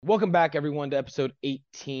Welcome back, everyone, to episode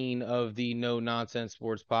 18 of the No Nonsense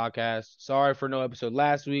Sports Podcast. Sorry for no episode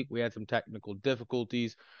last week. We had some technical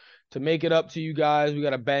difficulties. To make it up to you guys, we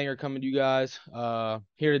got a banger coming to you guys.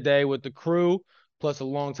 Here today with the crew, plus a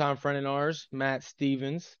longtime friend of ours, Matt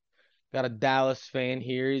Stevens. Got a Dallas fan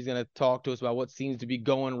here. He's going to talk to us about what seems to be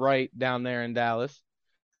going right down there in Dallas.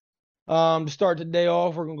 To start the day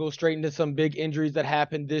off, we're going to go straight into some big injuries that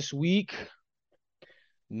happened this week.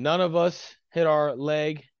 None of us hit our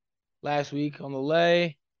leg last week on the lay.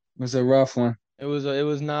 It was a rough one. It was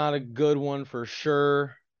not a good one for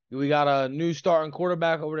sure. We got a new starting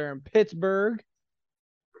quarterback over there in Pittsburgh.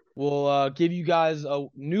 We'll give you guys a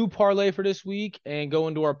new parlay for this week and go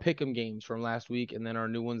into our pick'em games from last week and then our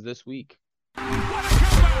new ones this week.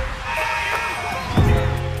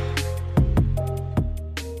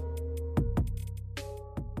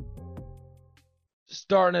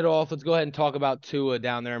 Starting it off, let's go ahead and talk about Tua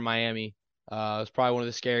down there in Miami. It's probably one of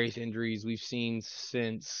the scariest injuries we've seen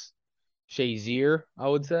since Shazier, I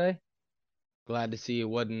would say. Glad to see it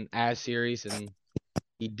wasn't as serious, and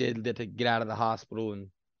he did get to get out of the hospital, and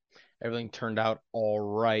everything turned out all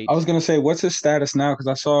right. I was gonna say, what's his status now? Because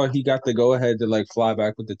I saw he got the go ahead to fly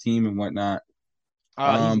back with the team and whatnot. He's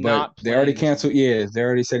But not they already playing this canceled. week. Yeah, they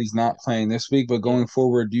already said he's not playing this week. But going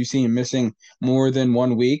forward, do you see him missing more than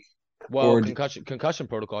 1 week? Well, Or concussion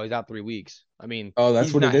protocol. He's out 3 weeks. I mean, oh, that's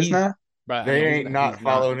he's what it not. is He's now. right. I They mean, ain't not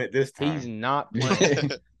following it this he's time. not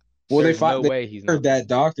playing. Well, There's no they way he's heard not that playing.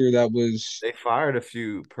 doctor that was. They fired a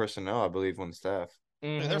few personnel, I believe, on the staff.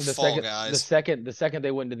 Mhm. They're The fall second, guys. the second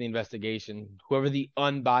they went into the investigation, whoever the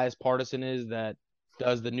unbiased partisan is that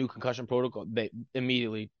does the new concussion protocol, they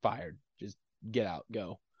immediately fired. Just get out,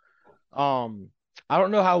 go. I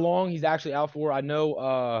don't know how long he's actually out for. I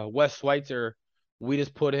know Wes Schweitzer, we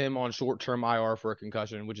just put him on short-term IR for a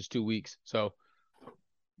concussion, which is 2 weeks. So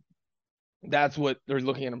that's what they're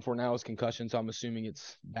looking at him for now is concussion. So I'm assuming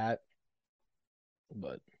it's that.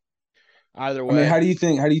 But either way, I mean, how do you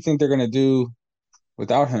think they're gonna do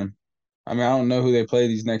without him? I mean, I don't know who they play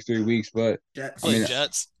these next 3 weeks, but Jets. I mean,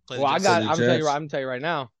 Jets. well, I'm Jets. gonna tell you right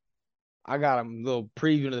now. I got him a little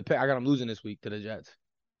preview to the pick. I got him losing this week to the Jets.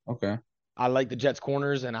 Okay. I like the Jets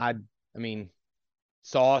corners, and I mean,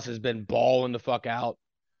 Sauce has been balling the fuck out.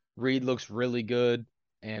 Reed looks really good,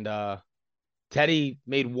 and Teddy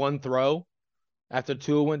made one throw after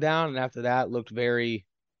Tua went down, and after that looked very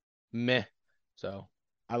meh. So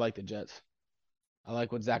I like the Jets. I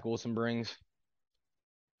like what Zach Wilson brings.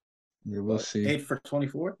 Yeah, we'll But see. 8 for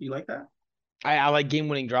 24. You like that? I like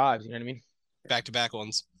game-winning drives. You know what I mean? Back-to-back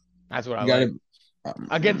ones. That's what I You got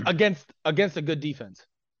like. it. Against a good defense.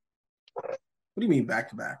 What do you mean back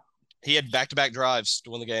to back? He had back-to-back drives to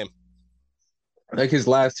win the game. Like his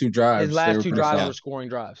last 2 drives. His last 2 drives solid. were scoring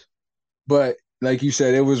drives. But like you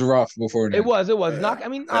said, it was rough before that. It was.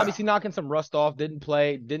 Yeah. Obviously knocking some rust off. Didn't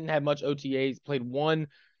play. Didn't have much OTAs. Played one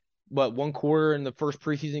quarter in the first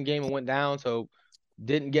preseason game and went down. So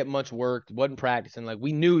didn't get much work. Wasn't practicing. Like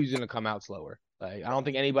we knew he was gonna come out slower. Like I don't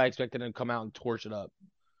think anybody expected him to come out and torch it up.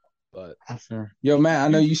 But sure. Yo, Matt, I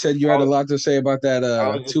know you said you had a lot to say about that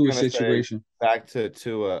Tua situation. Back to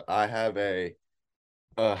Tua, I have a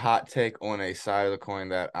hot take on a side of the coin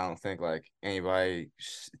that I don't think anybody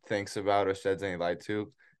thinks about or sheds any light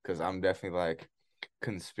to, because I'm definitely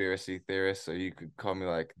conspiracy theorist. So you could call me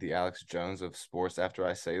the Alex Jones of sports after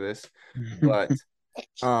I say this, but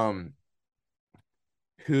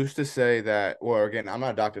who's to say that? Well, again, I'm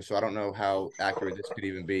not a doctor, so I don't know how accurate this could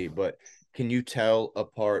even be, but can you tell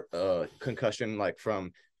apart concussion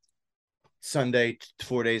from Sunday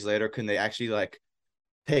 4 days later? Can they actually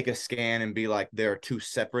take a scan and be there are 2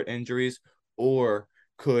 separate injuries? Or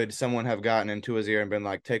could someone have gotten into his ear and been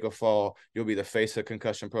take a fall, you'll be the face of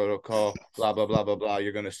concussion protocol, blah, blah, blah, blah, blah,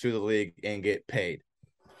 you're going to sue the league and get paid?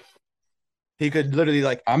 He could literally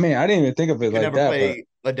I mean, I didn't even think of it like never that. play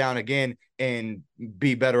a down again and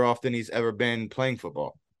be better off than he's ever been playing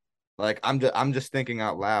football. I'm just thinking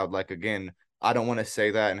out loud. Again, I don't want to say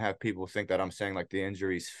that and have people think that I'm saying the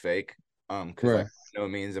injury's fake. Because Right. no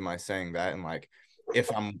means am I saying that. And if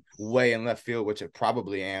I'm way in left field, which I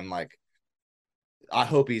probably am, I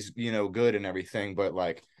hope he's good and everything. But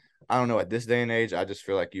I don't know, at this day and age, I just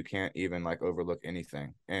feel you can't even overlook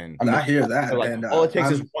anything. And I hear that. and all it takes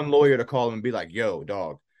is one lawyer to call him and be yo,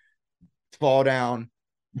 dog, fall down.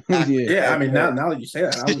 Yeah, I mean, now that you say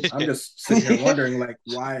that, I'm just sitting here wondering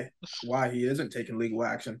why he isn't taking legal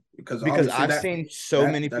action, because I've seen so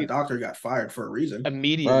many that people. doctor got fired for a reason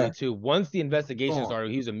immediately Right. too. Once the investigation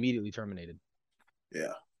started, he was immediately terminated.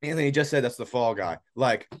 Yeah, Anthony just said that's the fall guy.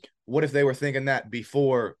 What if they were thinking that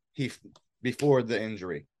before the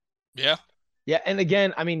injury? Yeah. Yeah, and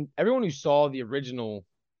again, I mean, everyone who saw the original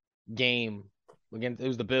game against it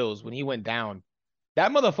was the Bills when he went down.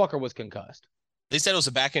 That motherfucker was concussed. They said it was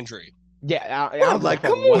a back injury. Yeah, I was like,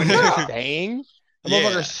 come what on, are you bro. saying? The Yeah.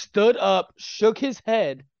 motherfucker stood up, shook his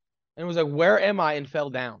head, and was like, "Where am I?" and fell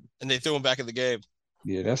down. And they threw him back in the game.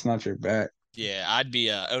 Yeah, that's not your back. Yeah, I'd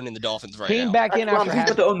be owning the Dolphins right Came now. back in after He's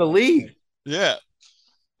about to own the league. Yeah,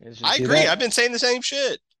 It's I just- agree. that- I've been saying the same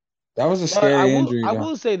shit. That was a But I scary will, injury. I though.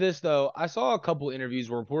 will say this though. I saw a couple interviews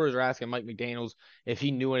where reporters are asking Mike McDaniels if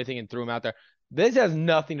he knew anything and threw him out there. This has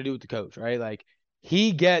nothing to do with the coach, right? Like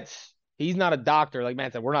he's not a doctor. Like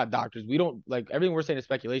Matt said, we're not doctors. We don't like everything we're saying is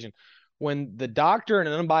speculation. When the doctor and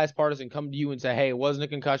an unbiased partisan come to you and say, "Hey, it wasn't a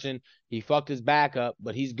concussion. He fucked his back up,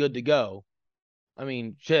 but he's good to go." I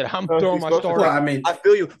mean, shit. I'm So if throwing he's my supposed to- start. Well, I mean, I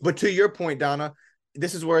feel you, but to your point, Donna,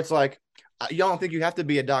 this is where it's like y'all don't think you have to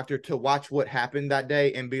be a doctor to watch what happened that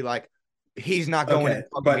day and be like, he's not going Okay, in the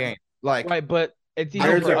fucking but- game. Like, Right, but it's easy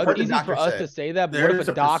There's for, a- us, what the easy for doctor us said. to say that, but what if There's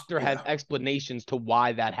a a doctor has yeah. explanations to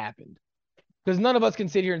why that happened? Because none of us can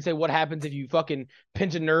sit here and say what happens if you fucking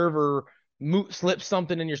pinch a nerve or slip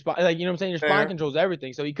something in your spine. Like, you know what I'm saying? Your spine Fair. controls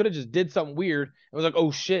everything. So he could have just did something weird and was like, oh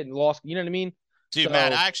shit, and lost. You know what I mean? Dude, So-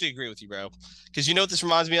 Matt, I actually agree with you, bro. Because you know what this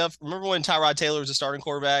reminds me of? Remember when Tyrod Taylor was a starting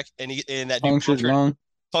quarterback and that dude Punctured lung.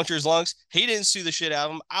 punctured his lungs? He didn't sue the shit out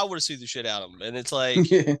of him. I would have sued the shit out of him. And it's like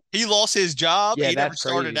Yeah. he lost his job. Yeah, he never that's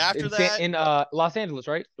started crazy. after in that. In Los Angeles,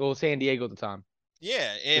 right? Well, San Diego at the time.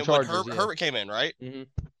 Yeah, and when Chargers, yeah. Herbert came in, right? Mm-hmm.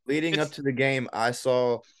 leading up It's- to the game, I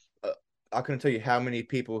saw. I couldn't tell you how many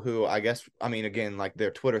people who again, like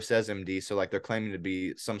their Twitter says MD, so like they're claiming to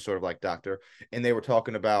be some sort of like doctor, and they were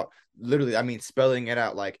talking about literally, spelling it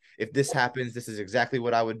out like if this happens, this is exactly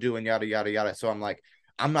what I would do, and yada yada yada. So I'm like,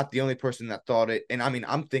 I'm not the only person that thought it, and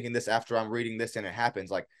I'm thinking this after I'm reading this and it happens.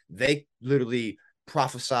 Like they literally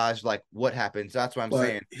prophesized like what happens. That's what I'm but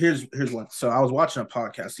saying. here's one. So I was watching a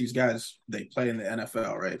podcast. These guys, they play in the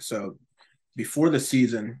NFL, right? So before the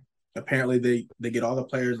season, apparently they get all the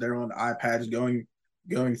players there on iPads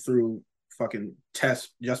going through fucking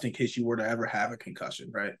tests just in case you were to ever have a concussion,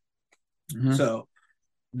 right? Mhm. So,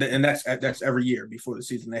 and that's every year before the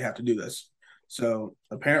season they have to do this. So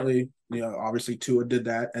apparently, obviously Tua did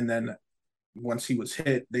that, and then once he was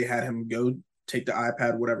hit, they had him go take the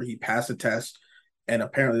iPad, whatever. He passed the test, and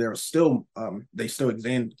apparently there was still they still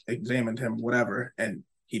examined him, whatever, and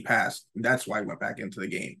he passed. And that's why he went back into the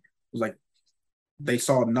game. It was like they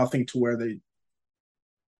saw nothing to where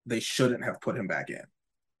they shouldn't have put him back in.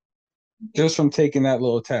 Just from taking that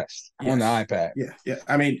little test on the Yes. iPad. Yeah.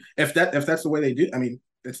 I mean, if that's the way they do,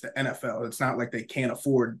 it's the NFL. It's not like they can't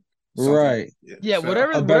afford something. Right. Yeah, So,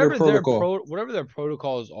 whatever a better whatever their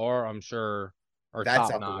protocols are, I'm sure are That's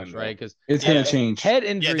top out the notch, window. right? Because It's Yeah. gonna change. head Yeah,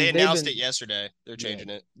 injuries, they they've announced been- it yesterday. They're changing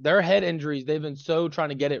it. Their head injuries, they've been so trying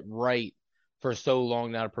to get it right for so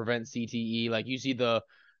long now to prevent CTE. Like you see the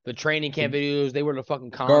training camp videos, they were the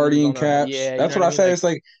fucking condoms Guardian on the- caps. Yeah, That's what I said. Like, It's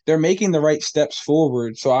like they're making the right steps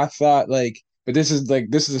forward. So I thought but this is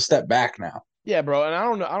a step back now. yeah, bro. And I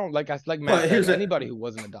don't know. I don't like Matt But here's said, the- anybody who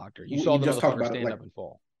wasn't a doctor, you We saw the just talked motherfucker about it, stand like- up and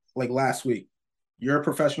fall. like last week, you're a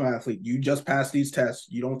professional athlete. You just passed these tests.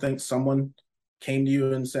 You don't think someone came to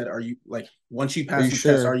you and said, "Are you like once you pass you these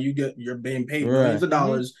tests, sure? are you good? You're being paid Right. millions of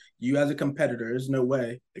dollars. You as a competitor, there's no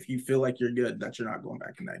way if you feel like you're good that you're not going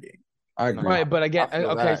back in that game." I agree. Right, but again, I feel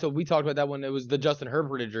okay, that. so we talked about that when it was the Justin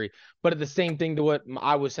Herbert injury, but at the same thing to what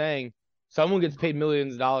I was saying, someone gets paid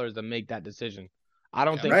millions of dollars to make that decision. I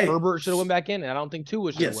don't think Right. Herbert should have went back in, and I don't think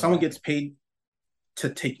Tua should. Yeah, someone gets paid to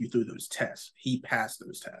take you through those tests. He passed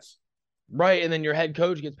those tests. right, and then your head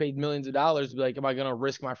coach gets paid millions of dollars to be like, "Am I going to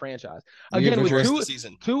risk my franchise?" Yeah, Again, for with sure. Rest of Tua, the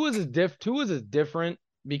season. Tua's is different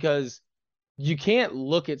because you can't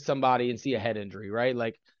look at somebody and see a head injury, right?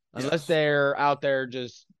 Like unless Yes. they're out there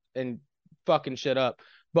just and fucking shit up.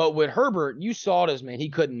 But with Herbert, you saw this man; he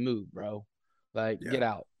couldn't move, bro. Like Yeah. get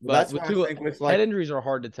out. Well, But that's with why I Tua, think with head like injuries are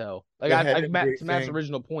hard to tell. Like the head to injury Matt's thing-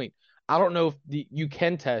 original point, I don't know if you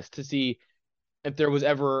can test to see if there was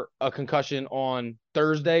ever a concussion on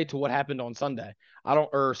Thursday to what happened on Sunday.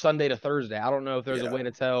 Or Sunday to Thursday. I don't know if there's a Yeah. way to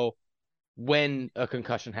tell when a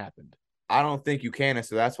concussion happened. I don't think you can, and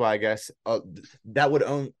so that's why I guess that would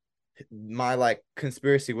my like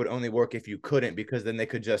conspiracy would only work if you couldn't, because then they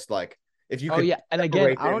could just like if you Oh could yeah, and again,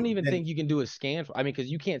 separate I don't them, even then- think you can do a scan. Because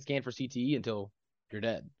you can't scan for CTE until you're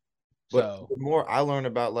dead. But So the more I learn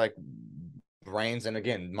about like brains, and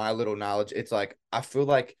again, my little knowledge, it's like I feel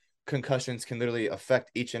like concussions can literally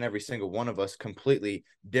affect each and every single one of us completely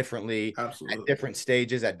differently at Absolutely. different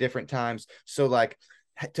stages at different times. So like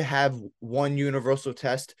to have one universal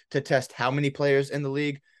test to test how many players in the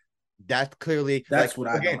league, that clearly That's like, what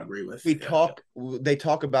I again, don't agree with. we Yeah. talk they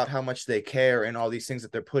talk about how much they care and all these things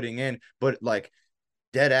that they're putting in, but like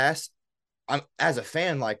dead ass, I'm as a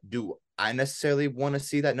fan, like, do I necessarily want to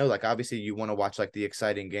see that? No, like obviously you want to watch like the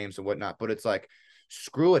exciting games and whatnot, but it's like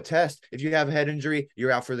screw a test. If you have a head injury,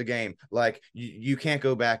 you're out for the game. Like you can't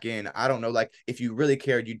go back in. I don't know. Like if you really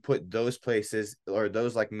cared, you'd put those places or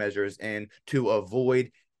those like measures in to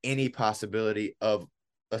avoid any possibility of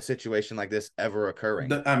a situation like this ever occurring.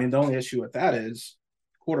 The only issue with that is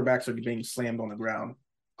quarterbacks are being slammed on the ground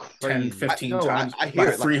 10, 15 times I hear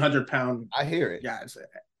by it. 300-pound I hear it. guys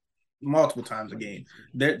multiple times a game.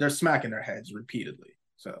 They're smacking their heads repeatedly.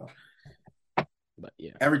 So, but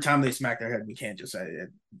yeah, every time they smack their head, we can't just say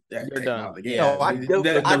they're done. out of the game. No,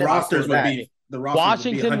 the rosters would be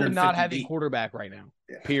Washington would not have a deep. quarterback right now.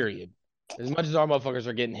 Yeah. Period. As much as our motherfuckers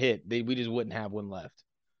are getting hit, we just wouldn't have one left.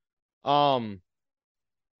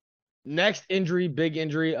 Next injury, big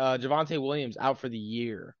injury. Javonte Williams out for the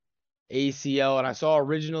year, ACL, and I saw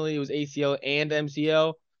originally it was ACL and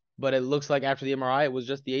MCL, but it looks like after the MRI it was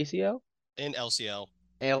just the ACL and LCL.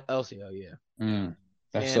 LCL, yeah.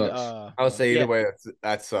 That sucks. I would say either way,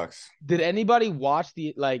 that sucks. Did anybody watch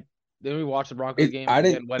Did we watch the Broncos game? I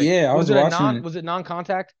didn't. Yeah, I was watching. Was it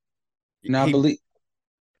non-contact? No,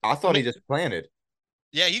 I thought he just planted.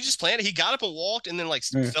 Yeah, he just planted. He got up and walked, and then like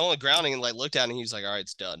fell on the ground and like looked at it, and he was like, "All right,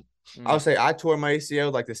 it's done." I would say I tore my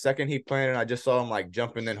ACL like the second he planted. I just saw him like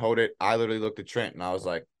jump and then hold it. I literally looked at Trent and I was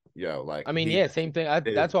like, "Yo, like." Same thing.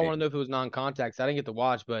 That's why I want to know if it was non-contact. I didn't get to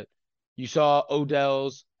watch, but you saw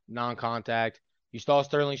Odell's non-contact. You saw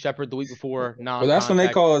Sterling Shepard the week before non-contact. Well, that's when they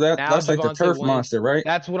call that. Now that's like Javonte the turf Williams. monster, right?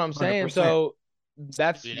 That's what I'm saying. 100%. So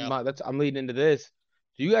I'm leading into this.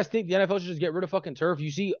 Do you guys think the NFL should just get rid of fucking turf?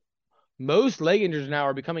 You see, most leg injuries now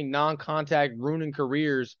are becoming non-contact, ruining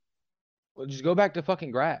careers. Well, just go back to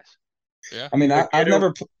fucking grass. Yeah. I mean, I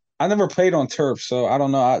never played on turf, so I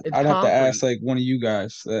don't know. I'd have to ask like one of you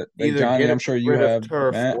guys that like Johnny. I'm sure you have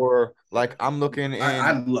turf Matt. or like I'm looking in.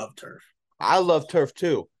 I love turf. I love turf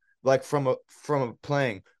too. Like from a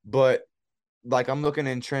playing, but like I'm looking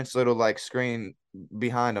in Trent's little like screen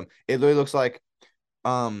behind him. It literally looks like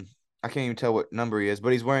I can't even tell what number he is,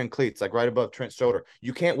 but he's wearing cleats like right above Trent's shoulder.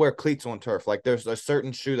 You can't wear cleats on turf. Like there's a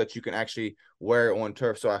certain shoe that you can actually wear on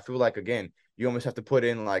turf. So I feel like again, you almost have to put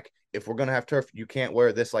in like if we're gonna have turf, you can't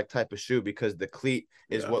wear this like type of shoe because the cleat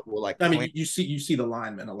is what will like. I mean, you see the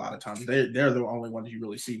linemen a lot of times. They're the only ones you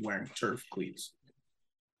really see wearing turf cleats.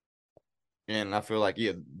 And I feel like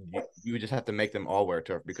you just have to make them all wear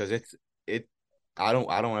turf because I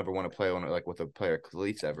don't ever want to play on it like with a player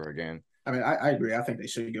cleats ever again. I mean, I agree. I think they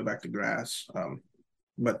should go back to grass.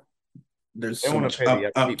 But there's so much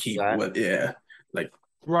upkeep with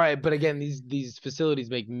right. But again, these facilities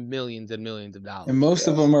make millions and millions of dollars, and most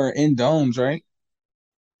of them are in domes, right?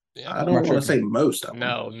 Yeah, I don't want to say most of them.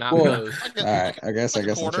 No, not most. All right, I guess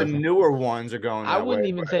the newer ones are going. I wouldn't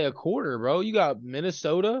even say a quarter, bro. You got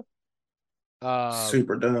Minnesota.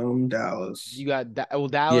 Superdome, Dallas. You got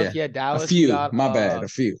Dallas, yeah, Dallas. A few, got, a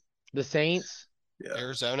few. The Saints, yeah.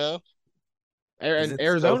 Arizona,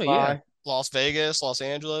 yeah. Las Vegas, Los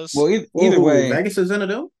Angeles. Well, either way, Vegas is in a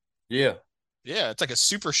dome. Yeah, it's like a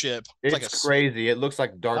super ship. It's like crazy. It looks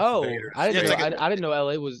like Darth Vader. I didn't know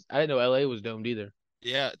LA was domed either.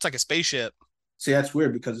 Yeah, it's like a spaceship. See, that's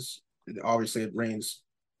weird because obviously it rains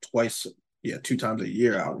twice, 2 times a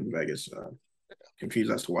year out in Vegas.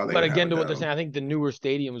 Confused as to why they. But again, to what they're saying, I think the newer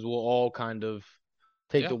stadiums will all kind of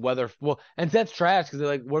take the weather. Well, and that's trash because they're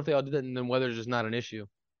like, what if they all did that and then weather's just not an issue?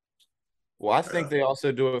 Well, I think they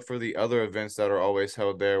also do it for the other events that are always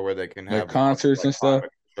held there, where they can have concerts and stuff.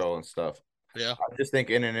 Control and stuff. Yeah, I just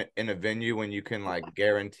think in a venue when you can like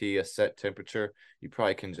guarantee a set temperature, you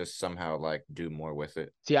probably can just somehow like do more with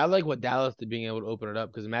it. See, I like what Dallas did being able to open it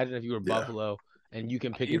up because imagine if you were Buffalo. And you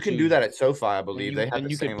can pick. You can do that at SoFi, I believe. They have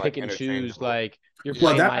and you can pick and choose. Like you're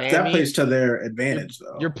playing Miami. That plays to their advantage,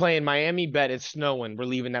 though. You're playing Miami. Bet it's snowing. We're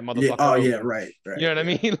leaving that motherfucker. Oh yeah, right. You know what I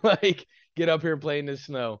mean? Like get up here and play in the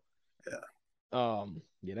snow. Yeah.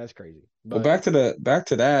 Yeah, that's crazy. But back to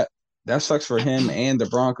that. That sucks for him and the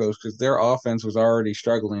Broncos because their offense was already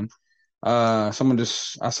struggling. I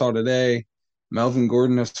saw today, Melvin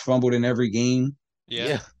Gordon has fumbled in every game.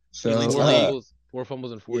 Yeah. So 4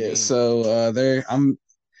 fumbles in 4 games. So I'm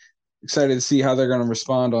excited to see how they're going to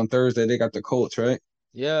respond on Thursday. They got the Colts, right?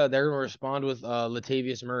 Yeah, they're going to respond with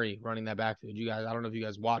Latavius Murray running that backfield. You guys, I don't know if you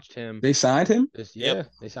guys watched him. They signed him? They signed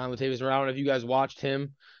Latavius Murray. I don't know if you guys watched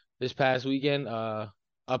him this past weekend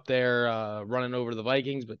up there running over the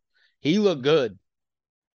Vikings, but he looked good.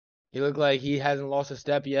 He looked like he hasn't lost a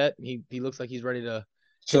step yet. He looks like he's ready to.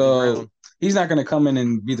 So he's not going to come in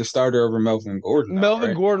and be the starter over Melvin Gordon.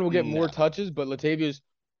 Melvin Gordon will get more touches, but Latavius,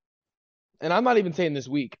 and I'm not even saying this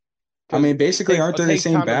week. I mean, basically, aren't they the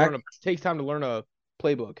same back? Takes time to learn a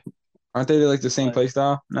playbook. Aren't they like the same Like- play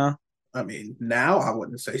style? No. I mean, now I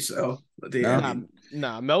wouldn't say so. But No? I mean,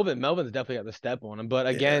 Melvin's definitely got the step on him. But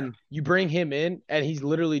again, you bring him in and he's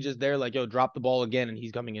literally just there like, yo, drop the ball again and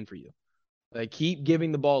he's coming in for you. Like, keep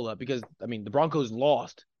giving the ball up because, I mean, the Broncos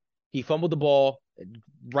lost. He fumbled the ball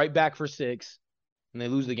right back for 6, and they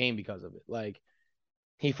lose the game because of it. Like,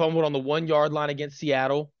 he fumbled on the 1-yard line against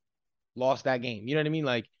Seattle, lost that game. You know what I mean?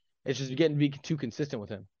 Like, it's just getting to be too consistent with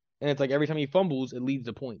him. And it's like every time he fumbles, it leads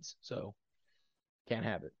to points. So, can't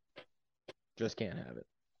have it. Just can't have it.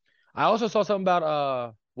 I also saw something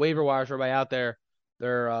about waiver wires for everybody out there.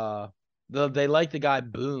 They like the guy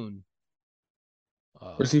Boone.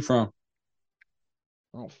 Where's he from?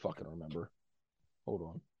 I don't fucking remember. Hold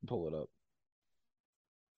on. Pull it up.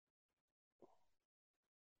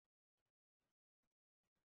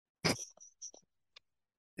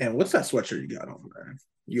 and what's that sweatshirt you got on, man?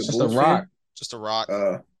 You It's a just a Bulls rock. Just a rock.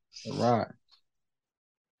 fan? Right.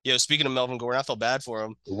 Yo, speaking of Melvin Gordon, I felt bad for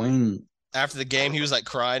him. Wayne. After the game, he was like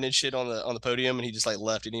crying and shit on the podium, and he just like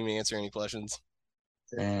left. He didn't even answer any questions.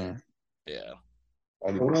 Damn. Yeah.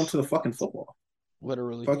 Hold on to the fucking football.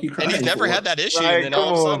 Literally. Fuck you crying And he's never for? had that issue. Right, And then come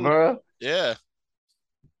all of a on, sudden, bro. yeah.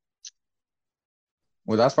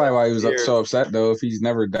 Well, that's probably why he was Years. so upset though. If he's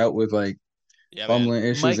never dealt with like Yeah, man. fumbling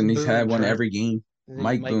issues Mike and he's had Boone, one Trent. every game. His name's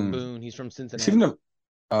Mike Mike Boone. Boone. He's from Is Cincinnati. he from the...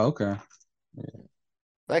 Oh, okay.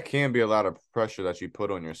 That can be a lot of pressure that you put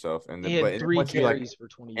on yourself, and He had but 3 once you like carries for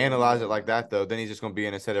 20 yards. analyze it like that, though, then he's just gonna be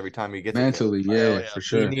in his head every time he gets Mentally, it. yeah, Hell yeah. for He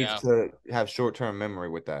sure. needs to have short-term memory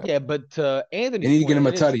with that. Yeah, but to Anthony's They need to get point, him a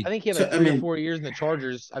in his- tutty. I think he had So, like I 3 or mean- 4 years in the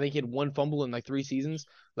Chargers. I think he had 1 fumble in like 3 seasons.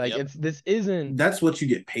 Like, Yep. this isn't. That's what you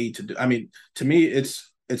get paid to do. I mean, to me,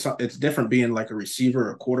 it's different being like a receiver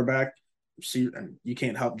or quarterback. And you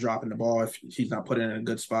can't help dropping the ball if he's not put in a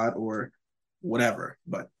good spot or whatever.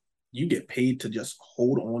 But you get paid to just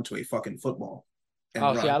hold on to a fucking football. And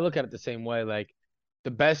Oh, run. see, I look at it the same way. Like,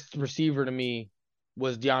 the best receiver to me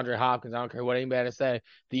was DeAndre Hopkins. I don't care what anybody had to say.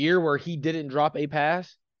 The year where he didn't drop a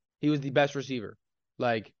pass, he was the best receiver.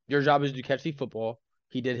 Like, your job is to catch the football.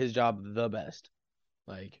 He did his job the best.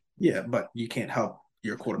 Like, Yeah, but you can't help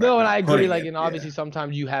your quarterback. no, and not I agree. putting Like, it. and obviously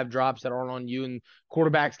sometimes you have drops that aren't on you, and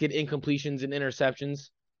quarterbacks get incompletions and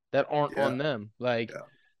interceptions that aren't Yeah. on them. Like, Yeah.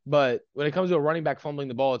 but when it comes to a running back fumbling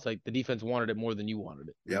the ball, it's like the defense wanted it more than you wanted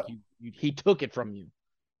it. Like, he took it from you.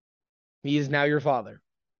 He is now your father.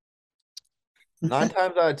 9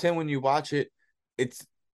 times out of 10, when you watch it,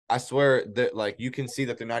 I swear that like you can see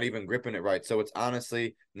that they're not even gripping it right. So it's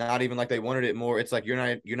honestly not even like they wanted it more. It's like you're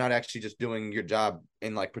not actually just doing your job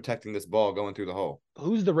in like protecting this ball going through the hole.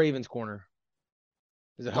 Who's the Ravens corner?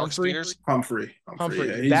 Is it Mark Humphrey? Spears? Humphrey.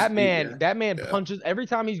 Humphrey. Yeah, that man Yeah. punches every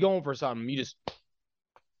time he's going for something. You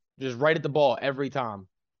just right at the ball every time.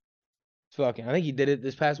 It's fucking. I think he did it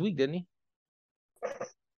this past week, didn't he?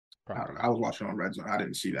 I don't know. I was watching on Red Zone. I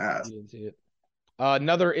didn't see that. You didn't see it.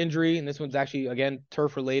 Another injury, and this one's actually again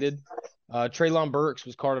turf related. Treylon Burks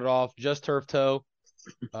was carted off, just turf toe.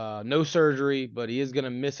 No surgery, but he is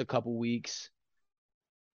gonna miss a couple weeks.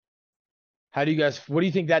 What do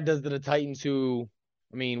you think that does to the Titans? Who,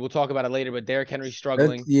 I mean, we'll talk about it later, but Derrick Henry's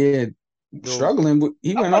struggling. Struggling. But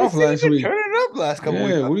he went off last week. Turning it up last couple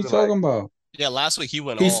weeks. Yeah, what are you talking about? Yeah, last week he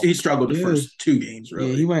went He struggled the first 2 games,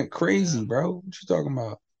 really. Yeah, he went crazy, bro. What you talking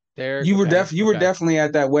about? Derrick, You were okay. definitely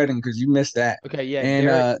at that wedding because you missed that. Okay, yeah.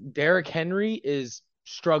 And Derrick Henry is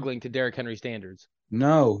struggling to Derrick Henry standards.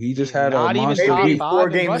 no, he just He's had a not even monster top week. five. 4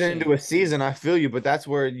 in games rushing. into a season, I feel you, but that's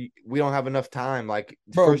where we don't have enough time. Like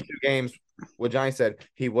the Bro. first 2 games, what Johnny said,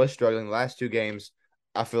 he was struggling. The last 2 games,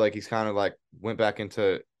 I feel like he's kind of like went back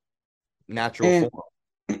into natural form.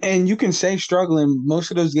 And you can say struggling.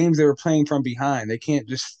 Most of those games they were playing from behind. They can't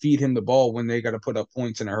just feed him the ball when they got to put up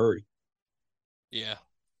points in a hurry. Yeah.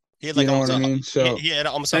 He had You like know almost what I mean? So he had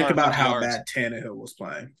almost Think about 150 how yards. bad Tannehill was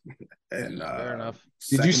playing. And Fair enough.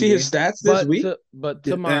 did you see his stats this week?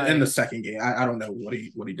 in the second game? I don't know what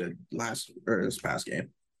he did this past game.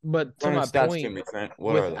 But to Running my stats point, to me, Trent.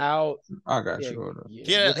 What are they? without I got yeah, you. Hold on. yeah,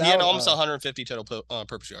 He had without, almost 150 total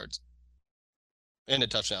purpose yards and a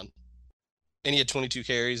touchdown. And he had 22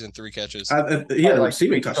 carries and 3 catches. He had a Like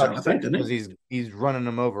receiving 3 touchdown, I think, didn't because he? he's running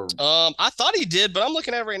them over. I thought he did, but I'm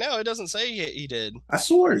looking at it right now. It doesn't say he did. I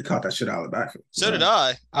swore he caught that shit out of the backfield. So did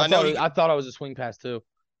I. I know. thought it was a swing pass too.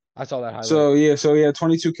 I saw that highlight. So he had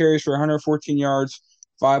 22 carries for 114 yards,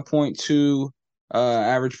 5.2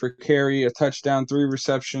 average per carry, a touchdown, 3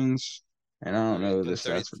 receptions, and I don't know the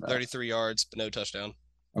stats for that. 33 yards, but no touchdown.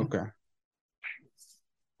 Okay. I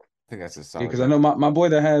think that's his Because I know my boy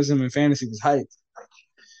that has him in fantasy was hyped.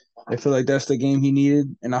 I feel like that's the game he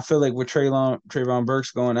needed, and I feel like with Trayvon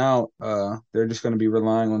Burks going out, they're just going to be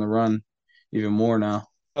relying on the run. even more now.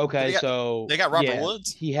 Okay, They got- so they got Robert yeah,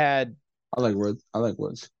 Woods. He had I like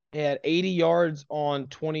Woods. 82 yards on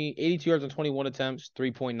 21 attempts,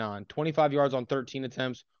 3.9. 25 yards on 13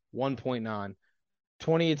 attempts, 1.9.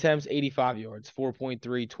 20 attempts, 85 yards,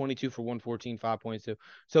 4.3. 22 for 114, 5.2.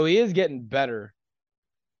 So he is getting better,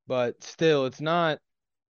 but still, it's not.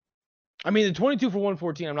 I mean, the 22 for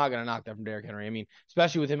 114, I'm not going to knock that from Derrick Henry. I mean,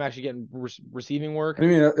 especially with him actually getting receiving work. I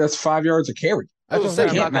mean, that's 5 yards a carry. That's what I'm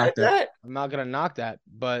saying. You can't knock that. I'm not going to knock that.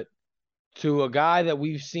 But to a guy that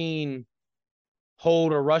we've seen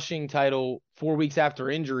hold a rushing title 4 weeks after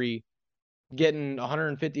injury, getting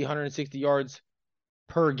 150, 160 yards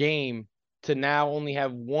per game to now only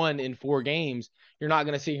have one in 4 games, you're not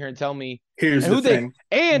going to sit here and tell me. Here's the thing.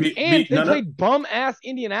 They played bum-ass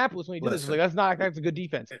Indianapolis when he did this. Like, that's a good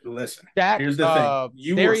defense. Listen, Shaq, here's the thing.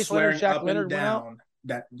 You were Darius swearing Leonard, Shaq up Leonard and down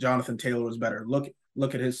that Jonathan Taylor was better.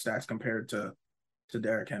 Look at his stats compared to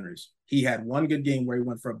Derrick Henry's. He had one good game where he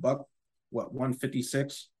went for a buck,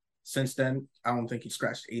 156. Since then, I don't think he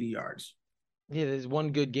scratched 80 yards. Yeah, his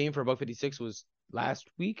one good game for a $156 was last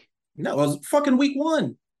week. No, it was fucking week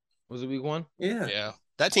 1. Was it week 1? Yeah. Yeah.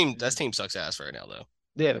 That team sucks ass right now though.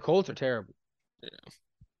 Yeah, the Colts are terrible. Yeah.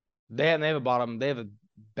 They have a bottom. They have a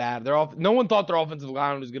bad. No one thought their offensive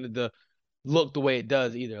line was going to look the way it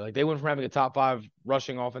does either. Like, they went from having a top 5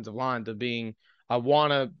 rushing offensive line to being,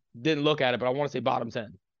 didn't look at it, but I want to say bottom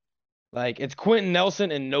 10. Like, it's Quentin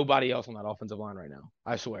Nelson and nobody else on that offensive line right now.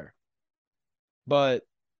 I swear. But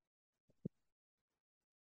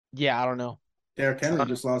yeah, I don't know. Derrick Henry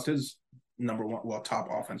just lost his number 1, top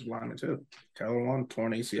offensive lineman too. Taylor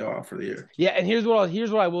torn ACL out for the year. Yeah, and here's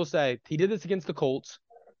what I will say. He did this against the Colts,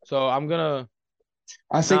 so I'm gonna.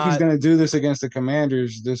 I think he's gonna do this against the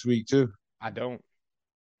Commanders this week too. I don't.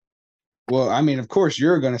 Well, I mean, of course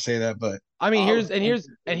you're gonna say that, but I mean, here's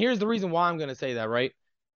the reason why I'm gonna say that, right?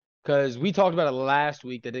 Because we talked about it last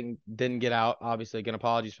week that didn't get out. Obviously, again,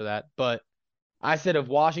 apologies for that. But I said if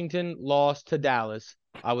Washington lost to Dallas,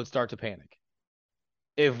 I would start to panic.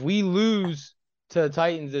 If we lose to the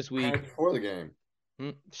Titans this week, before the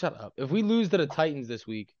game, shut up. If we lose to the Titans this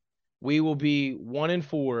week, we will be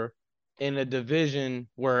 1-4 in a division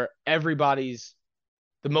where everybody's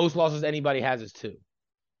the most losses anybody has is 2.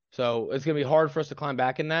 So it's gonna be hard for us to climb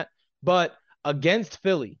back in that. But against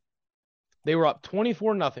Philly, they were up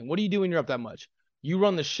 24-0. What do you do when you're up that much? You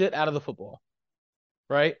run the shit out of the football,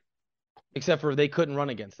 right? Except for they couldn't run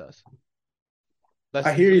against us.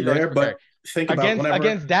 I hear you there, but think about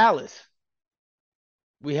against Dallas,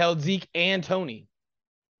 we held Zeek and Tony.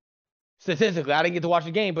 Statistically, I didn't get to watch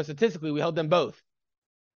the game, but statistically, we held them both.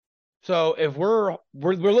 So if we're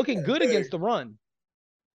looking good against the run,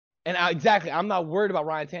 and I'm not worried about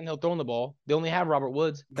Ryan Tannehill throwing the ball. They only have Robert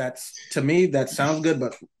Woods. To me, that sounds good,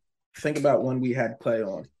 but think about when we had Clay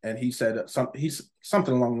on, and he said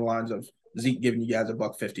something along the lines of Zeke giving you guys a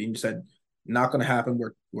 $150, and you said not going to happen.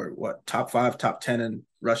 We're what, top 5, top 10 in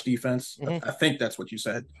rush defense. Mm-hmm. I think that's what you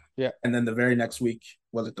said. Yeah. And then the very next week,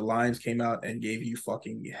 was it the Lions came out and gave you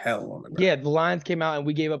fucking hell on the ground? Yeah, the Lions came out and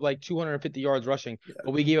we gave up like 250 yards rushing,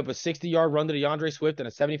 but we gave up a 60-yard run to DeAndre Swift and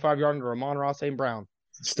a 75-yard to Ramon-Ra St. Brown.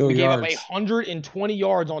 Still gave yards. up 120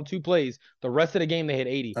 yards on 2 plays. The rest of the game, they hit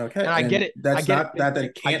 80. Okay. And I get it. That's not that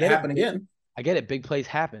it can't happen again. I get it. Big plays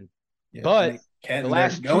happen. Yeah, but the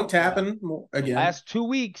last going to happen again. Last 2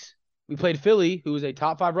 weeks, we played Philly, who is a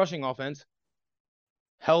top 5 rushing offense,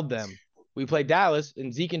 held them. We played Dallas,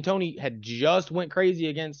 and Zeke and Tony had just went crazy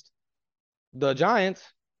against the Giants.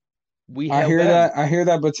 I hear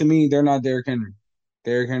that, but to me, they're not Derrick Henry.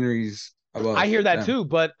 Derrick Henry's above. I hear that too,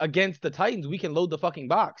 but against the Titans, we can load the fucking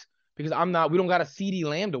box because we don't got a CeeDee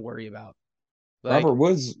Lamb to worry about. Like, Robert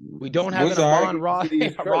Woods. We don't have an Amon-Ra.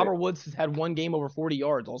 Robert Woods has had 1 game over 40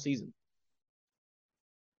 yards all season.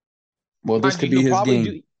 Well, this could be his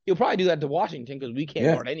game. He'll probably do that to Washington because we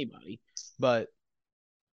can't guard anybody. But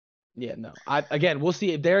yeah, no. We'll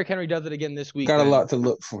see if Derrick Henry does it again this week. Got a lot to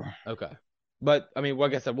look for. Okay. But I mean,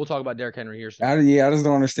 like I said, we'll talk about Derrick Henry here soon. I just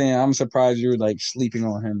don't understand. I'm surprised you're like sleeping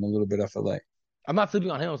on him a little bit. I feel like I'm not sleeping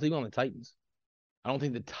on him. I'm sleeping on the Titans. I don't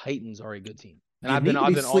think the Titans are a good team. And I've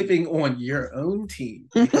been sleeping on your own team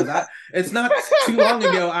because it's not too long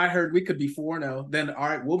ago I heard we could be 4-0. Then all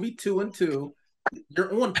right, we'll be 2-2.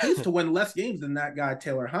 You're on pace to win less games than that guy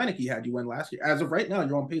Taylor Heineke had you win last year. As of right now,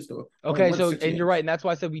 you're on pace to. Okay, so and you're right, and that's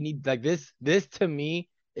why I said we need like this. This to me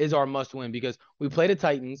is our must win because we play the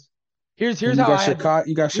Titans. Here's how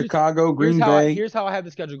you got Chicago, Green Bay. Here's how I have the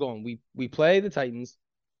schedule going. We play the Titans.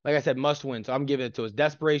 Like I said, must win. So I'm giving it to us.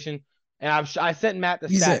 Desperation. And I sent Matt the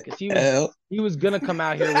stat because he was gonna come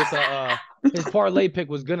out here with his parlay pick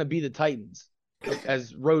was gonna be the Titans.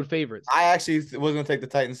 as road favorites. I actually was going to take the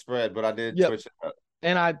Titans spread, but I did switch it up.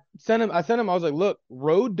 And I sent him, I was like, look,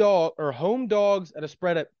 road dog or home dogs at a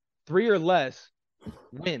spread at 3 or less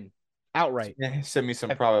win outright. Yeah, send me some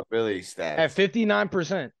probability stats. At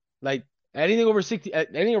 59%. Like anything over 60,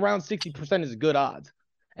 anything around 60% is good odds.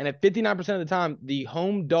 And at 59% of the time, the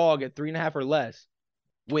home dog at 3.5 or less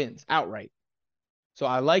wins outright. So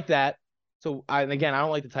I like that. So again, I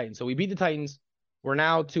don't like the Titans. So we beat the Titans. We're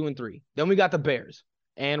now 2-3. Then we got the Bears,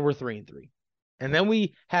 and we're 3-3. And then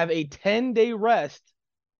we have a 10-day rest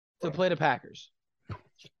to play the Packers.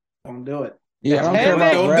 Don't do it. Yeah, I don't care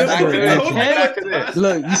about rest.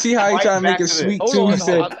 Look, you see how he trying to make it sweet too. He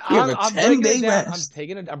said, "You have a 10-day rest."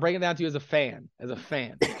 I'm breaking it down to you as a fan.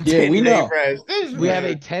 Yeah, we know. We have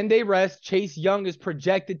a 10-day rest. Chase Young is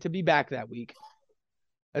projected to be back that week.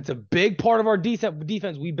 That's a big part of our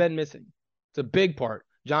defense we've been missing. It's a big part.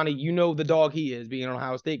 Johnny, you know the dog he is, being an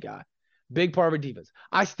Ohio State guy. Big part of our defense.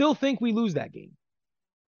 I still think we lose that game.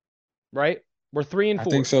 Right? We're 3-4. I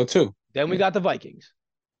think so too. Then we got the Vikings.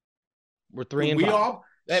 We're 3-5.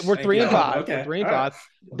 We're 3-5. Okay. We're 3-5. Right.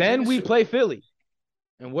 Then we play Philly.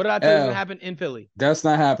 And what did I tell you was going to happen in Philly? That's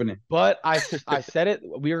not happening. But I said it.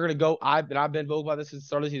 We are going to go. I've been vocal about this since the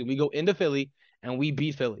start of the season. We go into Philly and we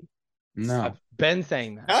beat Philly. No. I've been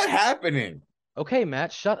saying that. Not happening. Okay,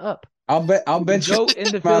 Matt, shut up. I'll bet you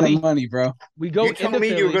into Philly. Money, bro. We go you told me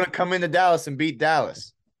Philly. you were going to come into Dallas and beat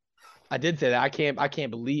Dallas. I did say that. I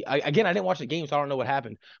can't believe. I didn't watch the game, so I don't know what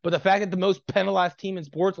happened. But the fact that the most penalized team in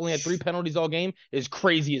sports only had 3 penalties all game is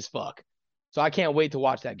crazy as fuck. So I can't wait to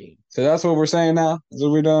watch that game. So that's what we're saying now? Is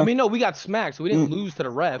what we're doing? I mean, no, we got smacked, so we didn't lose to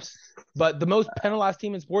the refs. But the most penalized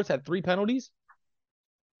team in sports had 3 penalties?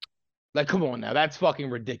 Like, come on now. That's fucking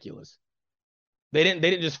ridiculous. They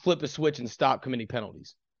didn't just flip a switch and stop committing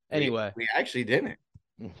penalties. Anyway. We actually didn't.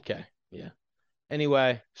 Okay, yeah.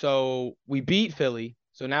 Anyway, so we beat Philly.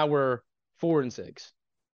 So now we're 4-6.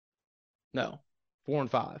 No,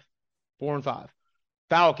 4-5. 4-5.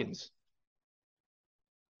 Falcons.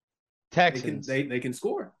 Texans. They can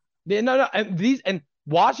score. No. And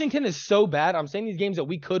Washington is so bad. I'm saying these games that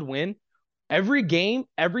we could win. Every game,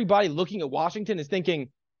 everybody looking at Washington is thinking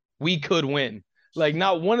we could win. Like,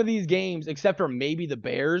 not one of these games, except for maybe the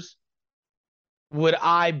Bears, would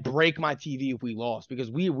I break my TV if we lost,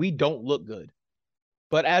 because we don't look good.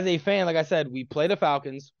 But as a fan, like I said, we play the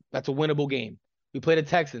Falcons. That's a winnable game. We play the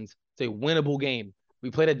Texans. It's a winnable game.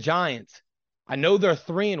 We play the Giants. I know they're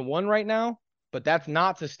 3-1 right now, but that's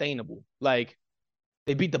not sustainable. Like,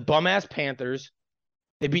 they beat the bum-ass Panthers.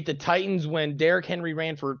 They beat the Titans when Derrick Henry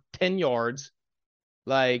ran for 10 yards.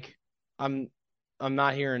 Like, I'm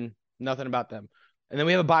not hearing nothing about them. And then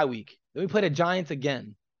we have a bye week. Then we play the Giants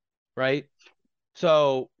again, right?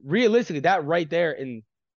 So, realistically, that right there, and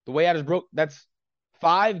the way I just broke, that's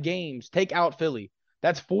 5 games. Take out Philly.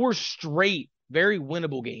 That's 4 straight, very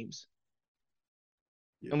winnable games.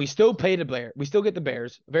 Yeah. And we still pay the Bears. We still get the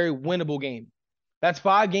Bears. A very winnable game. That's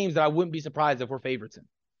 5 games that I wouldn't be surprised if we're favorites in.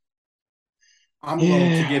 I'm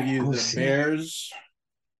going to give you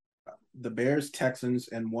the Bears, Texans,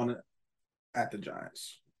 and 1 at the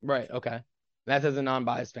Giants. Right. Okay. That's as a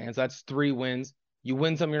non-biased fan. So that's 3 wins. You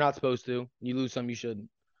win some you're not supposed to. You lose some you shouldn't.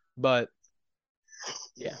 But,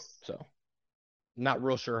 yeah, so. Not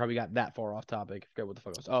real sure how we got that far off topic. I forget what the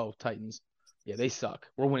fuck it was. Oh, Titans. Yeah, they suck.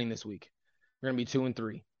 We're winning this week. We're going to be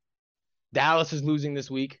 2-3. Dallas is losing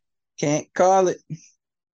this week. Can't call it.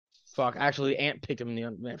 Fuck. Actually, Ant picked him in the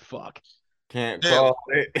end. Man, fuck. Can't call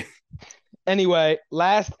it. Anyway,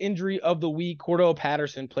 last injury of the week. Cordell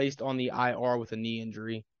Patterson placed on the IR with a knee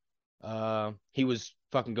injury. He was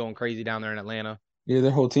fucking going crazy down there in Atlanta. Yeah,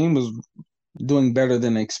 their whole team was doing better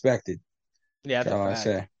than expected. Yeah, that's all I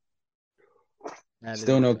say.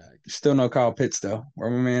 Still no Kyle Pitts though. Where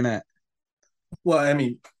my man at? Well, I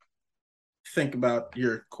mean, think about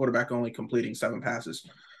your quarterback only completing 7 passes.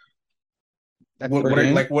 That's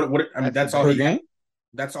that's all he had.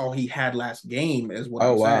 That's all he had last game, is what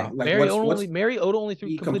I'm saying. Like, Mariota only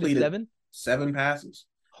completed 7? 7 passes.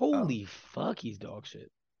 Holy fuck, he's dog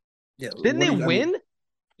shit. Yeah, didn't they win?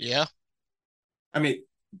 Yeah. I mean,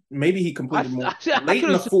 maybe he completed more late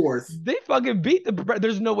in the 4th. They fucking beat the.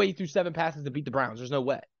 There's no way he threw 7 passes to beat the Browns. There's no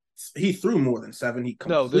way. He threw more than 7. He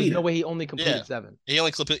completed. No, there's no way he only completed 7.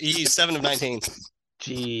 He's 7 of 19.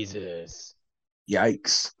 Jesus.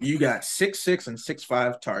 Yikes. You got 6'6" and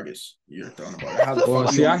 6'5" targets you're throwing about. Well,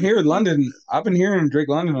 see, I hear London. I've been hearing Drake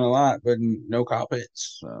London a lot, but no Kyle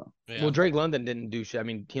Pitts. So. Yeah. Well, Drake London didn't do shit. I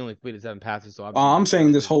mean, he only completed 7 passes. So I'm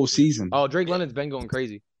saying this whole season. Oh, Drake London's been going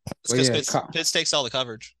crazy. It's because Pitts takes all the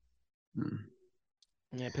coverage.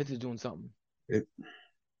 Yeah, Pitts is doing something.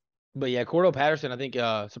 But yeah, Cordell Patterson, I think,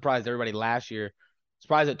 surprised everybody last year.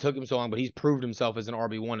 Surprised it took him so long, but he's proved himself as an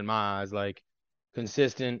RB1 in my eyes. Like,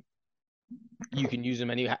 consistent. You can use him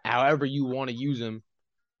however you want to use him.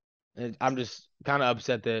 And I'm just kind of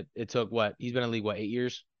upset that it took he's been in the league 8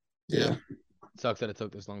 years? Yeah. Sucks that it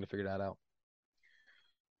took this long to figure that out.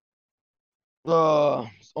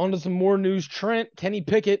 On to some more news. Trent, Kenny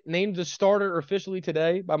Pickett named the starter officially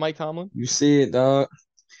today by Mike Tomlin. You see it, dog.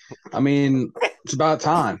 I mean, it's about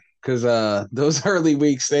time because those early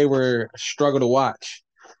weeks they were a struggle to watch.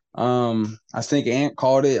 I think Ant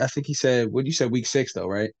called it. I think he said, "What you said, week 6 though,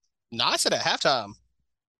 right?" No, I said at halftime.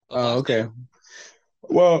 Oh, okay.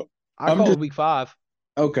 Well, I called week 5.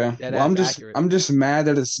 Okay. Well, I'm just mad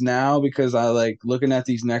that it's now because I like looking at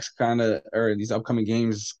these next these upcoming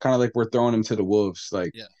games, kind of like we're throwing them to the wolves.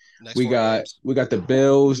 Like we got the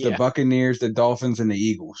Bills, the Buccaneers, the Dolphins, and the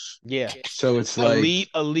Eagles. Yeah. So it's elite.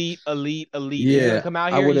 Yeah. He's gonna come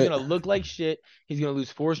out here. He's gonna look like shit. He's gonna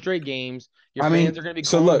lose 4 straight games. Your fans are gonna be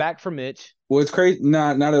calling back for Mitch. Well, it's crazy.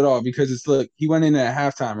 Not at all because he went in at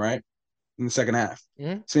halftime, right? In the second half.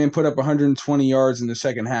 Mm-hmm. So he put up 120 yards in the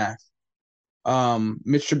second half.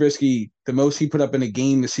 Mitch Trubisky, the most he put up in a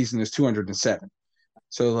game this season is 207.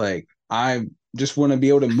 So like I just want to be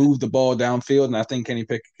able to move the ball downfield, and I think Kenny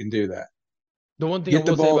Pickett can do that. The one thing I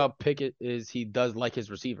will say about Pickett is he does like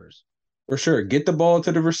his receivers. For sure. Get the ball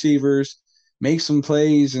to the receivers, make some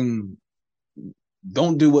plays, and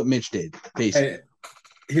don't do what Mitch did, basically. Hey,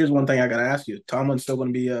 here's one thing I gotta ask you. Tomlin's still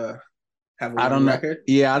gonna be have a winning record?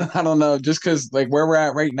 Yeah, I don't know. Just because like where we're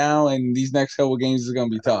at right now and these next couple games is gonna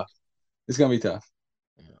be tough. It's gonna be tough.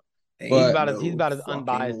 But he's about as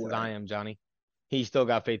unbiased as I am, Johnny. He still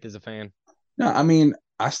got faith as a fan. No, I mean,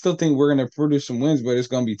 I still think we're gonna produce some wins, but it's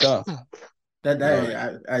gonna be tough.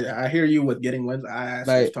 I hear you with getting wins. I asked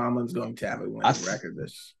if Tomlin's going to have a winning record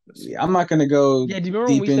this yeah, I'm not gonna go. Yeah, do you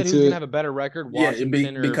remember when we said he was gonna have a better record?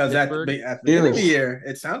 Washington because at Pittsburgh? the beginning of the year,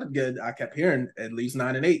 it sounded good. I kept hearing at least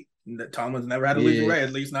 9-8. Tomlin's never had a losing record,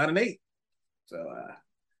 at least 9-8. So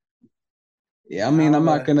yeah, I mean, I'm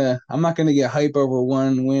not gonna get hype over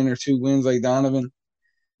 1 win or 2 wins like Donovan,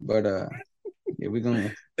 but yeah, we're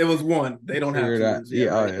gonna. It was 1. They don't have 2 wins.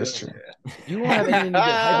 Yeah, that's true. You don't have anything to get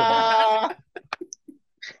hype about.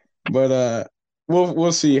 But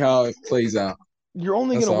we'll see how it plays out. You're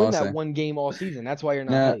only gonna win that 1 game all season. That's why you're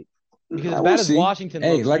not hyped. Because as bad as Washington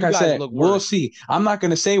looks, like I said, we'll see. I'm not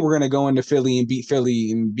gonna say we're gonna go into Philly and beat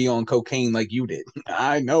Philly and be on cocaine like you did.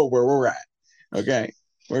 I know where we're at. Okay.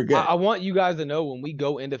 We're good. I want you guys to know when we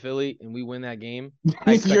go into Philly and we win that game,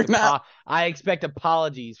 I expect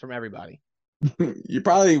apologies from everybody. You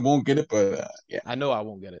probably won't get it, but yeah. I know I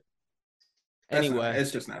won't get it. Anyway.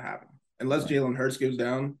 It's just not happening. Unless Jalen Hurts goes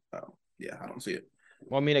down, yeah, I don't see it.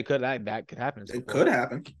 Well, I mean, that could happen. It could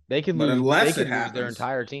happen. They could lose, lose their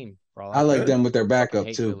entire team. I like them with their backup,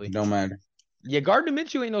 too. Philly. Don't matter. Yeah, Gardner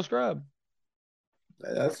Minshew ain't no scrub.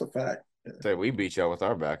 That's a fact. Say we beat y'all with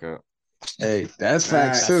our backup. Hey, that's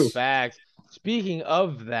facts too. Facts. Speaking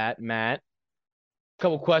of that, Matt, a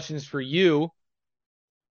couple questions for you.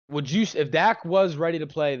 Would you, if Dak was ready to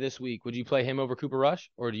play this week, would you play him over Cooper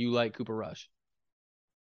Rush, or do you like Cooper Rush?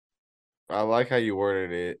 I like how you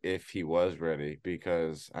worded it. If he was ready,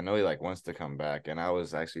 because I know he wants to come back, and I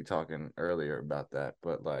was actually talking earlier about that.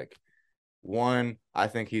 But one, I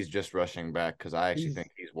think he's just rushing back because I actually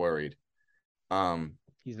think he's worried.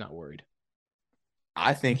 He's not worried.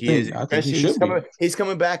 I think he is. I think he's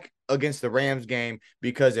coming back against the Rams game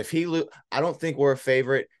because if he I don't think we're a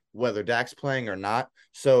favorite whether Dak's playing or not.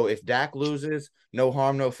 So if Dak loses, no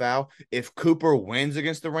harm, no foul. If Cooper wins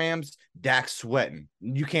against the Rams, Dak's sweating.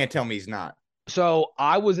 You can't tell me he's not. So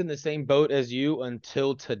I was in the same boat as you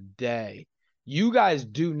until today. You guys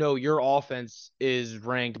do know your offense is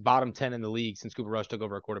ranked bottom 10 in the league since Cooper Rush took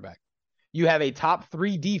over a quarterback. You have a top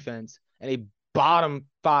 3 defense and a bottom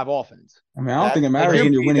 5 offense. I mean, I don't think it matters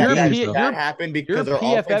when you're winning games. That happened because our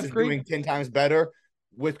offense is doing 10 times better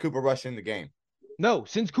with Cooper Rush in the game. No,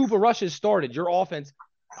 since Cooper Rush has started, your offense,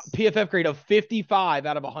 PFF grade of 55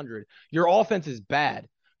 out of 100. Your offense is bad.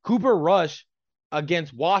 Cooper Rush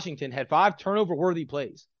against Washington had 5 turnover-worthy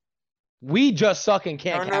plays. We just suck and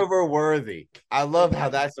can't. Turnover-worthy. I love how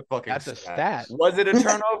that's a fucking That's a stat. Was it a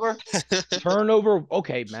turnover? Turnover.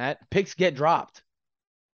 Okay, Matt. Picks get dropped.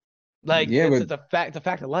 It's a fact. It's a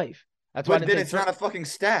fact of life. That's why. But then it's not a fucking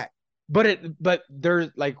stat. But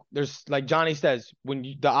there's like Johnny says, when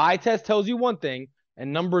the eye test tells you one thing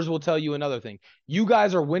and numbers will tell you another thing. You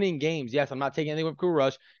guys are winning games. Yes, I'm not taking anything with Cooper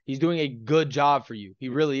Rush. He's doing a good job for you. He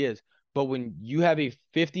really is. But when you have a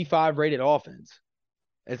 55 rated offense,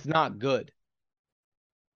 it's not good.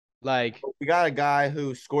 Like, we got a guy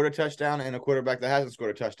who scored a touchdown and a quarterback that hasn't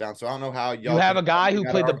scored a touchdown. So I don't know how y'all. You have a guy who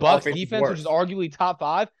played the Bucs defense, which is arguably top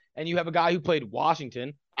 5, and you have a guy who played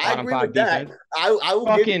Washington. I agree with defense. that. I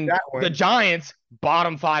will give you that one. The Giants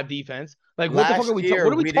bottom 5 defense. Like, what the fuck are we talking?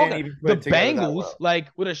 What are we talking? The Bengals, like,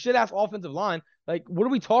 with a shit ass offensive line. Like, what are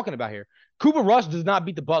we talking about here? Cooper Rush does not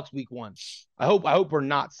beat the Bucs week 1. I hope we're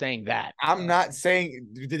not saying that. I'm not saying.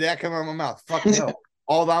 Did that come out of my mouth? Fuck no.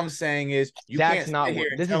 All I'm saying is can't sit here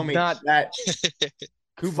and tell me that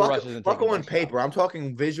Cooper Rush isn't fuck on paper. I'm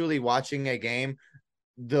talking visually watching a game.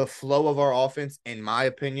 The flow of our offense, in my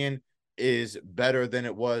opinion, is better than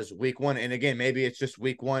it was week 1. And again, maybe it's just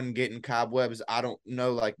week 1 getting cobwebs. I don't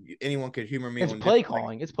know. Like, anyone could humor me. It's play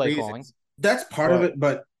calling. It's play calling. That's part of it,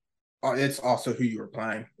 but it's also who you were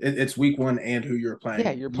playing. It's week 1 and who you're playing.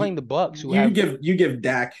 Yeah, you're playing the Bucs. You give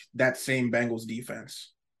Dak that same Bengals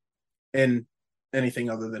defense, and anything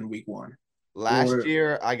other than week 1. Last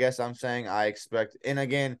year, I guess I'm saying I expect, and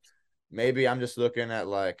again, maybe I'm just looking at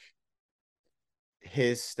like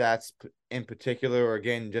his stats in particular, or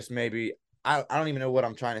again, just maybe I don't even know what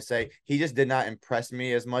I'm trying to say. He just did not impress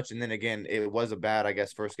me as much. And then again, it was a bad, I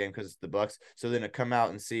guess, first game because it's the Bucs. So then to come out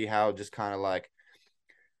and see how just kind of like,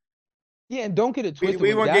 yeah, and don't get it twisted.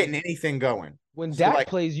 We weren't getting anything going. When Dak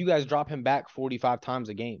plays, you guys drop him back 45 times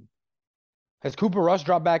a game. Has Cooper Rush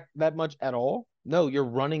dropped back that much at all? No, you're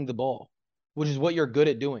running the ball, which is what you're good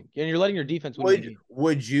at doing. And you're letting your defense win.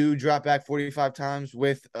 Would you drop back 45 times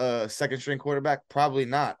with a second-string quarterback? Probably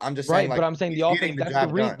not. I'm just saying, but I'm saying the offense,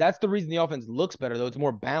 that's the reason the offense looks better, though. It's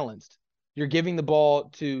more balanced. You're giving the ball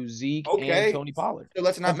to Zeek and Tony Pollard. So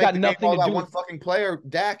let's not make the game all about one fucking player,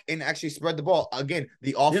 Dak, and actually spread the ball. Again,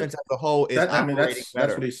 the offense as a whole is operating better.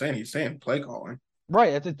 That's what he's saying. He's saying play calling.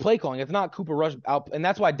 Right, it's play calling. It's not Cooper Rush out, and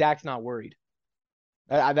that's why Dak's not worried.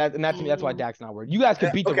 That's why Dak's not worried. You guys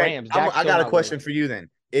could beat the Rams. I got a question for you then.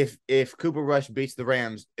 If Cooper Rush beats the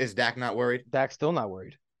Rams, is Dak not worried? Dak's still not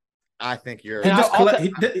worried. I think you're. You guys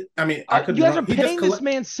are paying this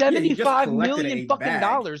man $75 million fucking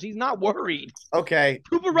dollars. He's not worried. Okay.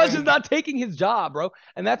 Cooper Rush is not taking his job, bro.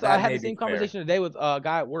 And that's I had the same conversation today with a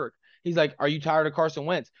guy at work. He's like, "Are you tired of Carson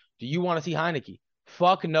Wentz? Do you want to see Heineke?"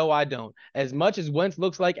 Fuck no, I don't. As much as Wentz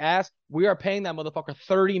looks like ass, we are paying that motherfucker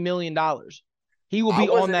 $30 million. He will be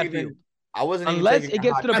on that field. I wasn't unless it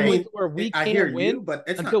gets to the point where we can't win. But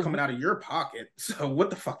it's not coming out of your pocket. So what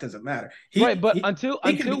the fuck does it matter? Until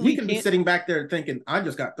we can be sitting back there thinking, I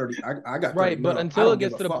just got 30. I got 30 right. But until it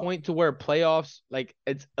gets to the point to where playoffs, like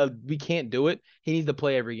we can't do it. He needs to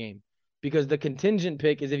play every game because the contingent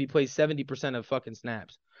pick is if he plays 70% of fucking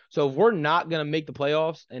snaps. So if we're not gonna make the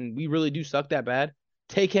playoffs and we really do suck that bad,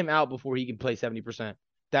 take him out before he can play 70%.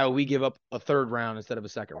 That way we give up a third round instead of a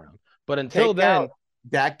second round. But until then,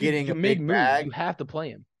 Dak getting a big bag, you have to play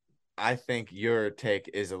him. I think your take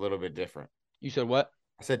is a little bit different. You said what?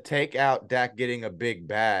 I said take out Dak getting a big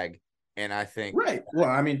bag, and I think right. Well,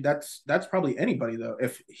 I mean that's probably anybody though.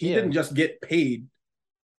 If he didn't just get paid,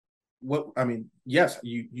 yes,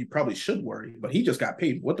 you probably should worry, but he just got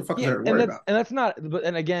paid. What the fuck is there to worry about? And that's not. But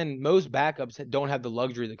and again, most backups don't have the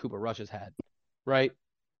luxury that Cooper Rush has had, right?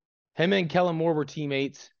 Him and Kellen Moore were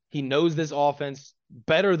teammates. He knows this offense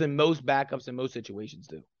better than most backups in most situations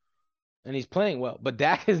do. And he's playing well. But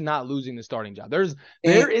Dak is not losing the starting job. There is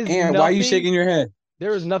nothing, why are you shaking your head?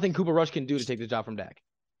 There is nothing Cooper Rush can do to take the job from Dak.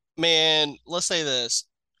 Man, let's say this.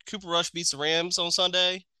 Cooper Rush beats the Rams on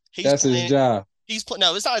Sunday. That's his job.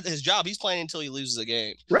 No, it's not his job. He's playing until he loses a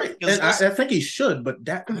game. Right. And I think he should, but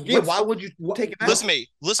Dak. Yeah, why would you take him out? Listen to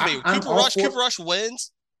me. Cooper Rush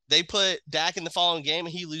wins. They put Dak in the following game,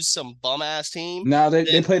 and he loses some bum-ass team. Now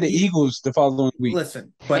they play the Eagles the following week.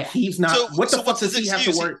 Listen, but he's not. So, what the fuck does he have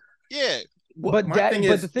to worry? Yeah. But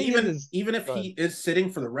the thing is, even if he is sitting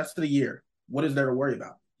for the rest of the year, what is there to worry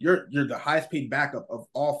about? You're the highest paid backup of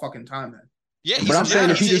all fucking time then. Yeah, but I'm saying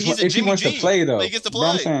if he wants to play though, he gets to play.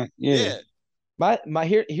 I'm saying, yeah.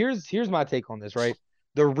 Here's my take on this, right?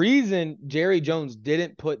 The reason Jerry Jones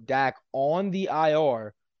didn't put Dak on the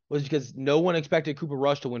IR was because no one expected Cooper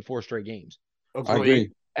Rush to win 4 straight games. I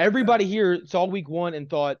agree. Everybody here saw week 1 and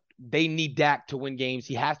thought they need Dak to win games.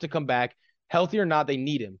 He has to come back. Healthy or not, they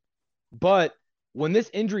need him. But when this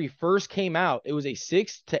injury first came out, it was a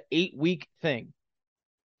 6 to 8 week thing.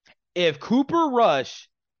 If Cooper Rush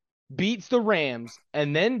beats the Rams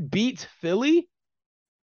and then beats Philly,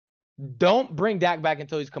 don't bring Dak back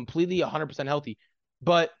until he's completely 100% healthy.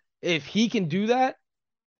 But if he can do that,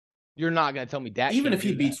 you're not going to tell me Dak. Even if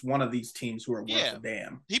he beats one of these teams who are worth a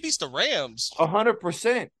damn. He beats the Rams.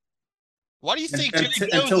 100%. Why do you think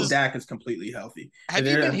until Dak is completely healthy? Have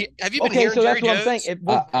you been hearing so that's what I'm saying.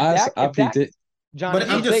 I peeped it. John, but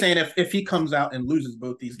I'm just saying if he comes out and loses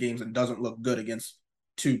both these games and doesn't look good against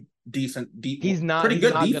two pretty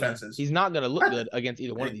good defenses, he's not gonna look good against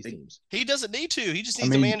either one of these teams. He doesn't need to. He just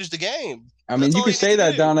needs to manage the game. I mean, you could say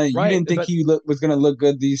that, Donna. You didn't think he was gonna look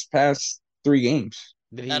good these past 3 games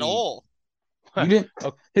at all. You didn't.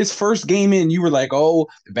 His first game in, you were like, "Oh,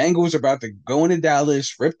 the Bengals are about to go into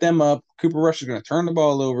Dallas, rip them up. Cooper Rush is going to turn the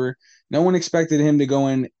ball over." No one expected him to go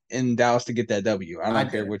in Dallas to get that W. I don't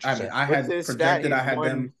care what you say. I had projected. I had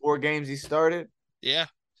them 4 games he started. Yeah,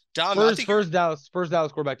 Don, first Dallas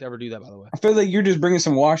quarterback to ever do that. By the way, I feel like you're just bringing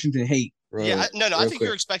some Washington hate, bro. Yeah, I think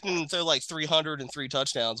you're expecting him to throw like 303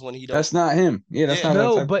 touchdowns when he does. That's not him. Yeah, that's not.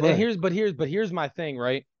 No, but here's my thing,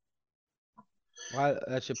 right? Why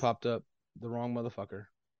that shit popped up. The wrong motherfucker.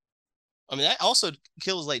 I mean, that also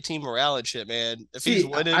kills like team morale and shit, man. If he's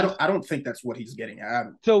winning, I don't think that's what he's getting at.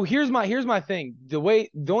 So here's my thing. The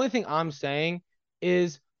only thing I'm saying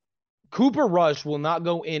is Cooper Rush will not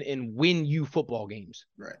go in and win you football games.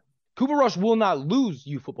 Right. Cooper Rush will not lose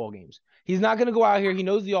you football games. He's not going to go out here. He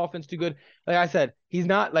knows the offense too good. Like I said, he's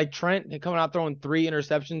not like Trent coming out throwing 3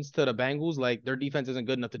 interceptions to the Bengals. Like their defense isn't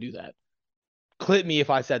good enough to do that. Clip me if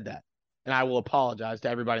I said that, and I will apologize to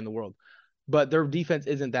everybody in the world. But their defense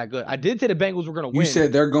isn't that good. I did say the Bengals were going to win. You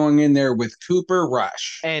said they're going in there with Cooper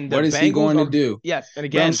Rush. And what is he going to do? Yes, and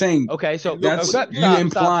again, I'm saying, okay, so that's you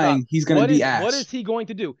implying he's going to be ass. What is he going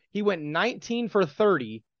to do? He went 19 for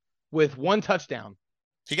 30 with 1 touchdown.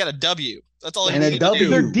 He got a W. That's all he needed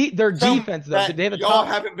to do. Their defense, though, they have y'all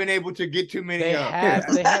haven't been able to get too many. They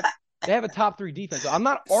have a top 3 defense. So I'm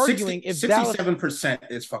not arguing if 67%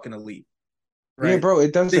 is fucking elite. Right? Yeah, bro,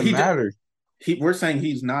 it doesn't matter. We're saying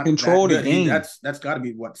he's not control the game. That's got to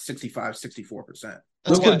be what 65, 64%.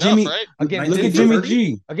 Look at Jimmy. Right? Again, look at Jimmy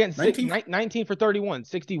G. Again, 19 for 31,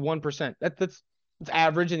 61%. That's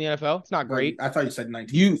average in the NFL. It's not great. I thought you said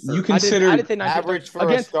 19. You consider I did say 19 average for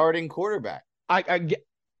a starting quarterback. I get.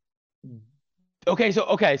 Okay,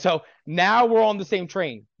 so now we're on the same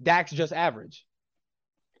train. Dak's just average.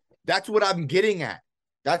 That's what I'm getting at.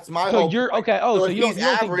 That's my. So you're okay. Oh, so you don't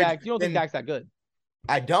average, think think Dak's that good?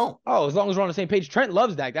 I don't. Oh, as long as we're on the same page. Trent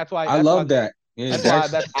loves Dak. That's why I love Dak. Yeah,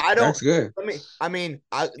 that's good. Let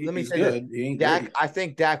me say this. Dak, I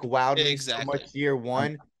think Dak wowed me so much year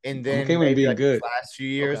 1, and then maybe good. Last few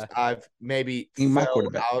years, I've maybe fell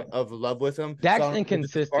out of love with him. Dak's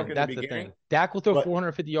inconsistent. That's the thing. Dak will throw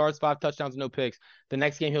 450 yards, 5 touchdowns, no picks. The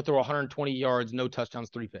next game, he'll throw 120 yards, no touchdowns,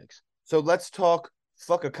 3 picks. So let's talk.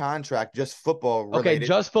 Fuck a contract, just football related. Okay,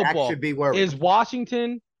 just football. Dak should be worried. Is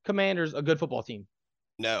Washington Commanders a good football team?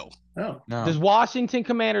 No. Does Washington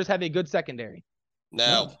Commanders have a good secondary?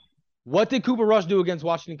 No. What did Cooper Rush do against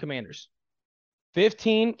Washington Commanders?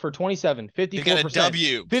 15 for 27, 54%. He got a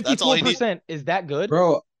W. 54%. Is that good?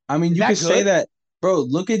 Bro, I mean, you could say that. Bro,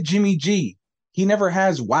 look at Jimmy G. He never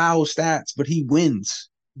has wow stats, but he wins.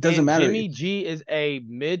 Doesn't matter. Jimmy G is a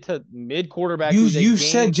mid quarterback. You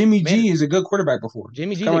said Jimmy G is a good quarterback before.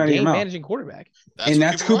 Jimmy G is a game managing quarterback.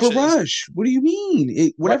 That's Cooper Rush. What do you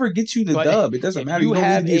mean? Whatever gets you the dub, it doesn't matter. You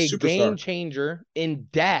have a game changer in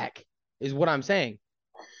Dak, is what I'm saying.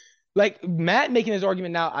 Like Matt making his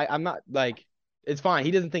argument now, I'm not like it's fine.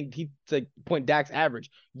 He doesn't think he's like point Dak's average.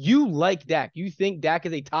 You like Dak. You think Dak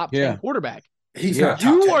is a top 10 quarterback. He's not.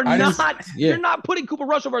 You are not. You're not putting Cooper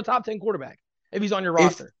Rush over a top 10 quarterback. If he's on your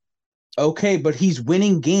roster. Okay, but he's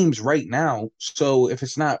winning games right now. So if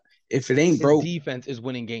it ain't bro, defense is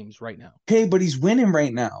winning games right now. Okay, but he's winning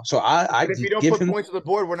right now. So if you don't put points on the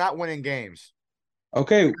board, we're not winning games.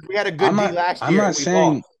 Okay, we had a good D last year. I'm not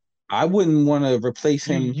saying I wouldn't want to replace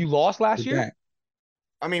him. You lost last year? That.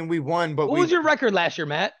 I mean, we won, but what was your record last year,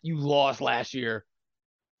 Matt? You lost last year.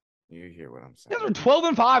 You hear what I'm saying? You guys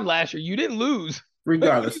were 12-5 last year. You didn't lose.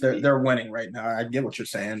 Regardless, they're winning right now. I get what you're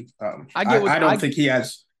saying. I don't think he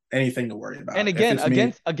has anything to worry about. And again,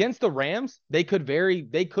 against the Rams, they could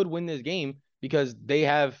win this game because they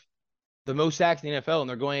have the most sacks in the NFL, and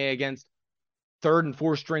they're going against 3rd and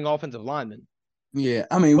 4th string offensive linemen. Yeah,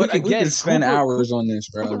 I mean, we could spend hours on this,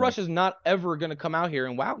 bro. Cooper Rush is not ever going to come out here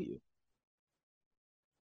and wow you.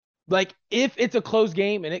 Like, if it's a close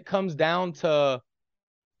game and it comes down to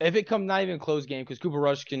if it comes not even a close game because Cooper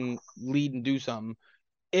Rush can lead and do something.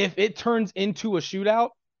 If it turns into a shootout,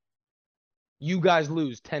 you guys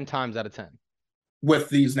lose 10 times out of 10. With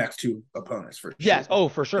these next 2 opponents, for sure. Yes,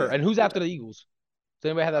 for sure. Yeah. And who's after the Eagles? Does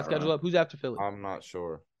anybody have that schedule up? Who's after Philly? I'm not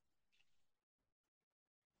sure.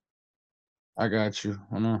 I got you.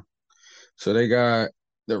 I know. So they got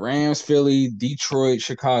the Rams, Philly, Detroit,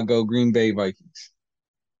 Chicago, Green Bay, Vikings.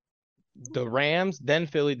 The Rams, then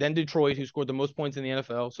Philly, then Detroit, who scored the most points in the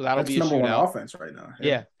NFL. So that'll be a number shootout. 1 offense right now.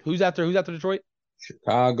 Yeah. Who's after Detroit?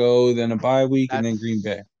 Chicago, then a bye week, and then Green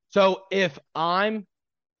Bay. So if I'm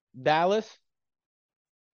Dallas,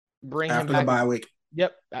 bring him back after the bye week.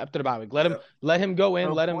 Yep, after the bye week. Let him go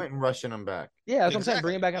in. Let him rushing him back. Yeah, that's what I'm saying.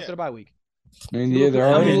 Bring him back after the bye week. And yeah, they're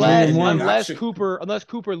already 3-1. Unless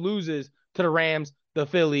Cooper loses to the Rams, the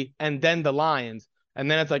Philly, and then the Lions, and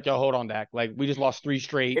then it's like, yo, hold on, Dak. Like, we just lost 3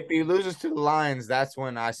 straight. If he loses to the Lions, that's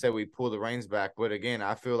when I say we pull the reins back. But again,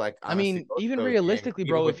 I feel like honestly, even realistically,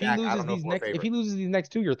 bro, if he loses these next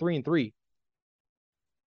 2, you're 3-3.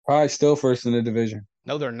 Probably still first in the division.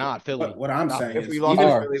 No, they're not. Philly. What I'm saying is, if we lost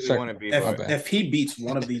Philly, we want to be. If he beats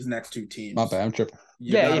one of these next 2 teams, my bad, I'm tripping.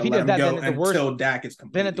 Yeah, if he does that, then at the worst, until Dak is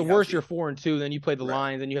completely then at the worst, you're 4-2. Then you play the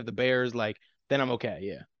Lions, then you have the Bears. Like, then I'm okay.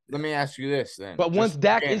 Yeah. Let me ask you this then. But once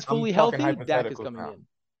Dak is fully healthy, Dak is coming in.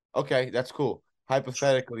 Okay, that's cool.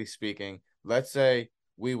 Hypothetically speaking, let's say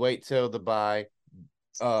we wait till the bye,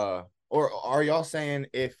 or are y'all saying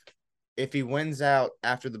if he wins out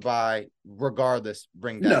after the bye, regardless,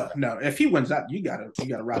 bring Dak back? No. If he wins out, you gotta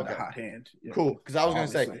ride the hot hand. Yeah. Cool, because I was gonna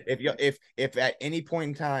say if at any point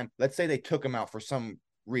in time, let's say they took him out for some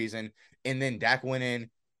reason, and then Dak went in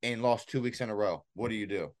and lost 2 weeks in a row, what do you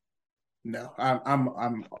do? No,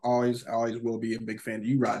 I'm always will be a big fan.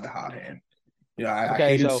 You ride the hot hand. Yeah, I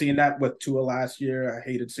hated seeing that with Tua last year. I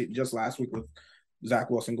hated seeing just last week with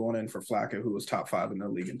Zach Wilson going in for Flacco, who was top 5 in the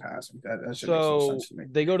league in passing. That should make some sense to me.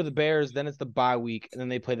 They go to the Bears, then it's the bye week, and then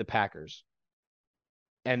they play the Packers.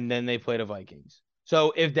 And then they play the Vikings.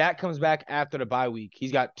 So if Dak comes back after the bye week,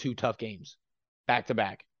 he's got 2 tough games back to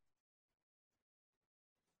back.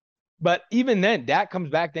 But even then, Dak comes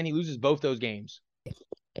back, then he loses both those games.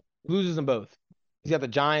 He loses them both. He's got the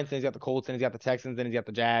Giants, then he's got the Colts, then he's got the Texans, then he's got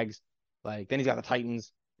the Jags. Like, then he's got the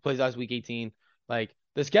Titans. Plays last week 18. Like,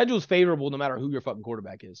 the schedule's favorable no matter who your fucking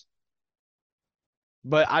quarterback is.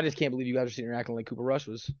 But I just can't believe you guys are sitting here acting like Cooper Rush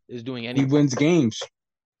is doing anything. He wins games.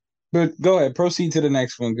 But go ahead, proceed to the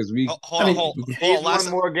next one because we.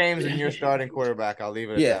 One more games than your starting quarterback. I'll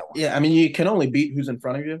leave it at that one. Yeah, I mean, you can only beat who's in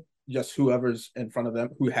front of you. Just whoever's in front of them,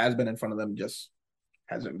 who has been in front of them, just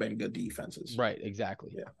hasn't been good defenses. Right,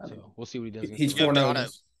 exactly. Yeah, I mean, so we'll see what he does. He's 4-0.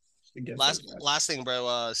 Last thing, bro.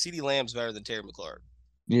 CeeDee Lamb's better than Terry McLaurin.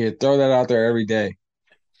 Yeah, throw that out there every day.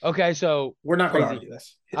 Okay, so we're not going to argue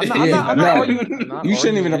this. I'm not arguing. You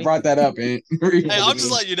shouldn't even have brought that up, man. Hey, I'm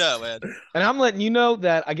just letting you know, man. And I'm letting you know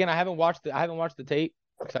that again. I haven't watched the tape.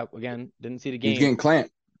 Except again, didn't see the game. He's getting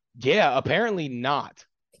clamped. Yeah, apparently not.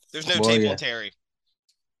 There's no tape on Terry.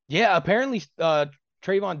 Yeah, apparently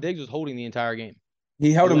Trayvon Diggs was holding the entire game.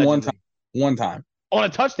 He held him one time on a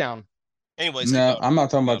touchdown. Anyways, no, I'm not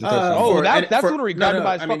talking about the touchdown. That's when he grabbed him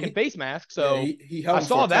by his fucking face mask. So I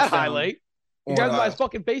saw that highlight. He grabbed him by his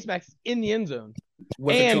fucking face mask in the end zone.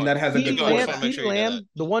 And that has a good CeeDee Lamb,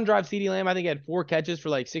 the one drive CeeDee Lamb, I think he had 4 catches for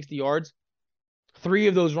like 60 yards. 3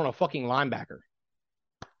 of those were on a fucking linebacker.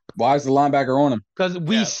 Why is the linebacker on him? Because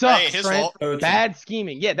we suck, Trent. Bad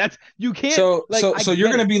scheming. Yeah, that's you can't. So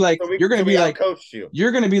you're gonna be like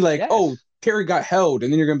oh, Terry got held,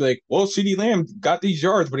 and then you're gonna be like, well, CeeDee Lamb got these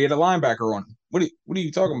yards, but he had a linebacker on him. What are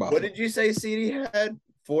you talking about? What did you say? CeeDee had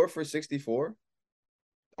 4 for 64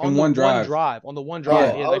 on one drive. On the one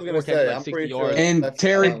drive, I was gonna say, I'm pretty sure. And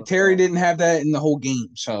Terry didn't have that in the whole game.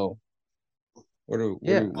 So what are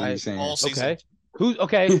you saying?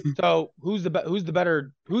 Okay. So who has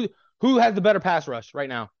the better pass rush right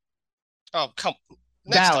now? Oh, come.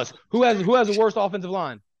 Dallas. Who has the worst offensive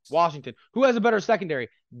line? Washington. Who has a better secondary?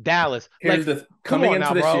 Dallas. Coming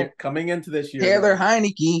into this year. Taylor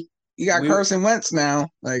Heineke. You got Carson Wentz now.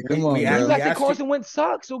 Like, come on, bro. Carson Wentz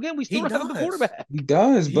sucks. So again, we still have a good quarterback. He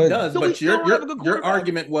does, but your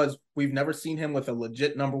argument was we've never seen him with a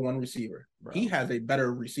legit number 1 receiver. Bro. He has a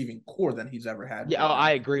better receiving core than he's ever had. Yeah,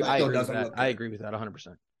 I agree. I agree with that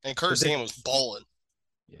 100%. And Kurt Samuel was balling.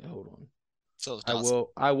 Yeah, hold on. So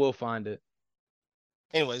I will find it.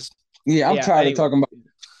 Anyways. Yeah, I'm tired of talking about.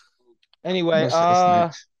 Anyway,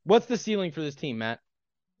 what's the ceiling for this team, Matt?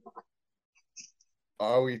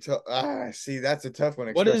 See, that's a tough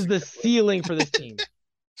one. What is the ceiling for this team?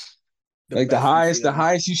 Like the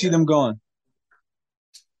highest you see them going.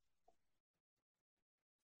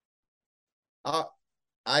 I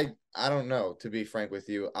don't know, to be frank with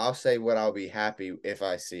you. I'll say what I'll be happy if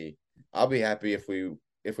I see. I'll be happy if we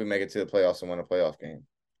make it to the playoffs and win a playoff game.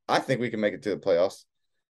 I think we can make it to the playoffs.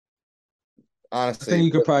 Honestly, I think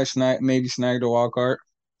you could probably snag the wild card.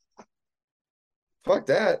 Fuck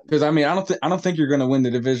that. Because I don't think you're gonna win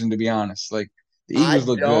the division, to be honest. Like the Eagles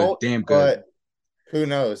look good, damn good. But who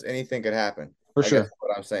knows? Anything could happen. For sure. That's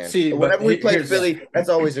what I'm saying. See, whenever we play Philly, the, that's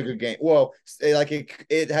always a good game. Well, like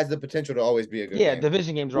it has the potential to always be a good game. Yeah,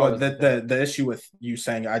 division games are always the issue with you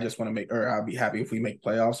saying I just want to make, or I'll be happy if we make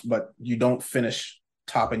playoffs, but you don't finish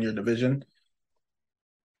top in your division.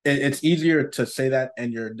 It's easier to say that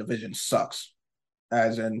and your division sucks,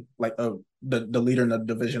 as in like the leader in the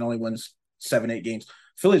division only wins 7-8 games.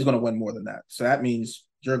 Philly's going to win more than that, so that means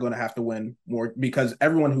you're going to have to win more, because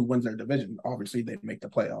everyone who wins their division, obviously they make the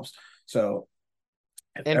playoffs. So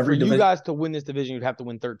and for you guys to win this division, you'd have to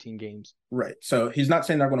win 13 games. Right. So he's not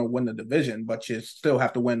saying they're going to win the division, but you still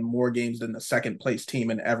have to win more games than the second place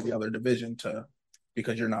team in every other division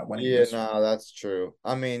because you're not winning. Yeah, no, that's true.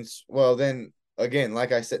 I mean, well, then again,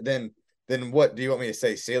 like I said, then what do you want me to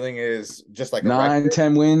say? Ceiling is just like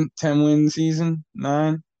 10 win season.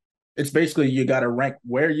 9. It's basically you got to rank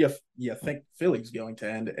where you think Philly's going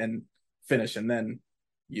to end and finish, and then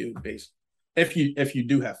you base if you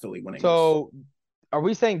do have Philly winning. So. Are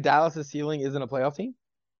we saying Dallas' ceiling isn't a playoff team?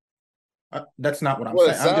 That's not what I'm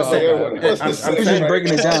saying. I'm just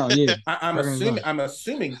breaking it down. Yeah, I'm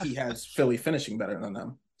assuming he has Philly finishing better than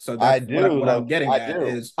them. So that's what I'm getting at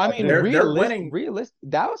is. I mean, they're winning. Realistic.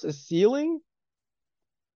 Dallas' ceiling.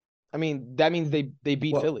 I mean, that means they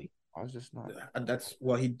beat Philly. I was just not. That's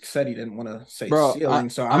he said he didn't want to say ceiling.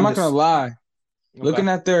 So I'm not gonna lie. Okay. Looking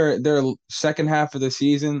at their second half of the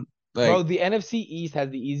season. Like, bro, the NFC East has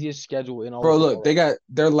the easiest schedule in all. Bro, look, they got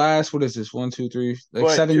their last. What is this? 1, 2, 3,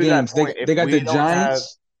 like 7 games. They got the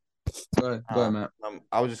Giants. Go ahead, Matt.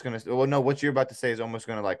 I was just gonna. Well, no, what you're about to say is almost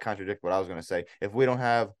gonna like contradict what I was gonna say. If we don't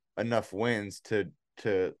have enough wins to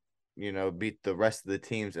beat the rest of the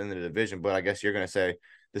teams in the division, but I guess you're gonna say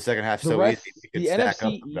the second half so easy. The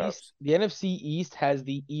NFC East has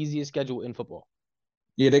the easiest schedule in football.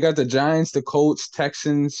 Yeah, they got the Giants, the Colts,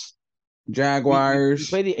 Texans. Jaguars, we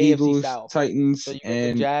play the Eagles, AFC South. Titans, so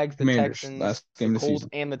and the Jags, the Commanders, Texans, last game the of the Colts, season.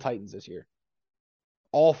 and the Titans this year.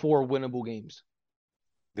 All 4 winnable games.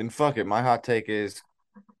 Then fuck it. My hot take is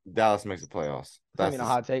Dallas makes the playoffs. That's a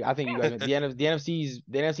hot take. I think you guys. the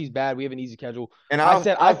NFC's bad. We have an easy schedule. And I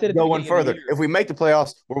said go one further. If we make the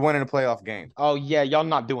playoffs, we're winning a playoff game. Oh yeah, y'all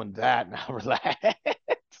not doing that now. Relax.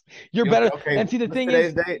 You're better. Okay, and see the thing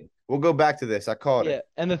is, we'll go back to this. I called it.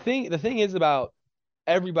 And the thing is about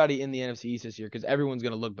everybody in the NFC East this year, because everyone's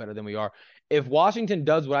going to look better than we are. If Washington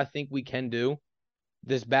does what I think we can do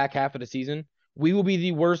this back half of the season, we will be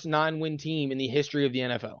the worst 9-win team in the history of the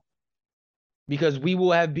NFL, because we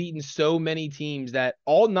will have beaten so many teams that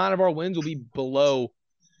all 9 of our wins will be below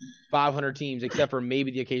 500 teams, except for maybe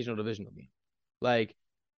the occasional divisional game. Like,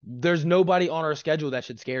 there's nobody on our schedule that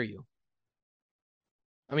should scare you.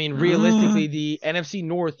 I mean, realistically, the NFC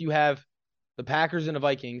North, you have the Packers and the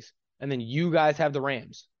Vikings, and then you guys have the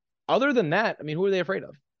Rams. Other than that, I mean, who are they afraid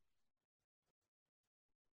of?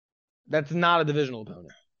 That's not a divisional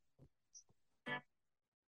opponent.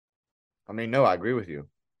 I mean, no, I agree with you.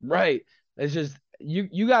 Right. It's just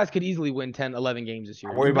you guys could easily win 10, 11 games this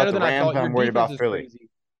year. I'm worried about the Rams. I'm worried about Philly. Crazy.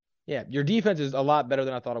 Yeah, your defense is a lot better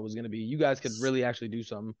than I thought it was going to be. You guys could really actually do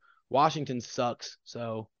something. Washington sucks,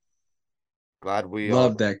 so glad we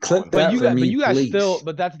love that. Clip that for me, please.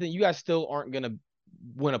 But that's the thing. You guys still aren't going to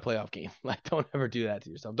win a playoff game. Like, don't ever do that to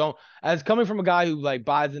yourself. Don't. As coming from a guy who like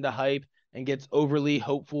buys into hype and gets overly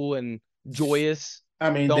hopeful and joyous. I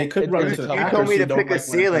mean, they could run into the Packers. You told me to pick a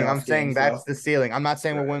ceiling. I'm saying that's the ceiling. I'm not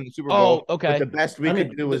saying we'll win the Super Bowl. Oh, okay. But the best we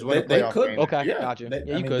could do is win a playoff game. Okay, gotcha.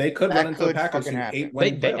 You could. They could run into the Packers who hate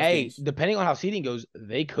winning playoff games. Depending on how seeding goes,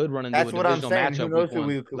 they could run into a divisional matchup. Who knows who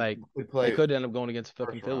we could play? They could end up going against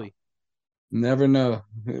fucking Philly. Never know.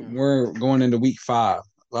 We're going into week 5.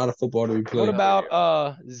 A lot of football to be played. What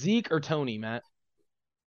about Zeek or Tony, Matt?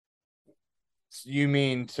 You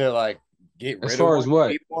mean to like get rid as far of as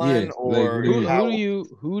what? Yeah. Or who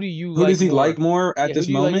do you who does he like more at this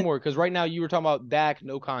moment? Because right now you were talking about Dak,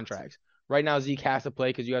 no contracts. Right now Zeke has to play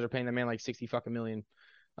because you guys are paying that man like $60 fucking million.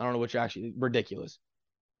 I don't know what you're actually ridiculous.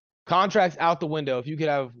 Contracts out the window. If you could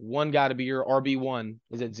have one guy to be your RB1,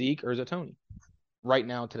 is it Zeke or is it Tony? Right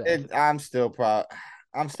now today. I'm still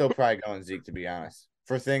probably going Zeke, to be honest.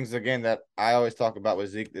 For things again that I always talk about with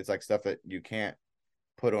Zeke, it's like stuff that you can't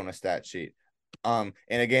put on a stat sheet. And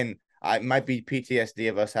again, it might be PTSD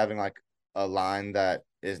of us having like a line that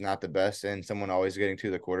is not the best and someone always getting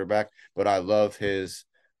to the quarterback, but I love his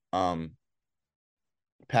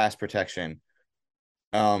pass protection.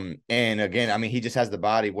 And again, I mean, he just has the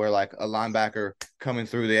body where like a linebacker coming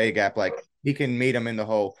through the A gap, like he can meet him in the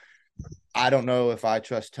hole. I don't know if I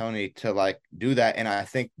trust Tony to like do that. And I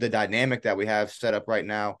think the dynamic that we have set up right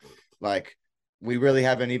now, like we really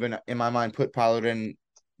haven't even in my mind put Pollard in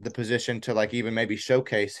the position to like even maybe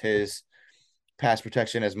showcase his pass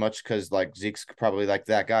protection as much because like Zeke's probably like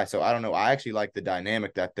that guy. So I don't know. I actually like the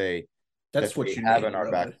dynamic that that's what you have need, in our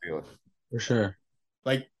really. backfield. For sure.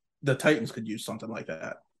 Like the Titans could use something like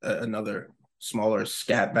that. Another smaller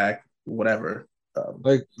scat back, whatever.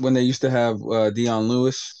 Like when they used to have Dion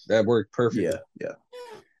Lewis, that worked perfect. Yeah.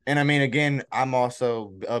 And I mean, again, I'm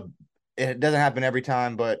also it doesn't happen every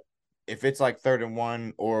time, but if it's like 3rd and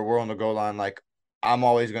 1 or we're on the goal line, like I'm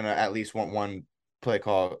always gonna at least want one play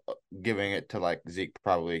call, giving it to like Zeke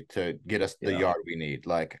probably to get us the yard we need.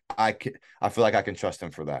 Like I feel like I can trust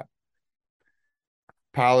him for that.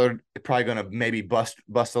 Pollard probably gonna maybe bust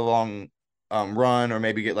a long run or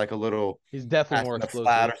maybe get like a little. He's definitely more explosive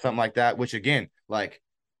flat or something like that. Which again, like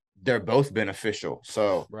they're both beneficial.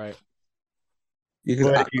 So right.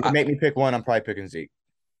 But if you can make me pick one, I'm probably picking Zeke.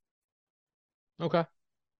 Okay.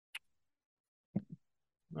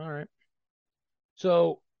 All right.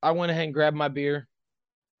 So I went ahead and grabbed my beer.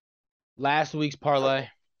 Last week's parlay.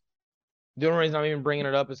 The only reason I'm even bringing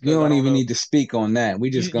it up is because you don't even need to speak on that. We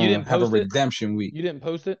just gonna have a redemption week. You didn't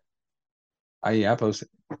post it? Yeah, I posted.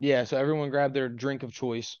 Yeah, so everyone grabbed their drink of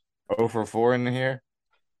choice. 0 for 4 in here.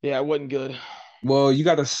 Yeah, it wasn't good. Well, you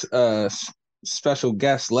got a special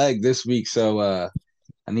guest leg this week, so I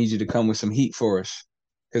need you to come with some heat for us.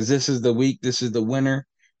 Because this is the week, this is the winner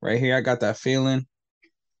right here. I got that feeling.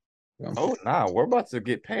 Oh, nah, we're about to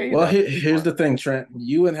get paid. Well, here's the thing, Trent.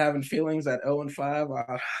 You and having feelings at 0-5,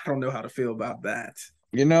 I don't know how to feel about that.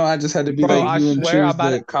 You know, I just had to be like you and choose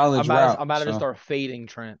the college route. I'm about to just start fading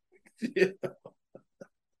Trent. Yeah.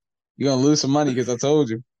 You're going to lose some money because I told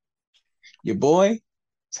you. Your boy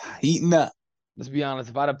is heating up. Let's be honest.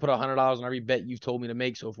 If I'd have put $100 on every bet you've told me to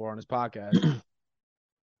make so far on this podcast.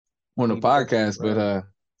 On the podcast, but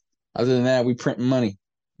other than that, we printing money.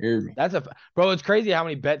 That's bro. It's crazy how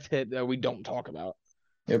many bets hit that we don't talk about.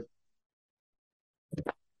 Yep.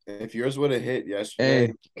 If yours would have hit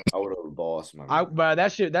yesterday, I would have bossed my. But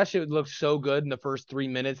that shit looked so good in the first 3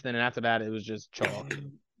 minutes. Then after that, it was just chalk.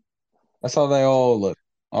 That's how they all look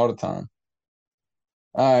all the time.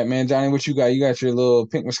 All right, man, Johnny, what you got? You got your little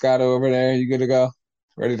pink Moscato over there. You good to go?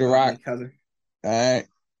 Ready to rock? Cousin. All right.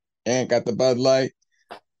 And got the Bud Light.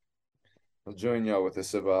 I'll join y'all with the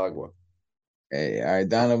sip of agua. Hey, all right,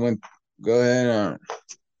 Donovan, go ahead.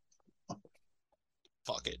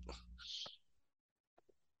 Fuck it.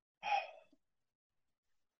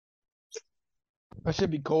 That should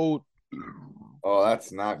be cold. Oh,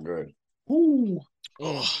 that's not good. Ooh.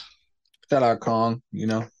 Shout out Kong, you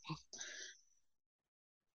know.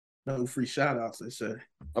 No free shout outs, they say.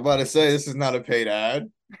 I'm about to say this is not a paid ad.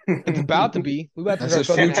 It's about to be. We about to start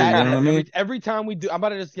fucking ad. You know what I mean? Every time we do, I'm about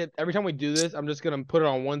to just get. Every time we do this, I'm just gonna put it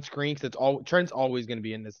on one screen because Trent's always gonna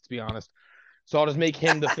be in this. To be honest, so I'll just make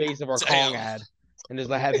him the face of our Kong ad and just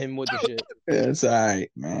have him with the shit. It's all right,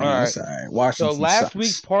 man. All right. It's all right. Washington. So last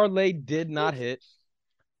week's parlay did not hit.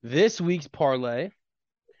 This week's parlay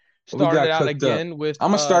started out again with.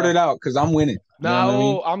 I'm gonna start it out because I'm winning. No, you know what I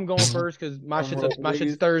mean? I'm going first because my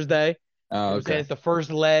shit's Thursday. Oh, okay. It's the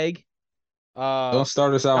first leg. Don't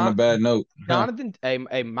start us out on a bad note. Jonathan,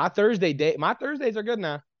 hey, my Thursdays are good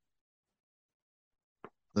now.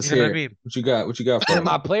 Let's hear it. What you got? What you got for And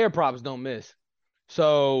my player props don't miss.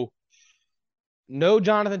 So, no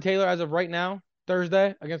Jonathan Taylor as of right now,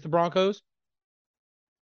 Thursday against the Broncos.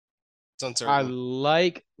 It's uncertain. I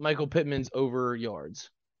like Michael Pittman's over yards.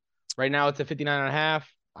 Right now it's at 59.5.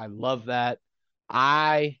 I love that.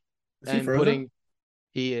 I am putting.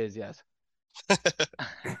 He is, yes.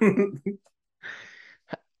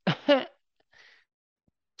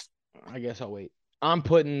 I guess I'll wait. I'm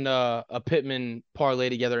putting a Pittman parlay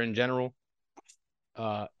together in general.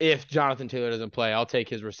 If Jonathan Taylor doesn't play, I'll take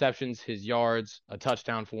his receptions, his yards, a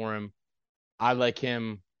touchdown for him. I like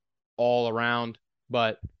him all around,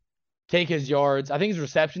 but take his yards. I think his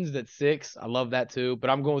receptions is at 6. I love that too, but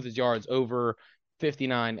I'm going with his yards over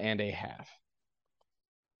 59.5.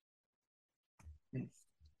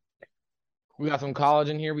 We got some college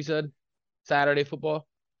in here, we said. Saturday football.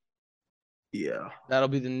 Yeah. That'll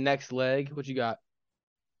be the next leg. What you got?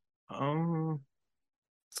 It's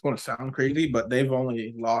going to sound crazy, but they've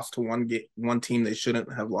only lost to one team they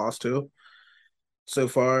shouldn't have lost to so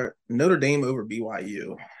far. Notre Dame over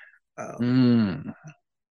BYU.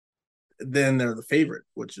 Then they're the favorite,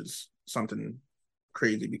 which is something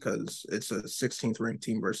crazy because it's a 16th ranked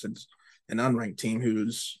team versus an unranked team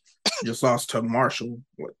who's just lost to Marshall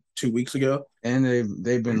 2 weeks ago, and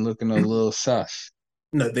they've been looking a little sus.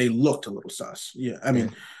 No, they looked a little sus. Yeah, I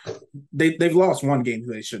mean, they've lost one game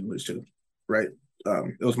who they shouldn't lose to, right?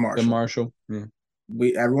 It was Marshall. The Marshall. Yeah.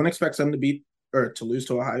 Everyone expects them to beat or to lose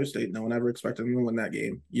to Ohio State. No one ever expected them to win that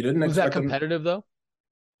game. You didn't. Was that competitive though?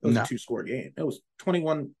 It was a 2-score game. It was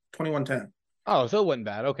 21-10. Oh, so it wasn't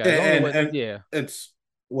bad. Okay. And it's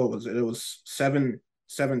what was it? It was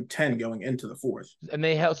 7-10 going into the fourth. And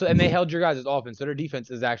they held your guys' offense. So their defense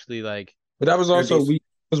is actually like. But that was also week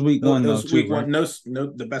 1 though. Week 1. No,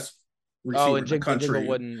 the best receiver in the country. Jiggle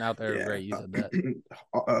wasn't out there great. You said that.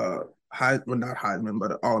 Not Heisman,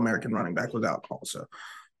 but All-American running back was out also.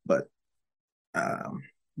 But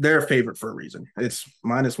they're a favorite for a reason. It's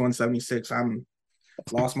 -176. I'm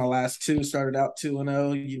lost my last 2, started out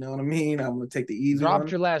 2-0. You know what I mean? I'm gonna take the easy. Dropped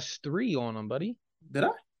your last 3 on them, buddy. Did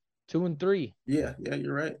I? 2 and 3. Yeah,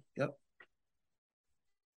 you're right. Yep.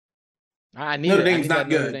 I need Notre it. Dame's not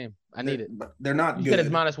good. I need it. They're not good. You said it's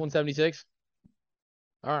 -176.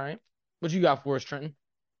 All right. What you got for us, Trenton?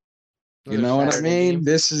 You know what I mean? Game?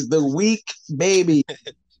 This is the week, baby.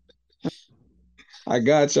 I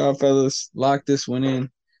got y'all, fellas. Lock this one in.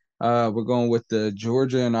 We're going with the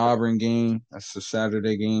Georgia and Auburn game. That's the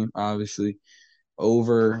Saturday game, obviously.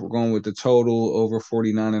 We're going with the total over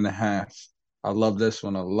 49.5. I love this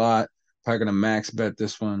one a lot. Probably gonna max bet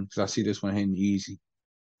this one because I see this one hitting easy.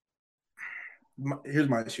 Here's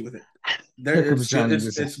my issue with it.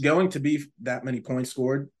 It's going to be that many points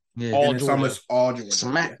scored. Yeah, and it's almost all Georgia.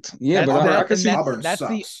 Smacked. Yeah, but I can see Auburn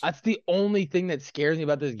sucks. That's the only thing that scares me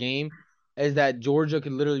about this game is that Georgia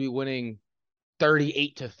could literally be winning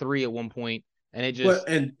 38-3 at one point, and it just.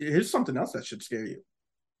 And here's something else that should scare you.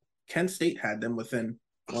 Kent State had them within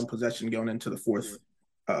 1 possession going into the fourth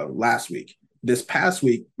last week. This past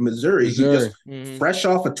week, Missouri. Just fresh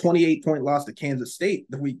off a 28-point loss to Kansas State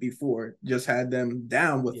the week before, just had them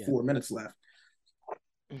down with 4 minutes left.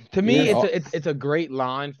 To me, it's a great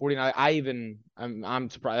line. 49. I'm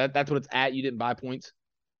surprised. That's what it's at. You didn't buy points.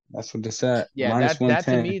 That's what it's at. Yeah, that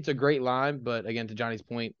to me, it's a great line. But again, to Johnny's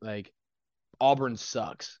point, like Auburn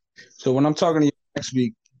sucks. So when I'm talking to you next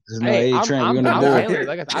week, I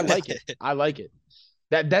like it. I like it.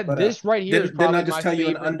 This right here is probably didn't I just tell you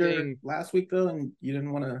an under last week though, and you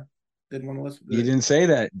didn't want to listen. You didn't say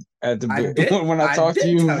that at the when I talked to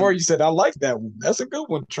you before. You said I like that one. That's a good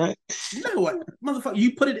one, Trent. You know what, motherfucker?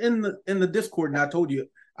 You put it in the Discord, and I told you.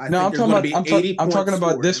 I'm talking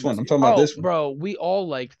about this one. I'm talking about this one, bro. We all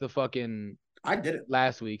liked the fucking. I did it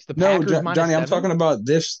last week's. Johnny, I'm talking about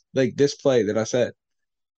this play that I said.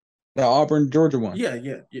 The Auburn Georgia one.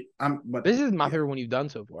 Yeah. But this is my favorite one you've done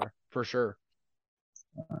so far, for sure.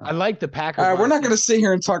 I like the Packers. All right, we're not going to sit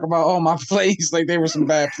here and talk about my plays like they were some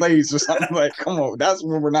bad plays or something. Like, come on, that's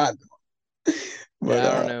what we're not doing. But,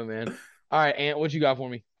 I don't know, man. All right, Ant, what you got for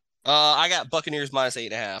me? I got Buccaneers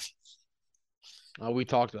 -8.5. We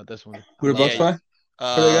talked about this one. Who the Bucs play?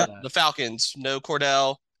 The Falcons. No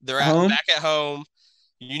Cordell. They're back at home.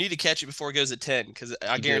 You need to catch it before it goes at 10 because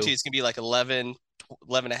I guarantee it's going to be like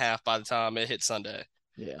 11.5 by the time it hits Sunday.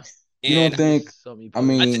 Yeah. You don't think? I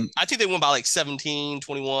mean, I think they win by like 17,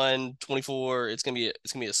 21, 24. It's gonna be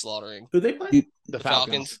a slaughtering. Who they play? The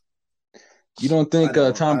Falcons. You don't think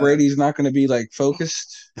Tom Brady's not going to be like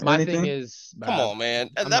focused? My thing is, come on, man.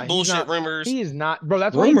 That bullshit rumors. He is not, bro.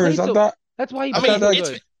 That's rumors. That's why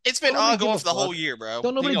he. It's been ongoing for the whole year, bro.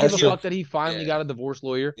 Don't nobody give a fuck that he finally got a divorce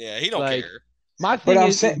lawyer. Yeah, he don't care. My thing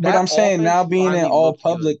I'm saying now being in all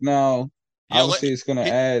public now, obviously it's going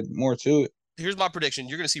to add more to it. Here's my prediction: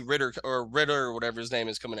 you're going to see Ritter or whatever his name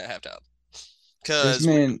is coming at halftime. Because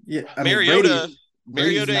Mariota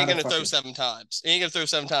ain't going to throw 7 times. He ain't going to throw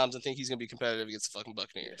 7 times and think he's going to be competitive against the fucking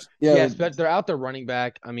Buccaneers. Yes, but they're out there running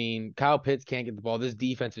back. I mean, Kyle Pitts can't get the ball. This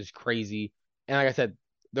defense is crazy. And like I said,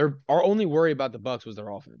 our only worry about the Bucs was their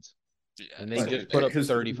offense. Yeah, and they just put up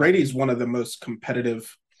 30. Brady's one of the most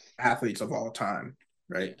competitive athletes of all time,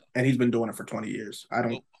 right? And he's been doing it for 20 years. I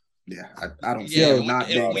don't see him not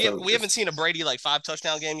being we haven't seen a Brady like 5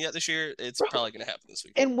 touchdown game yet this year. It's probably going to happen this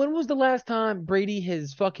week. And when was the last time Brady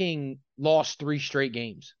has fucking lost 3 straight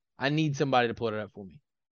games? I need somebody to put it up for me.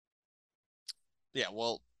 Yeah,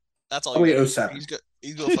 well, that's all. 07. He's going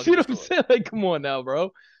you know what I'm saying? Like, come on now,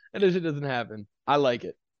 bro. And this shit doesn't happen. I like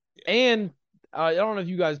it. Yeah. And I don't know if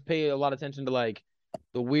you guys pay a lot of attention to like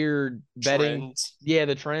the weird betting. Trends. Yeah,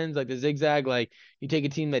 the trends, like the zigzag. Like you take a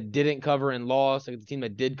team that didn't cover and lost, like the team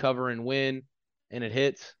that did cover and win, and it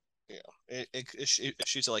hits. Yeah, it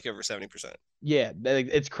shoots at like over 70%. Yeah,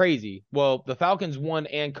 it's crazy. Well, the Falcons won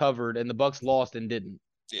and covered, and the Bucs lost and didn't.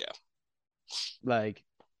 Yeah, like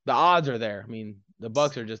the odds are there. I mean, the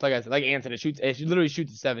Bucs are just like I said, like Anthony it literally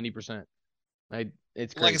shoots at 70%. Like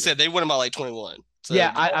it's crazy. Like I said, they win by like 21. So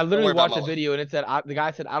yeah, I literally watched a video and it said the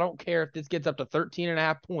guy said, I don't care if this gets up to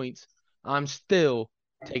 13.5 points, I'm still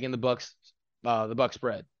taking the Bucs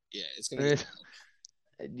spread. Yeah, it's gonna be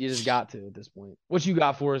you just got to at this point. What you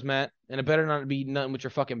got for us, Matt? And it better not be nothing with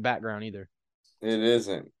your fucking background either. It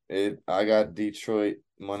isn't. I got Detroit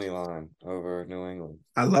money line over New England.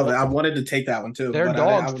 I love it. I wanted to take that one too. They're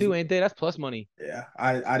dogs too, ain't they? That's plus money. Yeah,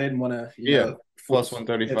 I didn't want to plus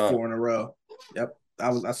 135 4 in a row. Yep,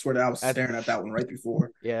 I swear that I was staring at that one right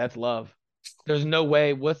before. Yeah, that's love. There's no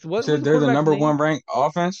way. What's so they're the number one ranked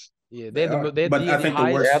offense. Yeah, they have the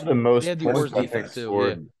highest. They have the most points defense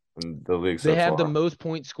scored in the league. They have the most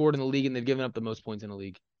points scored in the league, and they've given up the most points in the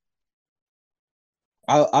league.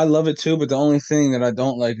 I love it too, but the only thing that I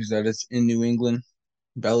don't like is that it's in New England.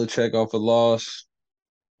 Belichick off a loss,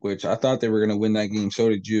 which I thought they were going to win that game. So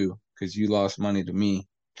did you, because you lost money to me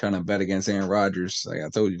trying to bet against Aaron Rodgers, like I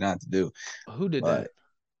told you not to do. Who did that?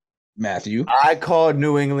 Matthew. I called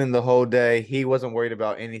New England the whole day. He wasn't worried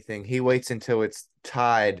about anything. He waits until it's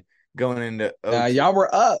tied going into OT. Y'all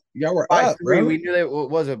were up. By 3. Bro. We knew that.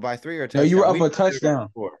 Was it by 3 or touchdown? No, you were up a touchdown.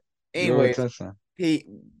 Anyway,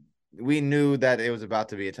 we knew that it was about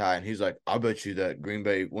to be a tie, and he's like, "I'll bet you that Green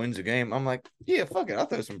Bay wins the game." I'm like, "Yeah, fuck it, I'll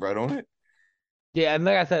throw some bread on it." Yeah, and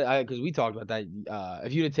like I said, because we talked about that,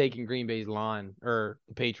 if you'd have taken Green Bay's line or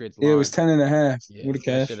the Patriots line, it was 10.5. Yeah, would have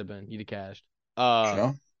cashed. Should have been. You'd have cashed.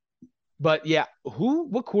 But yeah,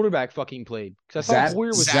 what quarterback fucking played? Because I thought Hoyer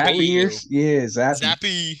was Zappy. Yeah,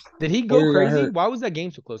 Zappy. Did he go crazy? Why was that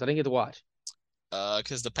game so close? I didn't get to watch.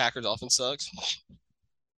 Because the Packers offense sucks.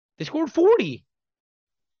 They scored 40.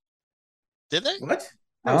 Did they? What?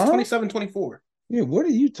 That was 27-24. Yeah, what are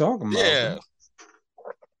you talking about? Yeah.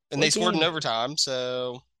 And they scored in overtime,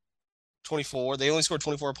 so 24. They only scored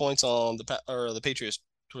 24 points on the Patriots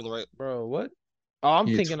to the right. Bro, what? Oh, I'm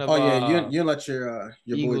thinking of. Oh yeah, you let your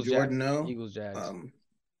Eagles, boy Jordan know. Eagles, Jags.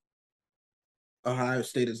 Ohio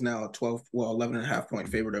State is now a 11.5 point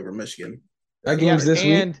favorite over Michigan. That game's this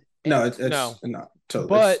week. No, it's not. So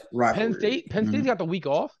but Penn State's got the week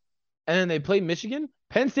off, and then they play Michigan.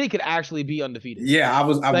 Penn State could actually be undefeated. Yeah, I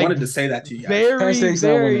wanted to say that to you guys.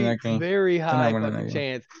 Very high fucking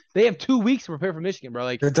chance. They have 2 weeks to prepare for Michigan, bro.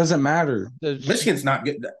 Like it doesn't matter. Michigan's not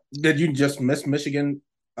good. Did you just miss Michigan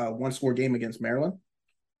 1-score game against Maryland?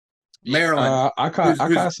 Maryland. I caught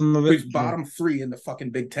some of it. Who's bottom 3 in the fucking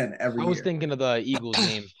Big Ten every year. I was thinking of the Eagles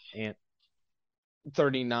game and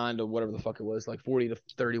 39 to whatever the fuck it was, like 40 to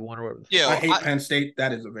 31 or whatever. Yeah, I hate Penn State.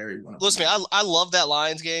 That is a very one. Listen, man, I love that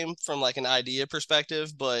Lions game from like an idea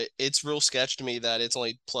perspective, but it's real sketch to me that it's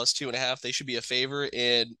only plus 2.5. They should be a favorite,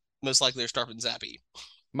 and most likely they're starting Zappy.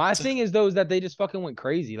 My thing is though is that they just fucking went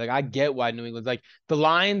crazy. Like I get why New England's like the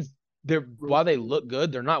Lions. While they look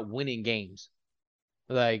good, they're not winning games.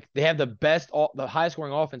 Like they have the highest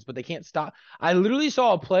scoring offense, but they can't stop. I literally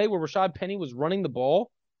saw a play where Rashad Penny was running the ball,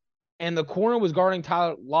 and the corner was guarding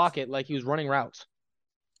Tyler Lockett like he was running routes.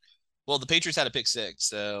 Well, the Patriots had a pick 6,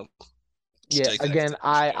 so yeah. Again,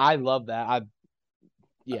 I love that. I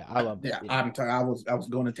love that. Yeah, I was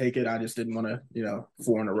going to take it. I just didn't want to,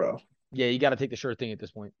 4 in a row. Yeah, you got to take the sure thing at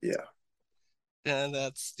this point. Yeah, and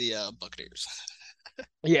that's the Buccaneers.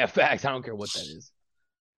 Yeah, facts. I don't care what that is.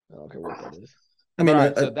 I mean,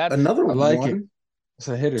 another one. It's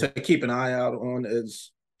a hitter to keep an eye out on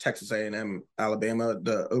is Texas A&M, Alabama.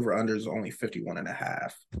 The over/under is only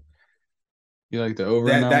 51.5. You like the over?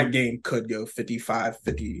 That game could go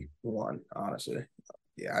 55-51. Honestly,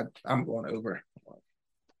 yeah, I'm going over.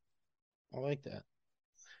 I like that.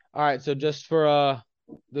 All right, so just for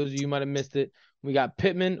those of you who might have missed it, we got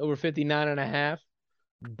Pittman over 59.5.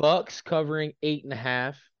 Bucks covering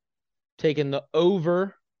 8.5, taking the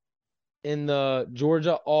over in the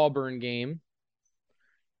Georgia-Auburn game.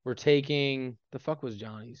 We're taking the fuck was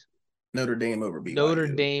Johnny's? Notre Dame over BYU. Notre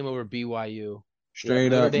Dame over BYU.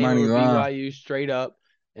 Straight up money line. BYU straight up,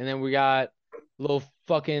 and then we got a little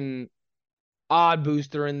fucking odd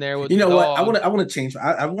booster in there with. You know what? I want to change.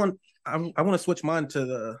 I want to switch mine to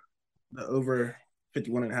the over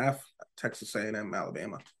 51.5. Texas A&M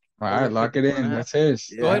Alabama. All right, lock it in. That's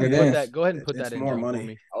his. Yeah, go ahead and put that in. More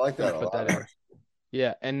money. I like that. Put that in.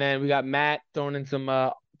 Yeah, and then we got Matt throwing in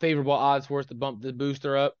some favorable odds for us to bump the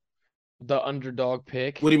booster up. The underdog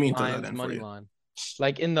pick. What do you mean? Lions money line.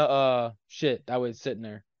 Like in the shit that was sitting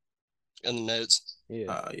there. In the notes.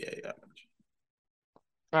 Yeah. Yeah.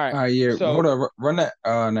 All right. Yeah. So, hold on. Run that.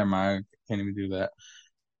 Never mind. Can't even do that.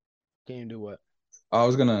 Can you do what? I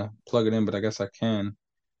was gonna plug it in, but I guess I can.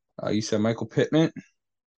 You said Michael Pittman.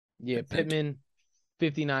 Yeah, Pittman,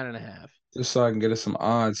 59.5. Just so I can get us some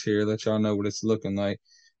odds here, let y'all know what it's looking like.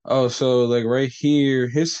 Oh, so like right here,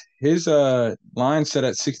 his line set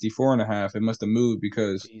at 64.5. It must have moved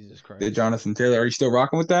because the Jonathan Taylor. Are you still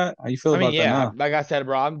rocking with that? How you feel about that now? Like I said,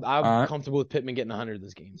 bro, I'm comfortable with Pittman getting 100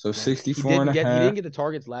 this game. So 64.5. He didn't get the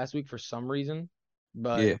targets last week for some reason,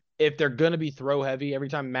 but if they're gonna be throw heavy, every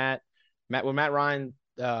time Matt Ryan,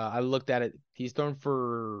 I looked at it, He's thrown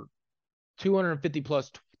for 250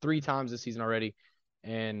 plus 3 times this season already,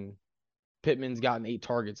 and Pittman's gotten 8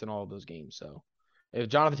 targets in all of those games. So if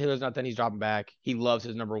Jonathan Taylor's not, then he's dropping back. He loves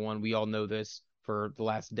his number one. We all know this for the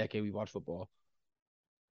last decade we watched football.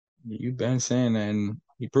 You've been saying that, and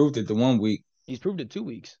he proved it the 1 week. He's proved it 2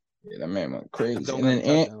 weeks. Yeah, that man went crazy. And then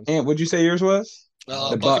Ant, what'd you say yours was?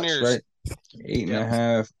 The Buccaneers, right?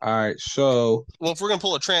 8.5. All right, so well, if we're gonna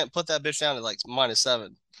pull a Trent, put that bitch down to like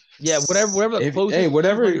 -7. Yeah, whatever the closest. Hey,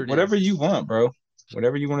 whatever you want, bro.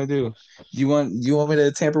 Whatever you want to do. You want me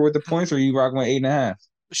to tamper with the points, or you rocking with 8.5?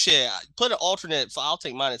 Shit, put an alternate. I'll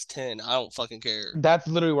take -10. I don't fucking care. That's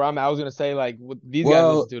literally where I'm at. I was gonna say like these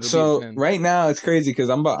guys. Do, so right now it's crazy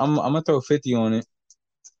because I'm gonna throw 50 on it.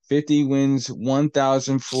 50 wins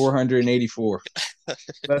 1,484.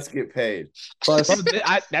 Let's get paid. Plus,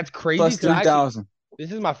 that's crazy. Plus 3,000.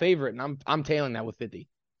 This is my favorite, and I'm tailing that with 50.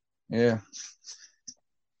 Yeah.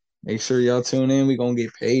 Make sure y'all tune in. We're gonna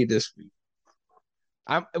get paid this week.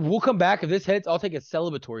 We'll come back if this hits. I'll take a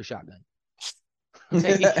celebratory shotgun. I'll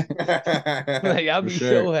be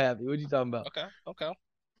so happy. What you talking about? Okay. All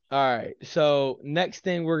right. So next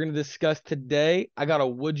thing we're gonna discuss today, I got a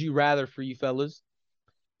would you rather for you fellas.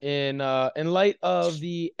 In light of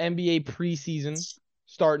the NBA preseason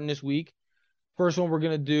starting this week, first one we're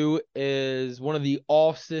gonna do is one of the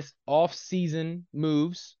off-season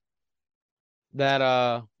moves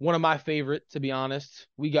that one of my favorite, to be honest.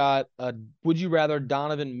 We got would you rather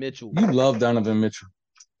Donovan Mitchell. You love Donovan Mitchell.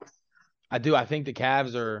 I do. I think the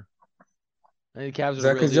Cavs are. Is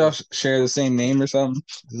that because y'all share the same name or something?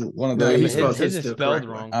 One of those. His is spelled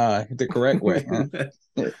wrong. The correct way. Huh?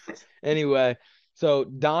 Anyway. So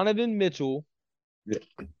Donovan Mitchell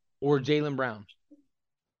or Jaylen Brown?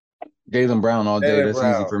 Jaylen Brown all day. That's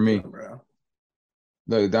easy for me.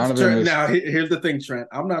 Look, Donovan Mitchell. Now, here's the thing, Trent.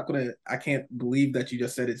 I can't believe that you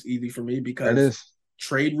just said it's easy for me because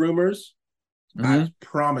trade rumors, I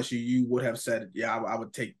promise you would have said, yeah, I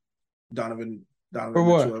would take Donovan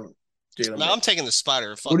Mitchell. Jaylen. No, I'm taking the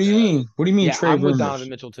Spider. What do you mean? What do you mean yeah, trade I'm rumors? with Donovan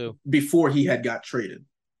Mitchell too. Before he had got traded.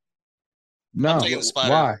 No.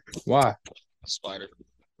 Why? Spider.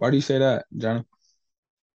 Why do you say that, Johnny?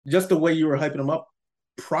 Just the way you were hyping him up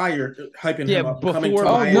prior, hyping him up before coming to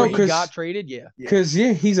Miami. He got traded. Because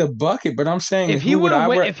he's a bucket. But I'm saying, who would I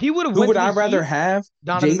rather have?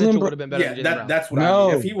 Donovan Mitchell would have been better. Than Jaylen that's what I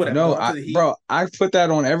mean. If he would have gone to the Heat, bro, I put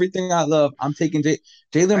that on everything I love. I'm taking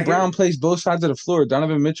Jaylen Brown plays both sides of the floor.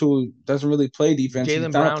 Donovan Mitchell doesn't really play defense. He's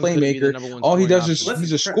not a playmaker. All he does is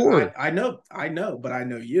he's a scorer. I know, but I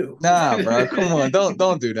know you. Nah, bro, come on,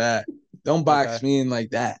 don't do that. Don't box me in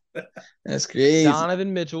like that. That's crazy.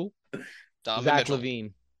 Donovan Mitchell. Zach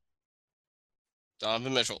LaVine.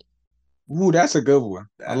 Donovan Mitchell. Ooh, that's a good one.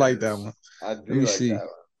 I like that one. Let me see.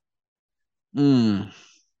 I'm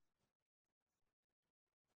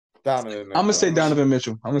gonna say Donovan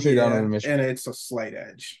Mitchell. And it's a slight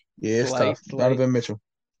edge. Yeah, it's tough. Donovan Mitchell.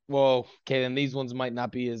 Well, okay, then these ones might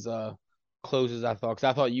not be as close as I thought, because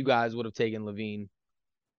I thought you guys would have taken LaVine.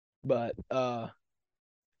 But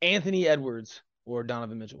Anthony Edwards or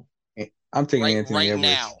Donovan Mitchell? I'm taking Anthony Edwards.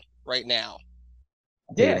 Right now.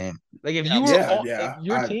 Yeah. Like if you were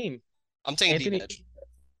your team. I'm taking Anthony.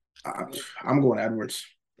 I'm going Edwards.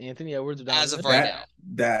 Anthony Edwards or Donovan Mitchell? As of right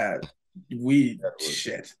now.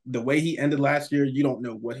 The way he ended last year, you don't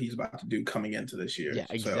know what he's about to do coming into this year. Yeah,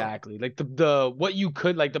 exactly. Like the what you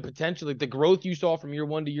could, like the potential, like the growth you saw from year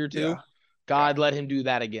 1 to year 2. Yeah. God let him do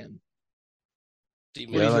that again.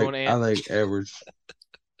 I like Edwards.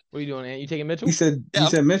 What are you doing, Ant? You taking Mitchell? He said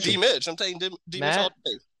Mitchell. D-Mitch. I'm taking D-Mitch all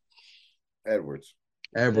day. Edwards,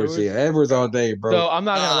 yeah. Edwards all day, bro. So I'm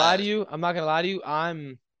not gonna lie to you.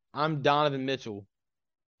 I'm Donovan Mitchell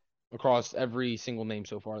across every single name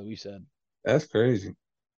so far that we've said. That's crazy.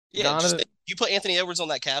 Yeah, you put Anthony Edwards on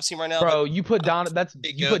that Cavs team right now, bro. You put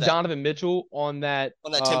Donovan Mitchell on that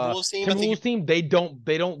Timberwolves team. Timberwolves team. They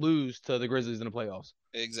don't lose to the Grizzlies in the playoffs.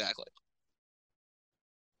 Exactly.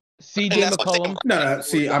 CJ McCollum. No.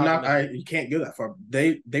 See, I'm not. You can't go that far.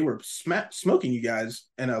 They were smoking you guys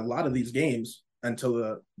in a lot of these games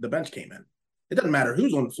until the bench came in. It doesn't matter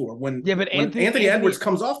who's on the floor. When Anthony Edwards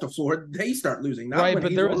comes off the floor, they start losing. Right,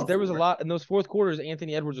 but there was a lot in those fourth quarters.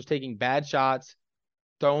 Anthony Edwards was taking bad shots,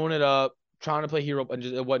 throwing it up, trying to play hero, and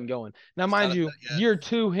it wasn't going. Now, mind you, year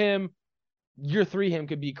 2 him, year 3 him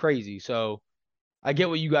could be crazy. So I get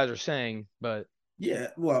what you guys are saying, but yeah.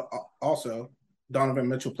 Well, also Donovan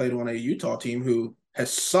Mitchell played on a Utah team who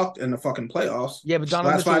has sucked in the fucking playoffs. Yeah, but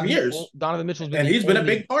last 5 years. Donovan Mitchell's been, and he's been a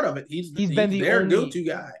big part of it. He's been their go-to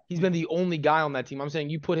guy. He's been the only guy on that team. I'm saying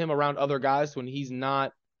you put him around other guys when he's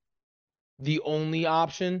not the only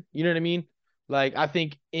option. You know what I mean? Like I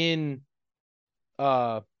think in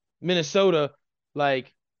Minnesota,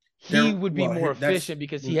 like he would be more efficient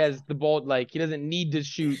because he has the ball. Like he doesn't need to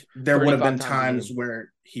shoot. There would have been times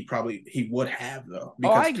where he would have though,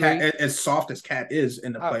 because I agree. Cat, as soft as Cat is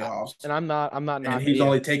in the playoffs, and I'm not. And he's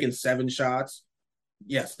only taken 7 shots.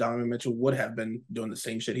 Yes, Donovan Mitchell would have been doing the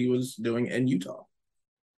same shit he was doing in Utah.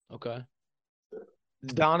 Okay.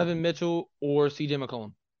 Donovan Mitchell or CJ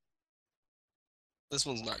McCollum? This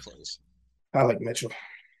one's not close. I like Mitchell.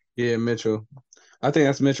 Yeah, Mitchell. I think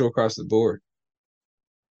that's Mitchell across the board.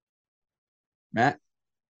 Matt?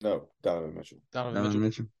 No, Donovan Mitchell. Donovan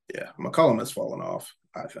Mitchell. Yeah, McCollum has fallen off,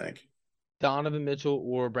 I think. Donovan Mitchell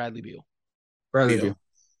or Bradley Beal? Bradley Beal.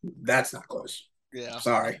 That's not close. Yeah.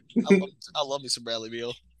 Sorry. I love me some Bradley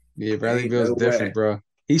Beal. Yeah, Bradley Beal's different, bro.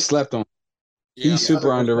 He slept on. Yeah, he's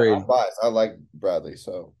super underrated. I'm biased. I like Bradley,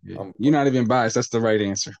 so you're not even biased. That's the right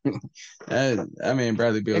answer. I mean,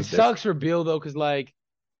 Bradley Beal. It sucks for Beal though, because like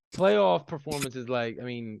playoff performances, like I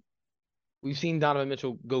mean, we've seen Donovan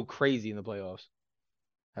Mitchell go crazy in the playoffs.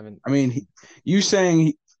 You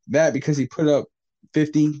saying that because he put up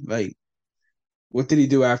 50? Like, what did he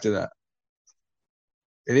do after that?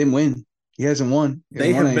 They didn't win. He hasn't won.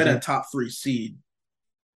 They have been a top 3 seed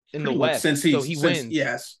in the West since he wins.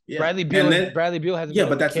 Yes, yeah. Bradley Beal hasn't. Yeah,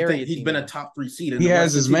 but that's the thing. He's been a top 3 seed. He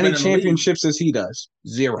has as many championships as he does.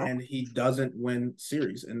 0. And he doesn't win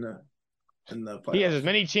series in the playoffs. He has as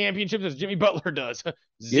many championships as Jimmy Butler does.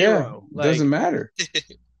 0. Yeah, doesn't matter.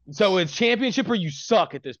 So it's championship or you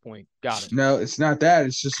suck at this point. Got it. No, it's not that.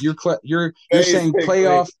 It's just you're saying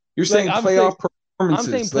playoff. You're saying playoff performances.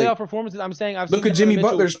 I'm saying playoff performances. I'm saying I've look seen at Jimmy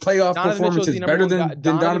Butler's playoff performances better than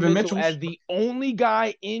Donovan Mitchell as the only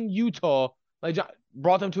guy in Utah. Like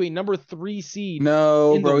brought them to a number 3 seed.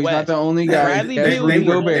 No, bro, he's not the only guy. Bradley Beal, Rudy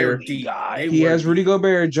Gobert. He has Rudy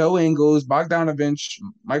Gobert, Joe Ingles, Bogdanovich,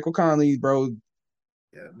 Michael Conley, bro.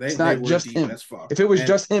 Yeah, it's not just him. If it was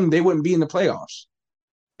just him, they wouldn't be in the playoffs.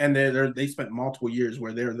 And they spent multiple years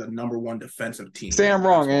where they're the number 1 defensive team. Say I'm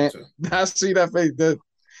wrong, Ant. I see that face.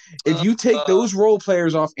 If you take those role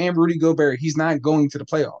players off and Rudy Gobert, he's not going to the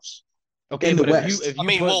playoffs. Okay, in the West.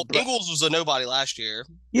 Ingles was a nobody last year.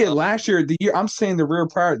 Yeah, last year, I'm saying the rear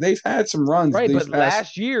prior, they've had some runs. Right, but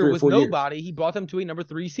last year was nobody. Years. He brought them to a number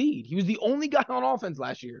 3 seed. He was the only guy on offense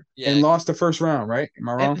last year. Yeah. And lost the first round, right? Am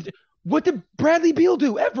I wrong? What did Bradley Beal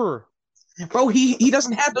do ever? Bro, he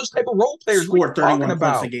doesn't have those type of role players. Scored 31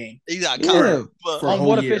 points a game. He got on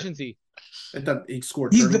what efficiency? He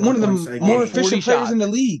scored. He's one of the more efficient players in the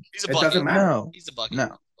league. It doesn't matter. No. He's a bucket.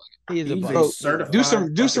 No. He is a bucket.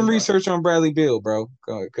 Do some research on Bradley Beal, bro,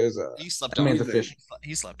 because he slept on.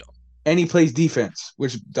 He slept on. And he plays defense,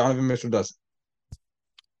 which Donovan Mitchell doesn't.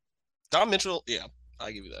 Donovan Mitchell, yeah,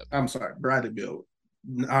 I give you that. I'm sorry, Bradley Beal,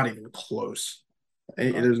 not even close.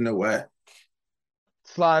 There's no way.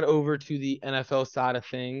 Slide over to the NFL side of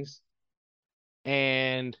things.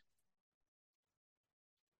 And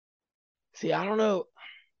see, I don't know.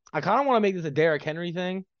 I kind of want to make this a Derrick Henry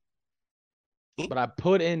thing, but I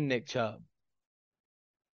put in Nick Chubb.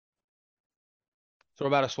 So we're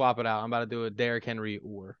about to swap it out. I'm about to do a Derrick Henry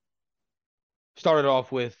or. Started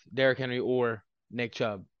off with Derrick Henry or Nick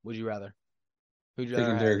Chubb. Would you rather? Who'd you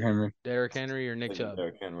rather? Derrick Henry. Derrick Henry or Nick Chubb?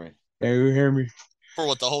 Derrick Henry. Derrick Henry. For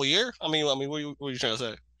what, the whole year? I mean, what are you trying to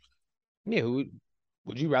say? Yeah,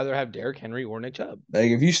 would you rather have Derrick Henry or Nick Chubb?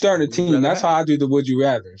 Like, if you start a team, that's how I do the would you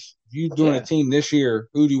rather. If you doing a team this year,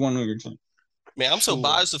 who do you want on your team? Man, I'm so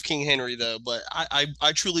biased with King Henry though, but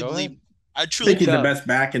I truly believe I think he's the best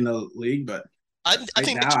back in the league, but I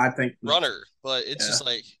think runner, but it's just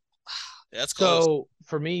like that's close. So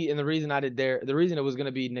for me, and the reason it was going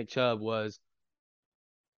to be Nick Chubb was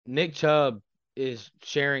Nick Chubb is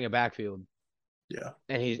sharing a backfield. Yeah.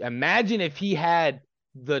 And imagine if he had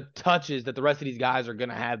the touches that the rest of these guys are going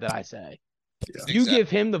to have that I say. Yeah. You give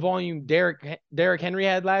him the volume Derrick Henry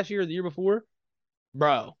had last year or the year before,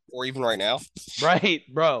 bro. Or even right now. Right,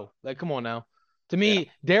 bro. Like, come on now. To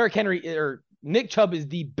me, Derrick Henry or Nick Chubb is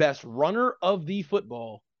the best runner of the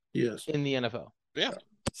football in the NFL. Yeah.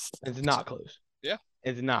 It's not close. Yeah.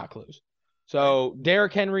 It's not close. So,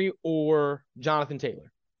 Derrick Henry or Jonathan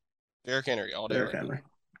Taylor? Derrick Henry, all day.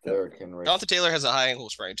 Derrick Henry. Jonathan Taylor has a high ankle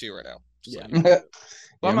sprain too right now. Yeah.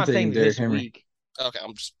 Well, I'm not saying this week. Okay,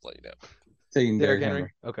 I'm just letting you know. Taking Derrick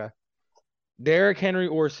Henry. Okay. Derrick Henry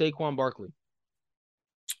or Saquon Barkley?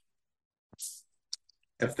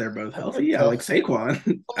 If they're both healthy, I like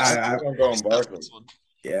Saquon. I'm going Barkley.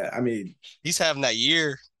 Yeah, I mean, he's having that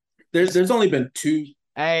year. There's only been 2.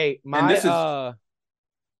 Hey, my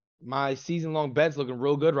season-long bet's looking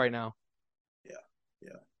real good right now. Yeah.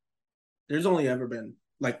 There's only ever been,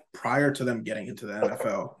 like, prior to them getting into the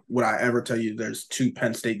NFL, would I ever tell you there's 2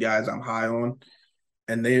 Penn State guys I'm high on?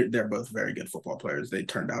 and they're both very good football players. They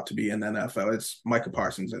turned out to be in the NFL. It's Micah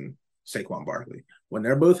Parsons and Saquon Barkley. When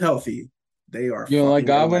they're both healthy, they are. You don't like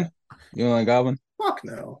Godwin? You don't like Godwin? Fuck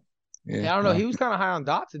no. Yeah, I don't know. He was kind of high on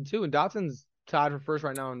Dotson too, and Dotson's tied for first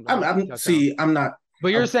right now. I'm not.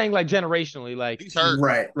 But you're saying like generationally, like he's hurt.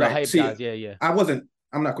 Right. Hype guys. Yeah.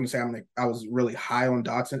 I'm not going to say I was really high on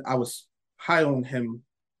Dotson. I was high on him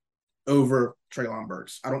over Treylon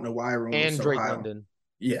Burks. I don't know why everyone was so Drake high London.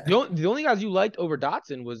 Yeah. The only guys you liked over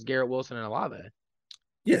Dotson was Garrett Wilson and Olave.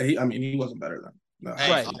 Yeah, he wasn't better than. No,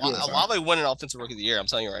 right. Olave won an offensive rookie of the year. I'm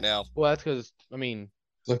telling you right now. Well, that's because looking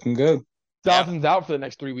good. Dotson's out for the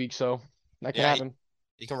next 3 weeks, so that can happen.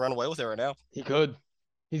 He can run away with it right now. He could.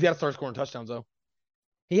 He's got to start scoring touchdowns though.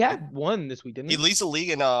 He had one this week, didn't he? He leads the league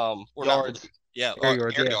in yards. Air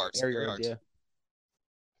yards. Yeah.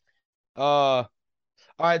 All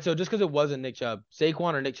right. So just because it wasn't Nick Chubb,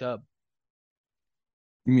 Saquon or Nick Chubb?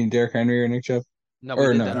 You mean Derrick Henry or Nick Chubb? No,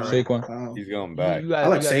 Saquon. He's going back. I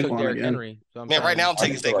like Saquon Derrick again. Henry. So right now I'm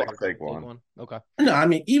taking Saquon. Okay. No, I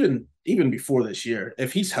mean even before this year,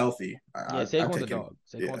 if he's healthy, Saquon's a dog.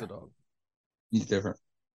 Saquon's a dog. He's different.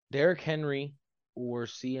 Derrick Henry or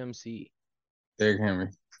CMC? Derrick Henry.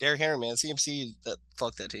 Derrick Henry, man. CMC,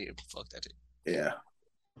 fuck that team. Yeah.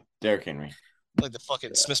 Derrick Henry. Like the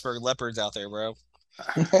fucking Smithsburg Leopards out there, bro.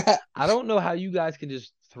 I don't know how you guys can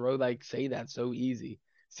just say that so easy.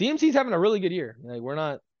 CMC's having a really good year. Like we're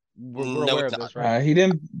aware of this, right? He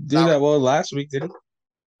didn't do that well last week, did he?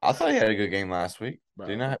 I thought he had a good game last week. Did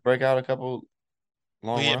he not break out a couple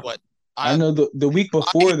long runs? I know the week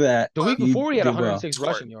before that. The week before he had 106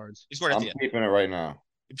 rushing yards. He scored at the end. I'm keeping it right now.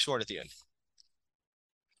 He scored at the end.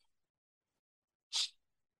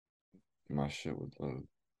 My shit would load.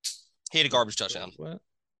 He had a garbage touchdown. What?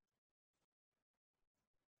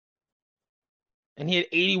 And he had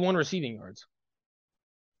 81 receiving yards.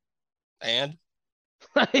 And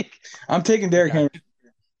I'm taking Derrick Henry.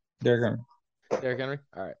 Derrick Henry.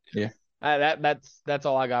 All right. Yeah. That's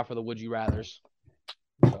all I got for the would you rather's.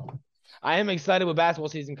 So, I am excited with basketball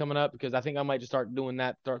season coming up because I think I might just start doing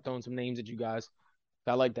that. Start throwing some names at you guys.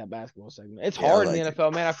 I like that basketball segment. It's hard in the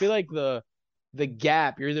NFL, man. I feel like the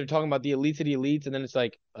gap. You're either talking about the elites of the elites, and then it's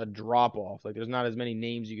like a drop off. Like there's not as many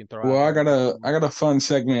names you can throw. Well, I got a fun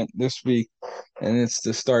segment this week, and it's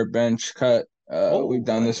the start bench cut. We've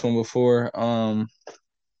done this one before.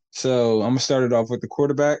 So I'm gonna start it off with the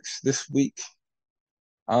quarterbacks this week.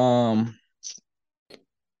 I'm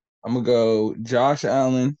gonna go Josh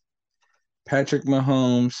Allen, Patrick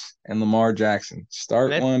Mahomes, and Lamar Jackson.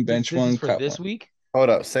 Start one, bench one, cut this one. week. Hold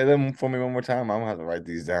up, say them for me one more time. I'm gonna have to write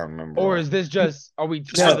these down. Remember? Or is this just? Are we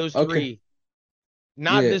those three?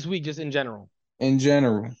 Not this week, just in general. In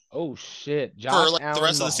general. Oh shit! Josh Allen, the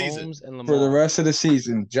rest of the Mahomes, season. And Lamar. For the rest of the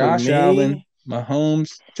season, Josh Allen,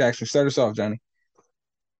 Mahomes, Jackson. Start us off, Johnny.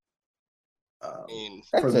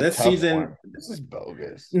 For this season, this is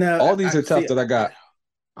bogus. No, all these are tough that I got.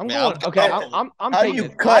 I'm going. Okay, I'm how taking do you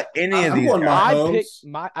cut any of these?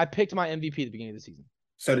 I picked my MVP at the beginning of the season.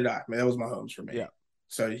 So did I. Man, that was Mahomes for me. Yeah.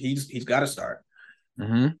 So he's got to start.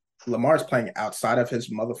 Mm-hmm. Lamar's playing outside of his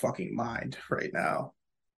motherfucking mind right now.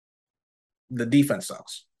 The defense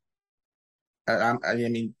sucks. I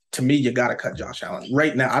mean, to me, you got to cut Josh Allen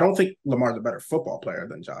right now. I don't think Lamar's a better football player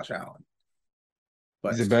than Josh Allen.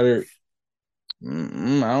 But he's a better. I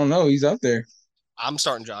don't know. He's up there. I'm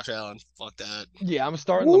starting Josh Allen. Fuck that. Yeah, I'm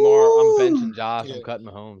starting Lamar. I'm benching Josh. I'm cutting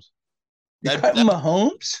Mahomes. You cutting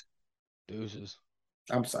Mahomes? Deuces.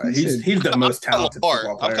 I'm sorry. He's the most talented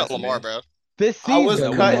football player. I'm cutting Lamar, bro. This season, I was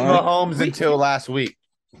cutting Mahomes until last week.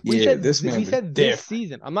 He said this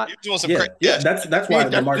season. I'm not. Doing some that's why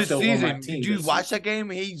Lamar's still on my team. Did you watch that game?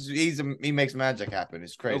 He makes magic happen.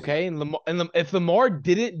 It's crazy. Okay, and if Lamar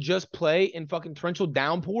didn't just play in fucking torrential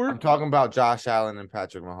downpour, I'm talking about Josh Allen and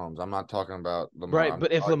Patrick Mahomes. I'm not talking about Lamar. Right,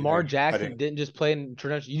 but if Lamar Jackson didn't just play in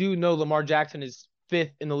torrential, you do know Lamar Jackson is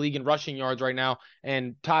 5th in the league in rushing yards right now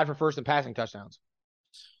and tied for 1st in passing touchdowns.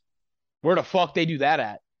 Where the fuck they do that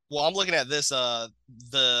at? Well, I'm looking at this.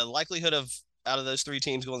 The likelihood of out of those 3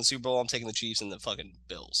 teams going to the Super Bowl, I'm taking the Chiefs and the fucking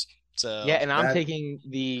Bills. So yeah, and I'm taking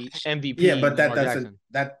the MVP. Yeah, but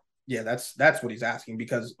that's what he's asking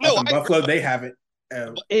because in Buffalo they have it.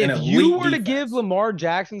 If you were to give Lamar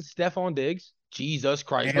Jackson Stephon Diggs, Jesus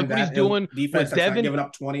Christ, look what he's doing with Devin. Giving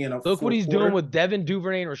up 20 in a look what he's doing with Devin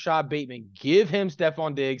Duvernay and Rashad Bateman. Give him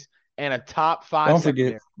Stephon Diggs and a top 5. Don't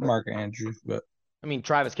forget Mark Andrews, but I mean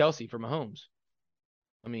Travis Kelce for Mahomes.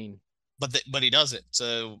 I mean. But he doesn't.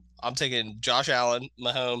 So I'm taking Josh Allen,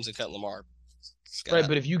 Mahomes, and cutting Lamar. Right,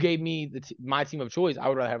 but if you gave me my team of choice, I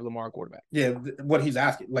would rather have Lamar quarterback. Yeah, what he's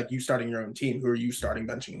asking, like you starting your own team, who are you starting,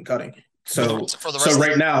 benching, and cutting? So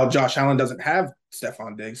right now, Josh Allen doesn't have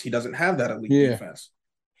Stephon Diggs. He doesn't have that elite defense.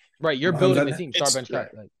 Right, you're building a team. Start bench cut.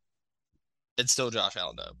 Right. It's still Josh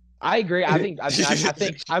Allen though. I agree. I think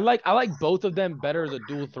I like both of them better as a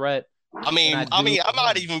dual threat. I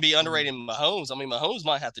might even be underrating Mahomes. I mean, Mahomes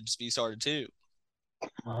might have to just be started too.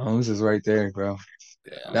 Mahomes is right there, bro.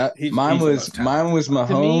 Yeah. Mine was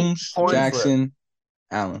Mahomes, Jackson,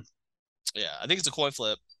 Allen. Yeah, I think it's a coin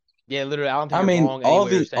flip. Yeah, literally.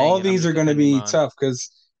 All these are going to be tough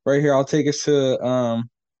because right here I'll take us to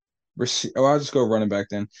I'll just go running back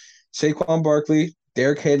then. Saquon Barkley,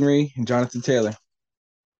 Derrick Henry, and Jonathan Taylor.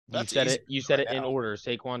 You said it in order.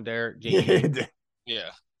 Saquon, Derrick, JD. Yeah.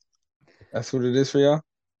 That's what it is for y'all?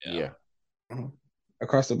 Yeah.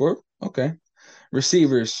 Across the board? Okay.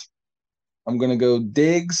 Receivers. I'm going to go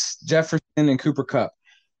Diggs, Jefferson, and Cooper Kupp.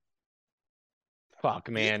 Fuck,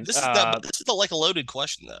 man. This is like a loaded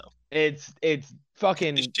question, though. It's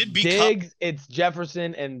fucking Diggs, Kupp. It's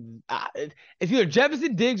Jefferson, and it's either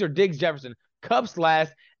Jefferson, Diggs, or Diggs, Jefferson. Kupp's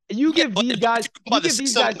last. You give these guys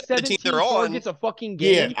 17 targets a fucking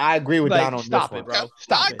game. Yeah, I agree with Don on stop this it, one. bro.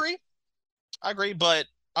 Stop it. I agree, but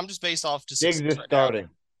I'm just based off just Diggs is starting.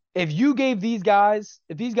 If you gave these guys,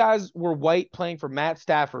 if these guys were white playing for Matt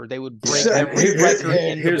Stafford, they would break every record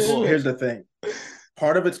in the book. Here's the thing.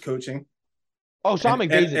 Part of it's coaching. Oh, Sean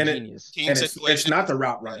McVay's a genius. It's not the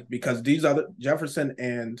route running because these other Jefferson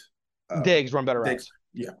and Diggs run better routes.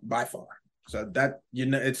 Yeah, by far. So that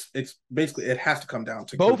it's basically it has to come down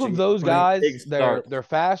to both of those guys. They're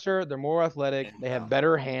faster, they're more athletic, they have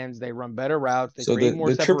better hands, they run better routes, they create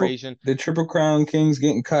more separation. The Triple Crown Kings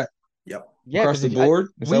getting cut. Yep. Yeah, across the board.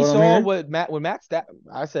 We saw when Matt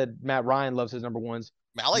I said Matt Ryan loves his number ones.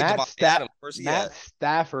 Matt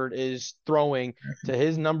Stafford is throwing to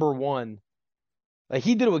his number one. Like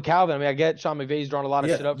he did it with Calvin. I mean, I get Sean McVay's drawn a lot of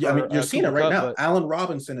shit up. I mean, you're seeing it right now. Allen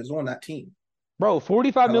Robinson is on that team. Bro,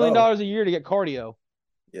 $45 million a year to get cardio.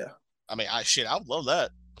 Yeah. I mean, I would love that.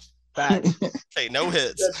 Facts. Hey, no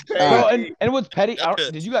hits. Bro, and what's petty?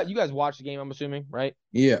 Did you guys watch the game? I'm assuming, right?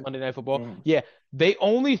 Yeah. Monday Night Football. Yeah. They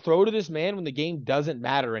only throw to this man when the game doesn't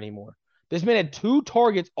matter anymore. This man had 2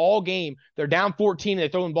 targets all game. They're down 14 and they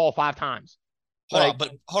throw the ball 5 times. Hold on.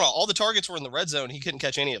 All the targets were in the red zone. He couldn't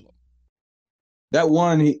catch any of them. That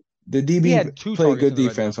one, the DB played good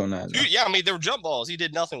defense on that. Yeah, I mean, they were jump balls. He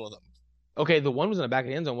did nothing with them. Okay, the one was in the back of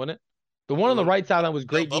the end zone, wasn't it? The one on the right sideline was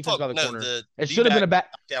great defense by the corner. It should have been a back.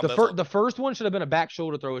 The first one should have been a back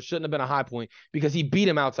shoulder throw. It shouldn't have been a high point because he beat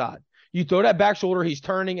him outside. You throw that back shoulder, he's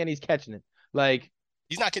turning and he's catching it. Like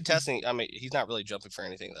he's not contesting. I mean, he's not really jumping for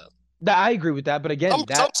anything though. I agree with that, but again,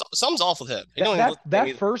 something's off with him.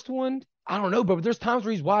 That first one, I don't know, but there's times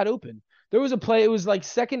where he's wide open. There was a play. It was like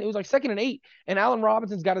second and 8, and Allen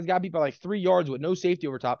Robinson's got his guy beat by like 3 yards with no safety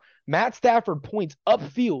over top. Matt Stafford points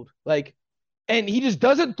upfield, and he just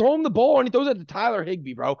doesn't throw him the ball, and he throws it to Tyler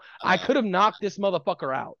Higbee, bro. I could have knocked this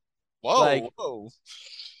motherfucker out. Whoa.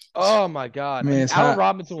 Oh my God, man! Allen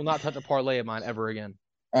Robinson will not touch a parlay of mine ever again.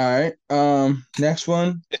 All right. Next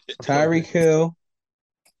one: Tyreek Hill,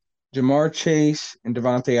 Jamar Chase, and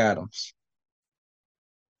Devontae Adams.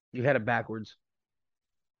 You had it backwards.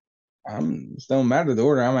 It don't matter the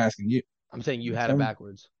order. I'm asking you. I'm saying you had it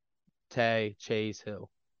backwards. Tay, Chase, Hill.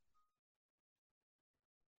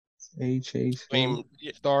 Chase. I mean,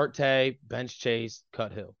 start Tay, bench Chase,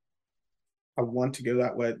 cut Hill. I want to go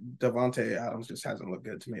that way. Devontae Adams just hasn't looked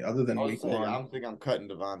good to me, other than week 1. I don't think I'm cutting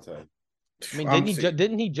Devontae. I mean,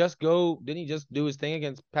 didn't he just do his thing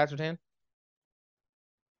against Pat Surtain?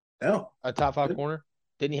 No, a top 5 corner.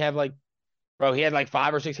 Didn't he have he had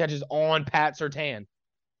 5 or 6 catches on Pat Surtain.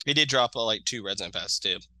 He did drop 2 red zone passes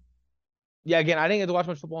too. Yeah, again, I didn't get to watch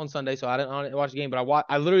much football on Sunday, so I didn't watch the game. But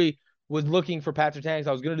I literally was looking for Pat Surtain because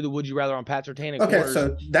I was going to do the Would You Rather on Pat Surtain. Okay,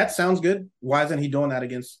 so that sounds good. Why isn't he doing that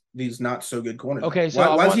against these not so good corners? Okay,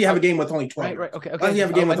 so why does he have a game with only 12? Right. Okay. Why does he have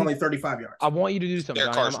a game with only 35 yards? I want you to do something.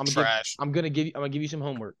 I'm gonna give you some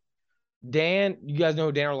homework. Dan, you guys know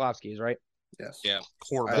who Dan Orlovsky is, right? Yes. Yeah.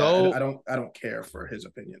 I don't care for his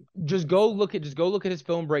opinion. Just go look at his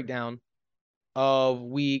film breakdown of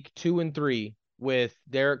week 2 and 3 with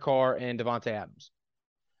Derek Carr and Devontae Adams.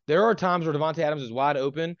 There are times where Devontae Adams is wide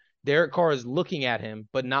open. Derek Carr is looking at him,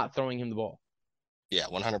 but not throwing him the ball. Yeah,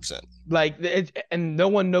 100%. And no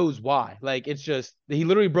one knows why. It's just, he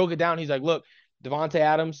literally broke it down. He's like, look, Devontae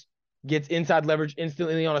Adams gets inside leverage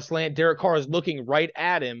instantly on a slant. Derek Carr is looking right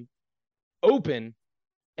at him, open,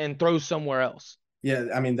 and throws somewhere else. Yeah,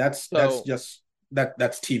 I mean, that's just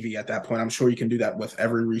TV at that point. I'm sure you can do that with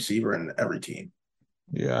every receiver and every team.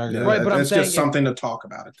 Yeah, right. But it's just something to talk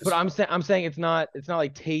about. I'm saying it's not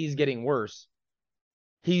like Tay's getting worse.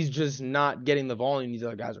 He's just not getting the volume these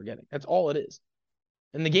other guys are getting. That's all it is.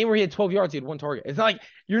 In the game where he had 12 yards, he had 1 target. It's not like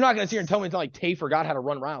you're not going to sit here and tell me it's not like Tay forgot how to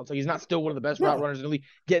run routes. Like he's not still one of the best route runners in the league,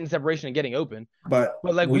 getting separation and getting open. But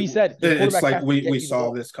like we said, it's like we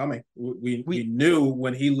saw this coming. We knew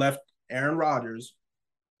when he left Aaron Rodgers,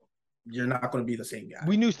 you're not going to be the same guy.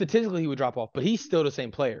 We knew statistically he would drop off, but he's still the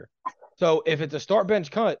same player. So if it's a start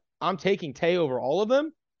bench cut, I'm taking Tay over all of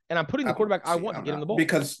them, and I'm putting the quarterback I want to get him the ball.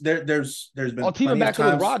 Because there's been I'll team him back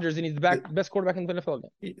with Rodgers, and he's the best quarterback in the NFL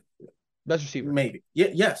game. Best receiver. Maybe.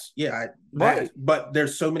 Yes. Yeah. Right. But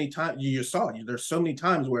there's so many times you saw it. There's so many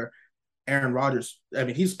times where Aaron Rodgers, I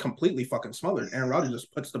mean, he's completely fucking smothered. Aaron Rodgers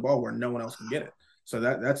just puts the ball where no one else can get it. So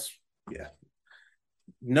that's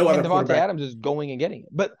no other. Devontae Adams is going and getting it.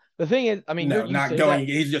 But the thing is, I mean, no, not going.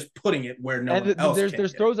 He's just putting it where no one else.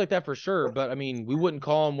 There's throws like that for sure. But I mean, we wouldn't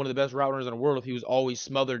call him one of the best route runners in the world if he was always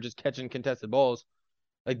smothered, just catching contested balls.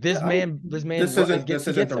 Like this man. This isn't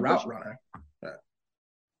the route runner.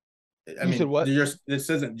 I mean, what? This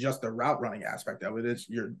isn't just the route running aspect of it. It's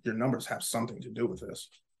your numbers have something to do with this.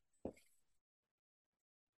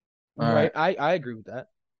 All right. I agree with that.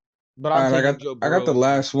 But I got the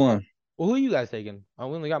last one. Well, who are you guys taking? I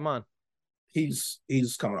only got mine. He's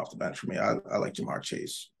coming off the bench for me. I like Jamar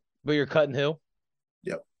Chase. But you're cutting Hill?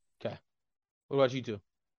 Yep. Okay. What about you two?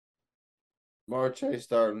 Jamar Chase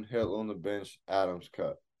starting, Hill on the bench, Adams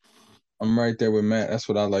cut. I'm right there with Matt. That's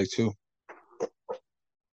what I like too.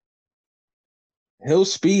 Hill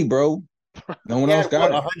speed, bro. No one else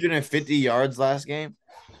got it. 150 yards last game.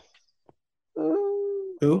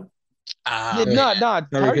 Who?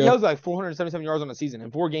 Tyreek Hill's like 477 yards on the season.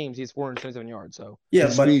 In 4 games, he has 477 yards. So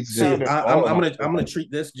yeah, but I'm gonna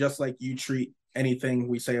treat this just like you treat anything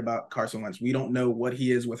we say about Carson Wentz. We don't know what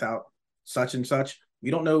he is without such and such.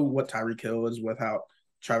 We don't know what Tyreek Hill is without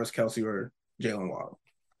Travis Kelce or Jalen Waddle.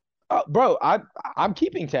 Bro, I'm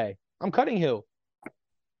keeping Tay. I'm cutting Hill.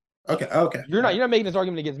 Okay. You're not making this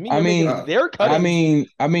argument against me. They're cutting.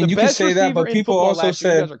 I mean, you can say that, but people also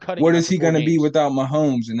said, "What is he going to be without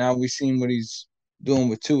Mahomes?" And now we've seen what he's doing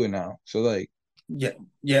with Tua now. So like,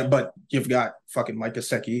 yeah, but you've got fucking Mike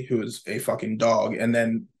Gesicki, who is a fucking dog, and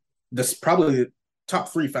then this probably the top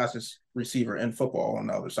 3 fastest receiver in football on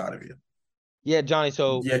the other side of you. Yeah, Johnny.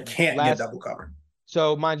 So you can't get double covered.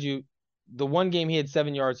 So mind you, the one game he had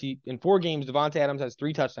 7 yards. In 4 games, Devontae Adams has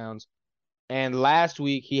 3 touchdowns. And last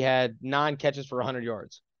week, he had 9 catches for 100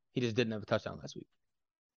 yards. He just didn't have a touchdown last week.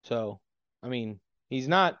 So, I mean, he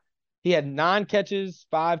had 9 catches,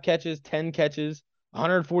 5 catches, 10 catches,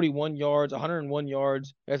 141 yards, 101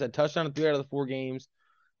 yards. He has a touchdown in 3 out of the 4 games.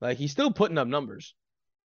 Like, he's still putting up numbers.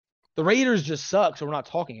 The Raiders just suck, so we're not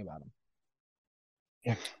talking about them.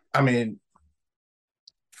 Yeah. I mean,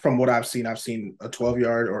 from what I've seen a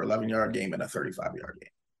 12-yard or 11-yard game and a 35-yard game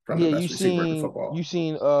from the best receiver in football. You've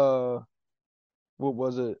seen what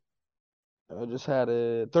was it? I just had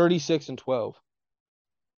a 36 and 12.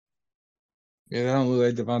 Yeah, that don't look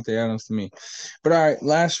like Devontae Adams to me. But all right,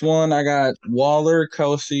 last one. I got Waller,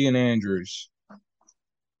 Kelce, and Andrews.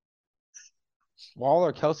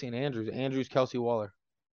 Waller, Kelce, and Andrews. Andrews, Kelce, Waller.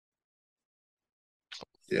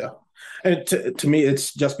 Yeah. And to me,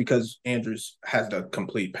 it's just because Andrews has the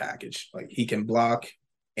complete package. Like, he can block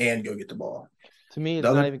and go get the ball. To me, it's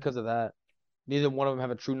not even because of that. Neither one of them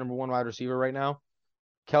have a true number 1 wide receiver right now.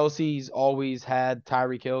 Kelce's always had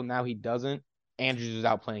Tyreek Hill. Now he doesn't. Andrews is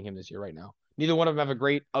outplaying him this year right now. Neither one of them have a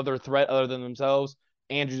great other threat other than themselves.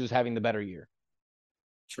 Andrews is having the better year.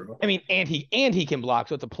 True. I mean, and he can block,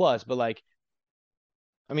 so it's a plus. But like,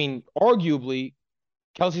 I mean, arguably,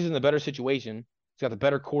 Kelce's in the better situation. He's got the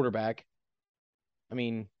better quarterback. I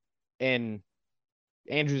mean, and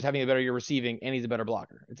Andrews is having a better year receiving, and he's a better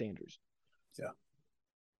blocker. It's Andrews. Yeah.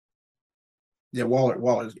 Yeah,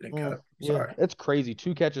 Waller's getting cut. Sorry. It's crazy.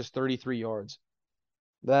 2 catches, 33 yards.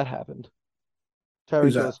 That happened.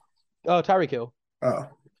 Who's that? Tyreek Hill. Oh.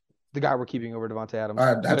 The guy we're keeping over Devontae Adams.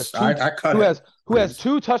 I cut him. Who has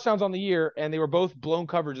 2 touchdowns on the year, and they were both blown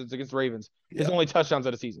coverages against the Ravens. His only touchdowns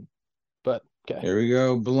of the season. But okay. Here we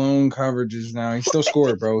go. Blown coverages now. He still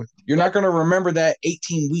scored, bro. You're not going to remember that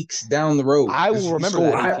 18 weeks down the road. I will remember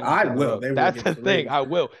that. I will. That's the thing. I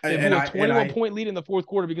will. They blew a 21-point lead in the 4th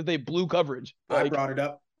quarter because they blew coverage. I brought it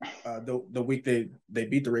up the week they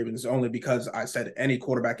beat the Ravens only because I said any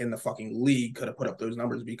quarterback in the fucking league could have put up those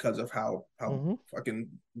numbers because of how fucking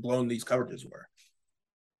blown these coverages were.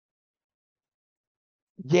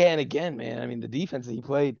 Yeah, and again, man, I mean, the defense that he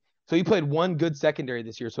played. So he played 1 good secondary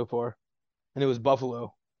this year so far. And it was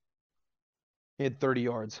Buffalo. He had 30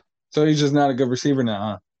 yards. So he's just not a good receiver now,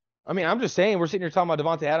 huh? I mean, I'm just saying, we're sitting here talking about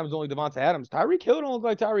Devontae Adams, only Devontae Adams. Tyreek Hill don't look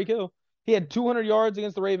like Tyreek Hill. He had 200 yards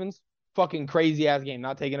against the Ravens. Fucking crazy-ass game,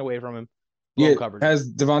 not taken away from him. blown coverage.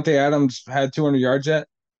 Has Davante Adams had 200 yards yet?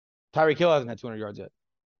 Tyreek Hill hasn't had 200 yards yet.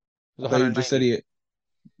 I thought you just said he.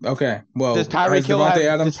 Okay, well, has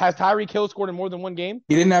Tyreek Hill scored in more than one game?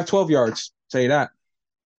 He didn't have 12 yards. Say that.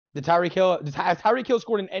 Has Tyreek Hill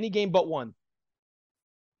scored in any game but one?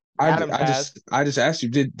 I just asked you.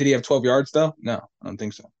 Did he have 12 yards though? No, I don't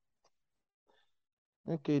think so.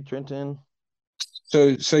 Okay, Trenton.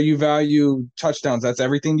 So you value touchdowns. That's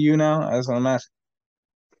everything to you now? That's what I'm asking.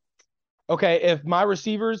 Okay, if my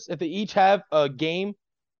receivers, if they each have a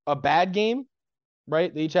bad game,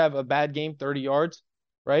 right? They each have a bad game, 30 yards,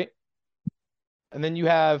 right? And then you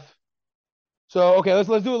have let's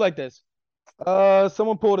do it like this.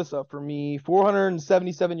 Someone pull this up for me.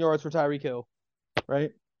 477 yards for Tyreek Hill,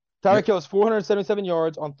 right? Tyreek Hill has 477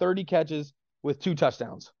 yards on 30 catches with 2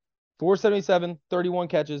 touchdowns. 477, 31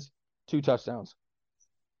 catches, 2 touchdowns.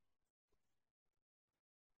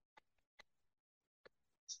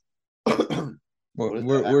 Where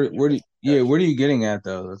are you getting at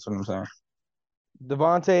though? That's what I'm saying.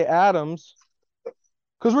 Davante Adams,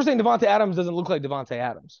 because we're saying Davante Adams doesn't look like Davante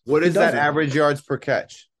Adams. What is that average yards per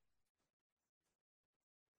catch?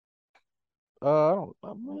 I don't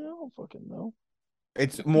fucking know.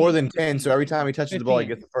 It's more than 10, so every time he touches 15. The ball, he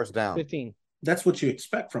gets the first down. 15. That's what you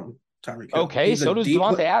expect from Tyreek Hill. Okay, so does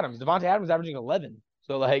Davante Adams. Davante Adams is averaging 11.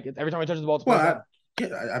 So, like, every time he touches the ball, it's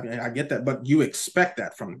I get that, but you expect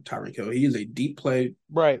that from Tyreek Hill. He is a deep play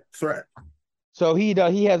threat. So he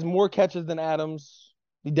has more catches than Adams.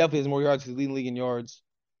 He definitely has more yards. He's leading the league in yards.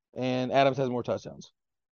 And Adams has more touchdowns.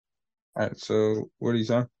 All right, so what are you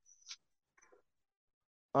saying?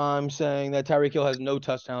 I'm saying that Tyreek Hill has no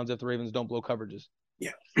touchdowns if the Ravens don't blow coverages.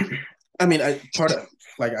 Yeah. I mean, part of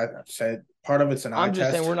it's an eye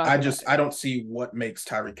test. I don't see what makes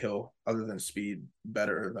Tyreek Hill other than speed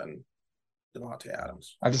better than Davante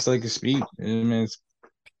Adams. I just like his speed.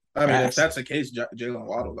 If that's the case, Jalen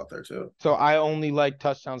Waddle's up there too. So I only like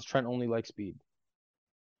touchdowns. Trent only likes speed.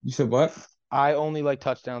 You said what? I only like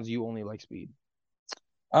touchdowns. You only like speed.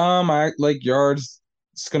 I like yards.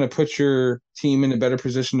 It's gonna put your team in a better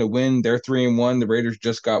position to win. They're 3-1. The Raiders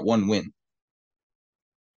just got 1 win.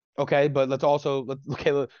 Okay, but let's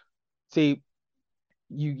see.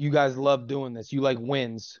 You guys love doing this. You like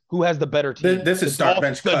wins. Who has the better team? This is start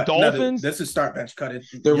bench cut. The Dolphins. This is start bench cut.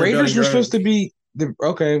 The Raiders were supposed to be the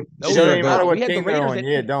okay. No, it doesn't matter what team they're on.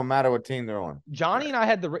 Yeah, it don't matter what team they're on. Johnny and I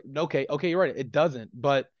had the okay. You're right. It doesn't.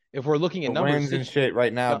 But if we're looking at numbers, wins and shit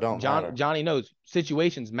right now don't matter. Johnny knows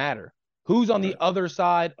situations matter. Who's on the other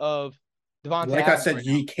side of Davante? Like I said,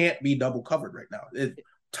 he can't be double covered right now.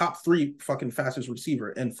 Top 3 fucking fastest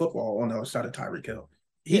receiver in football on the other side of Tyreek Hill.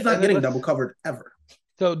 He's not getting double covered ever.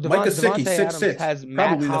 So Mike Gesicki, 6'6", has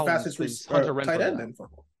probably the fastest tight end in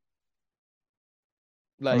football.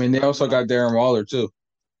 They also got Darren Waller too.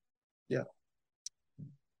 Yeah.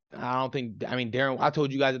 Darren. I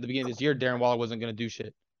told you guys at the beginning of this year, Darren Waller wasn't going to do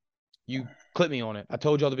shit. You clipped me on it. I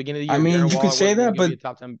told you at the beginning of the year. You could say that, but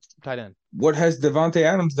top 10 tight end. What has Davante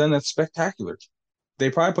Adams done that's spectacular? They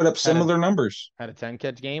probably put up similar numbers. Had a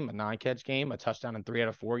 10-catch game, a 9-catch game, a touchdown in 3 out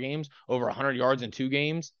of 4 games, over 100 yards in 2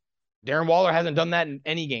 games. Darren Waller hasn't done that in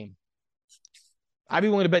any game. I'd be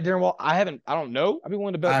willing to bet Darren Waller. I don't know. I'd be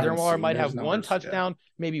willing to bet Darren Waller might have one touchdown,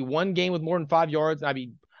 maybe one game with more than 5 yards.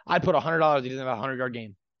 I'd put $100 he doesn't have a 100-yard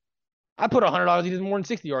game. I'd put $100 he does more than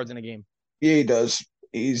 60 yards in a game. Yeah, he does.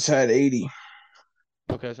 He's had 80.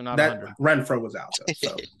 Okay, so not 100. Renfro was out though,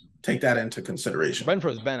 so take that into consideration.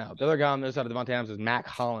 Renfro's been out. The other guy on the other side of Davante Adams is Mac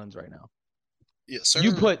Hollins right now. Yes, sir.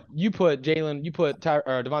 You put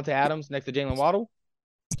Davante Adams next to Jalen Waddle.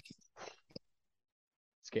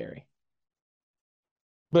 Scary.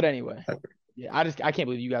 But anyway, yeah, I can't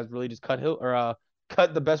believe you guys really just cut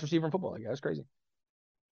the best receiver in football. Like, that's crazy.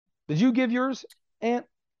 Did you give yours, Ant?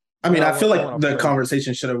 I feel like the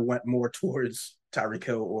conversation should have went more towards Tyreek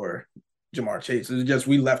Hill or Jamar Chase. It's just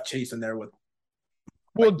we left Chase in there with.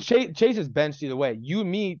 Well, Chase is benched either way. You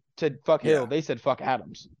and me said fuck Hill. They said fuck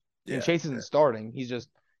Adams. Yeah, and Chase isn't starting. He's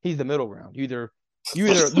the middle ground. You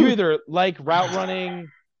either like route running,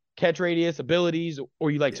 catch radius, abilities,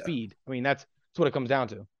 or you like speed. That's what it comes down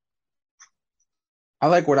to. I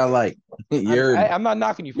like what I like. I'm not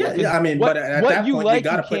knocking you for it. Yeah, but at that point, you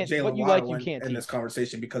got to put Jalen Waddle in this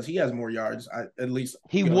conversation because he has more yards. At least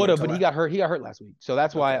he would have, but he got hurt. He got hurt last week, so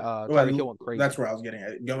that's why Tyreek Hill went crazy. That's where I was getting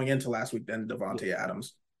at. Going into last week, then Davante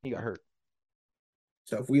Adams. He got hurt.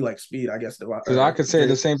 So if we like speed, I guess because I could say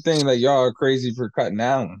the same thing that y'all are crazy for cutting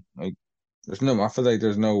Allen. I feel like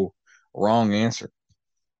there's no wrong answer.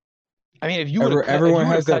 If you would everyone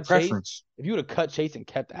has their preference. If you would have cut Chase and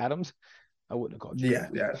kept Adams, I wouldn't have called you.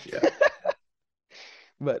 Yeah.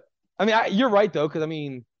 But you're right though, because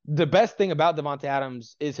the best thing about Davante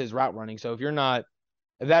Adams is his route running. So if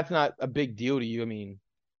that's not a big deal to you, I mean,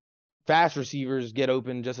 fast receivers get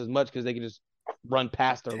open just as much because they can just run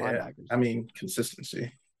past their linebackers. I mean,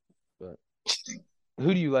 consistency. But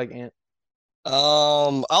who do you like, Ant?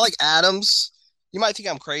 I like Adams. You might think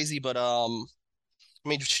I'm crazy, but I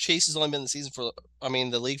mean, Chase has only been in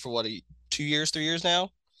the league for what, 2 years, 3 years now.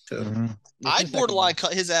 Mm-hmm. I'd borderline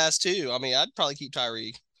cut his ass too. I mean, I'd probably keep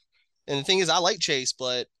Tyreek. And the thing is, I like Chase,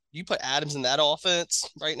 but you put Adams in that offense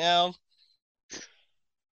right now.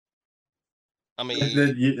 I mean,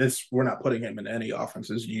 we're not putting him in any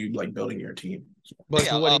offenses. You like building your team.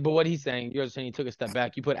 But what he's saying, you're saying he took a step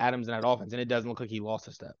back. You put Adams in that offense, and it doesn't look like he lost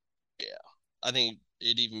a step. Yeah, I think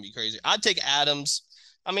it'd even be crazy. I'd take Adams.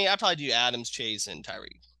 I mean, I'd probably do Adams, Chase, and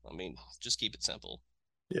Tyreek. I mean, just keep it simple.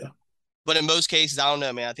 Yeah. But in most cases, I don't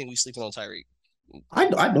know, man. I think we sleeping on Tyreek. I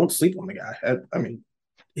don't sleep on the guy. I mean,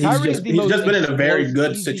 he's just been in a very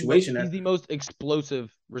good situation. He's the most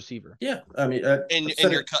explosive receiver. Yeah, I mean,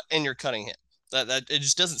 and you're cutting him. That it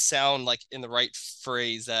just doesn't sound like in the right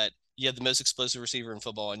phrase that you have the most explosive receiver in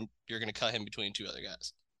football and you're going to cut him between two other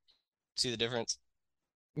guys. See the difference?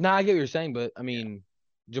 No, I get what you're saying, but I mean,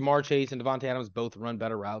 Jamar Chase and Davante Adams both run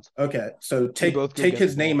better routes. Okay, so take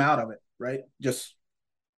his name out of it, right? Just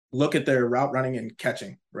look at their route running and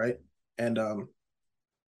catching, right? And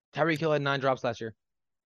Tyreek Hill had 9 drops last year.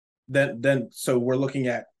 Then so we're looking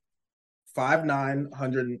at 5'9",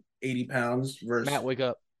 180 pounds versus Matt, wake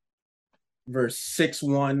up. Versus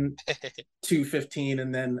 6'1", 215,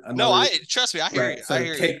 and then another. No, trust me, I hear you. So I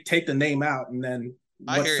hear you. Take the name out, and then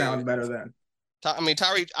what sounds better then? I mean,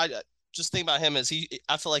 Tyreek. I just think about him as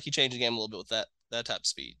I feel like he changed the game a little bit with that type of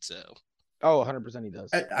speed. So. Oh, 100% he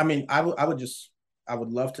does. I mean, I would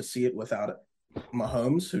love to see it without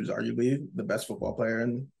Mahomes, who's arguably the best football player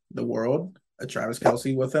in the world. Travis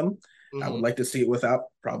Kelce with him. Mm-hmm. I would like to see it without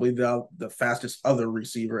probably the fastest other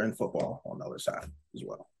receiver in football on the other side as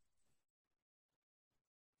well.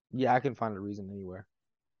 Yeah, I can find a reason anywhere.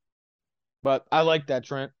 But I like that,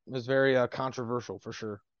 Trent. It was very controversial for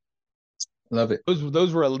sure. Love it.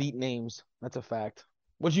 Those were elite names. That's a fact.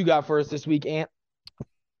 What you got for us this week, Ant?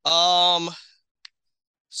 So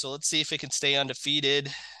let's see if it can stay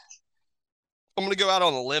undefeated. I'm going to go out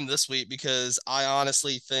on a limb this week because I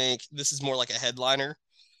honestly think this is more like a headliner.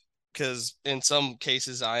 Because in some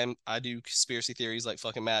cases, I do conspiracy theories like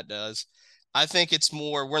fucking Matt does. I think it's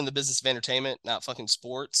more we're in the business of entertainment, not fucking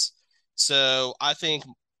sports. So I think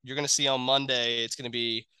you're going to see on Monday, it's going to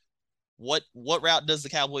be what route does the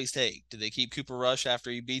Cowboys take? Do they keep Cooper Rush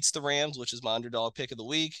after he beats the Rams, which is my underdog pick of the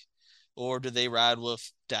week? Or do they ride with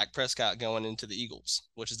Dak Prescott going into the Eagles,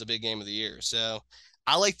 which is the big game of the year? So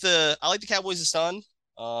I like the Cowboys a ton.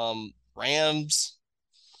 Rams,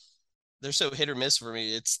 they're so hit or miss for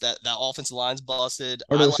me. It's that offensive line's busted.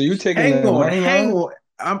 So you taking hang on.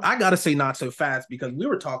 I gotta say not so fast because we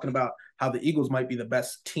were talking about how the Eagles might be the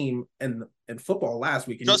best team in football last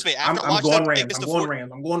week. Trust me, I'm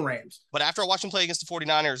going Rams. But after I watched them play against the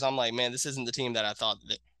 49ers, I'm like, man, this isn't the team that I thought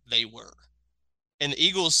that they were. And the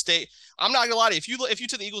Eagles I'm not gonna lie to you. If you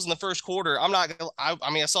took the Eagles in the first quarter, I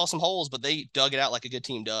mean, I saw some holes, but they dug it out like a good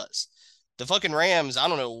team does. The fucking Rams, I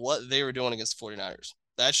don't know what they were doing against the 49ers.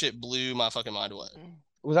 That shit blew my fucking mind away.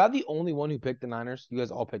 Was I the only one who picked the Niners? You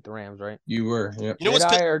guys all picked the Rams, right? You were. Yep. You know did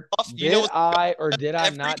I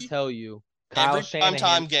not tell you? Kyle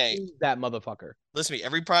Shanahan game. That motherfucker. Listen to me.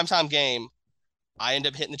 Every primetime game, I end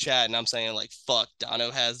up hitting the chat and I'm saying like, "Fuck,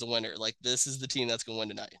 Dono has the winner. Like this is the team that's gonna win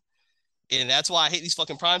tonight." And that's why I hate these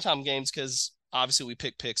fucking primetime games because obviously we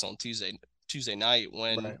pick picks on Tuesday night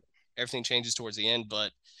when everything changes towards the end.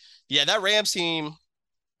 But yeah, that Rams team,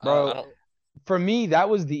 bro. For me, that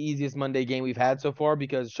was the easiest Monday game we've had so far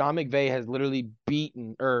because Sean McVay has literally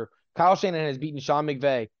Kyle Shanahan has beaten Sean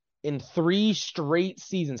McVay in 3 straight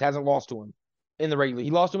seasons, hasn't lost to him in the regular.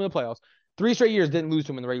 He lost to him in the playoffs. 3 straight years, didn't lose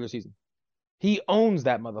to him in the regular season. He owns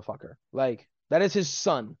that motherfucker. Like, that is his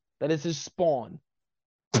son. That is his spawn.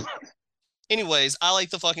 Anyways, I like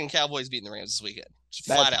the fucking Cowboys beating the Rams this weekend.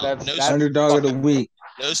 Flat out. That's underdog of the week.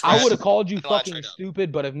 I would have called you fucking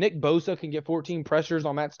stupid, but if Nick Bosa can get 14 pressures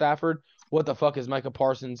on Matt Stafford, what the fuck is Micah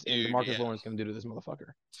Parsons and DeMarcus Lawrence going to do to this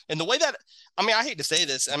motherfucker? And the way that, I mean, I hate to say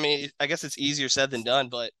this. I mean, I guess it's easier said than done,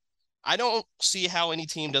 but I don't see how any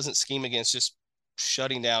team doesn't scheme against just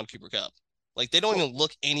shutting down Cooper Kupp. Like, they don't even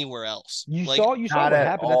look anywhere else. You saw what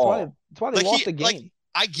happened. That's why they lost the game. Like,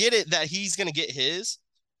 I get it that he's going to get his,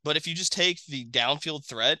 but if you just take the downfield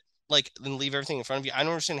threat, like, then leave everything in front of you, I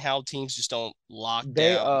don't understand how teams just don't lock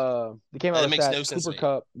down. They came out with that no sense. Cooper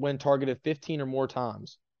Kupp, when targeted 15 or more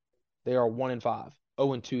times, they are 1-5,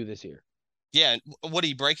 0-2 this year. Yeah, what did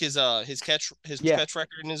he break his catch record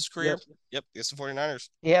in his career? Yep, against the 49ers.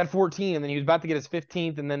 He had 14, and then he was about to get his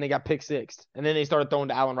 15th, and then they got pick sixth, and then they started throwing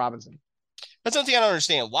to Allen Robinson. That's something I don't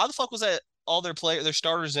understand. Why the fuck was that all their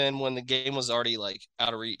starters in when the game was already like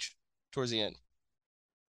out of reach towards the end?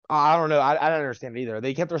 I don't know. I don't understand it either.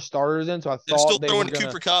 They kept their starters in, so I thought they're still throwing to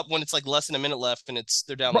Cooper Kupp when it's like less than a minute left, and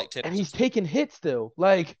they're down like 10. And he's taking hits still.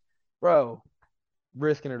 Like, bro,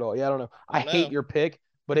 risking it all. Yeah, I don't know. I hate your pick,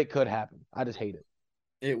 but it could happen. I just hate it.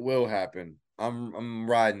 It will happen. I'm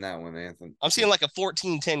riding that one, Anthony. I'm seeing like a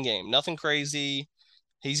 14-10 game. Nothing crazy.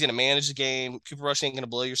 He's going to manage the game. Cooper Rush ain't going to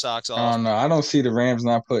blow your socks off. I don't know. I don't see the Rams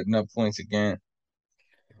not putting up points again.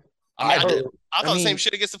 I thought the same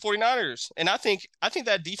shit against the 49ers. And I think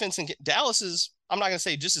that defense in Dallas is, I'm not going to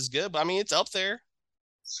say just as good, but I mean, it's up there.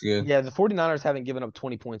 It's good. Yeah, the 49ers haven't given up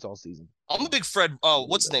 20 points all season. I'm a big Fred.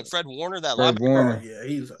 What's his name? Fred Warner. Fred Warner. Oh, yeah,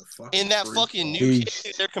 he's a fucking. In that fucking new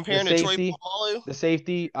kid, they're comparing to Troy Polamalu. The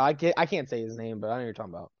safety, I can't say his name, but I know what you're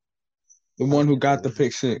talking about. The one who got the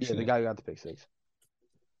pick six. Yeah, the guy who got the pick six.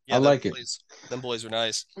 Yeah, I like it. Them boys were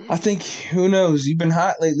nice. I think, who knows? You've been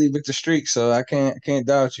hot lately with the streak, so I can't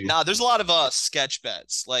doubt you. Nah, there's a lot of sketch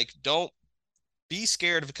bets. Like, don't be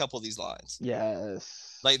scared of a couple of these lines.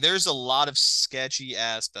 Yes. Like, there's a lot of sketchy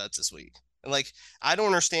ass bets this week. And like, I don't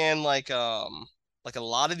understand like a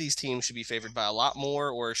lot of these teams should be favored by a lot more,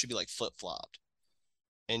 or it should be like flip-flopped.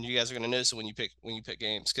 And you guys are gonna notice it when you pick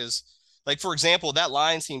games. Because, like, for example, that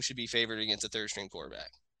Lions team should be favored against a third-string quarterback.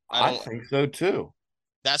 I think so too.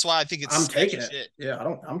 That's why I think I'm taking it. Shit. Yeah,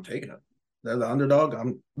 I'm taking it. They're the underdog.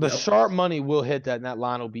 The sharp money will hit that, and that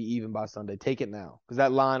line will be even by Sunday. Take it now, because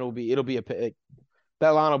that line it'll be a pick. That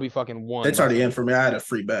line will be fucking one. It's already in for me. I had a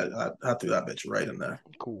free bet. I threw that bitch right in there.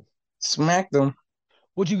 Cool. Smack them.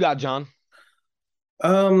 What you got, John?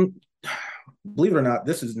 Believe it or not,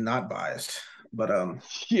 this is not biased, but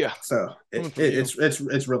yeah. So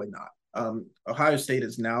it's really not. Ohio State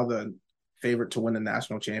is now the favorite to win the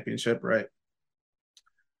national championship, right?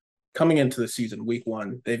 Coming into the season, week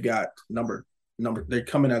 1, they've got number. They're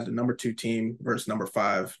coming as the number 2 team versus number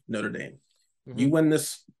 5 Notre Dame. Mm-hmm. You win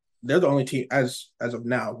this, they're the only team as of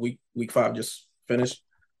now. Week 5 just finished.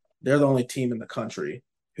 They're the only team in the country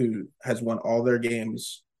who has won all their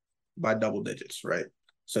games by double digits, right?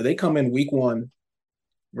 So they come in week 1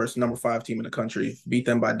 versus number 5 team in the country, beat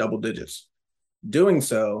them by double digits. Doing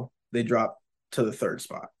so, they drop to the 3rd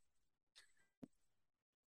spot.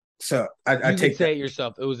 So I take say it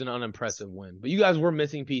yourself. It was an unimpressive win, but you guys were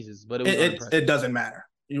missing pieces. But it doesn't matter,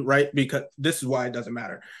 right? Because this is why it doesn't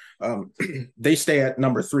matter. They stay at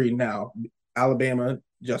number 3 now. Alabama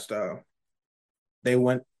just they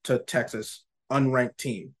went to Texas, unranked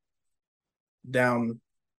team, down.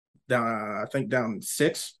 I think down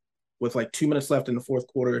 6 with like 2 minutes left in the 4th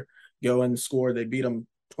quarter. Go and score. They beat them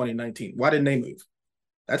 2019. Why didn't they move?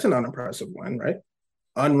 That's an unimpressive win, right?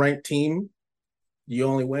 Unranked team. You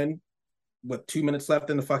only win with 2 minutes left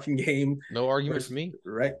in the fucking game. No argument for me.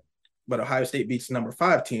 Right. But Ohio State beats the number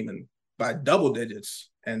 5 team and by double digits.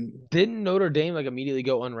 And didn't Notre Dame like immediately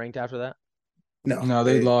go unranked after that? No,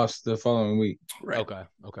 they lost the following week. Right. Okay.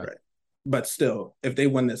 Right. But still, if they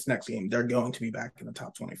win this next game, they're going to be back in the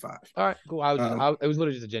top 25. All right, cool. It was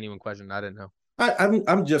literally just a genuine question. I didn't know.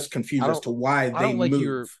 I'm just confused as to why they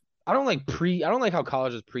move. I don't like how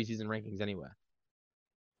college's preseason rankings anyway.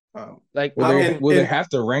 They have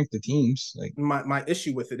to rank the teams. Like my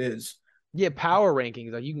issue with it is, power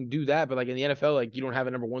rankings. Like you can do that, but like in the NFL, like you don't have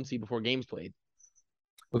a number 1 seed before games played.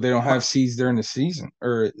 Well, they don't have seeds during the season,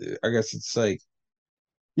 or I guess it's like,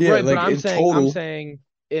 right. Like but I'm saying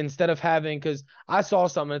instead of having, because I saw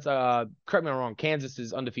something. It's correct me if I'm wrong. Kansas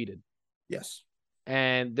is undefeated. Yes.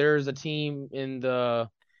 And there's a team in the.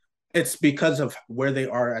 It's because of where they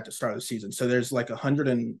are at the start of the season. So there's like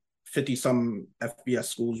 150 some FBS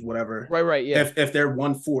schools, whatever. Right. Yeah. If they're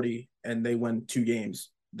 140 and they win 2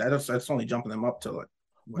 games, that's only jumping them up to like.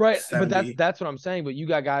 Right, 70. but that's what I'm saying. But you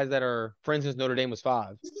got guys that are, for instance, Notre Dame was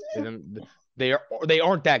 5. They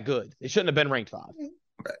aren't that good. They shouldn't have been ranked 5. Right.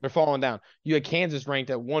 They're falling down. You had Kansas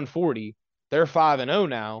ranked at 140. They're 5-0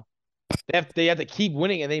 now. They have to keep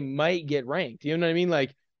winning, and they might get ranked. You know what I mean?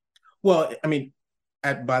 Like, well, I mean,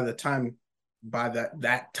 by that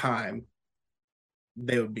time,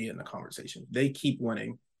 they would be in the conversation. They keep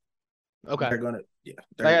winning. Okay, they're gonna.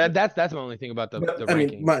 That's my only thing about the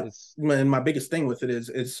ranking. I mean, my biggest thing with it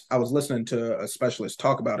is I was listening to a specialist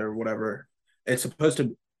talk about it or whatever. It's supposed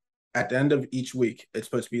to, at the end of each week, it's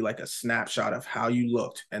supposed to be like a snapshot of how you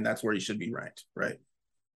looked, and that's where you should be ranked, right?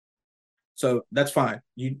 So that's fine.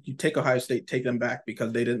 You take Ohio State, take them back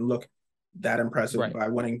because they didn't look that impressive by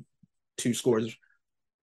winning 2 scores.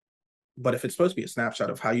 But if it's supposed to be a snapshot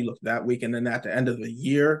of how you look that week, and then at the end of the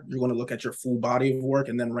year, you're going to look at your full body of work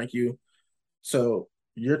and then rank you. So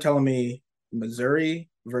you're telling me Missouri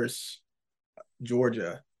versus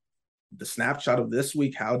Georgia, the snapshot of this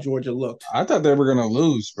week, how Georgia looked. I thought they were going to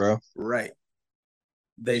lose, bro. Right.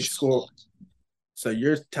 They scored. So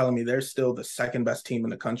you're telling me they're still the second best team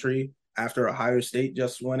in the country after Ohio State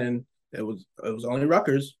just went in. It was only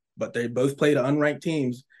Rutgers, but they both played unranked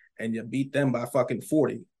teams, and you beat them by fucking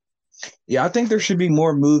 40. Yeah, I think there should be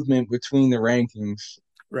more movement between the rankings.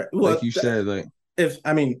 Right. Well, like you said, like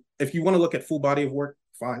if you want to look at full body of work,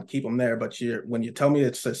 fine, keep them there. But when you tell me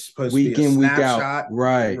it's supposed week to be a in, snapshot, week out,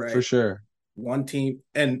 right, for sure. One team,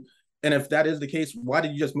 and if that is the case, why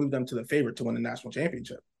did you just move them to the favorite to win the national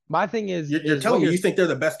championship? My thing is, you're telling me you think they're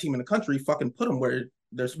the best team in the country. Fucking put them where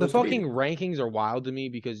they're supposed to be. The fucking rankings are wild to me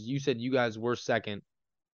because you said you guys were second.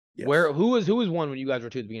 Yes. Who was one when you guys were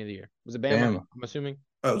two at the beginning of the year? Was it Bama? I'm assuming.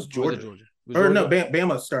 Oh, it was Georgia. No,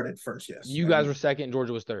 Bama started first. Yes. You guys were second, and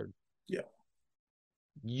Georgia was third. Yeah.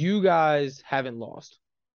 You guys haven't lost.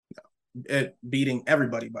 No. Beating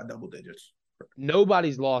everybody by double digits.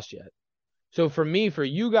 Nobody's lost yet. So for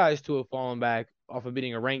you guys to have fallen back off of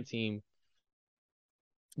beating a ranked team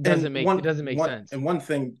doesn't make sense. And one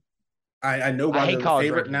thing, I know why they're the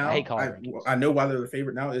favorite now. I know why they're the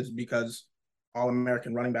favorite now is because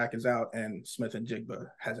All-American running back is out and Smith and Jigba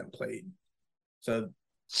hasn't played. So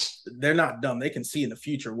they're not dumb. They can see in the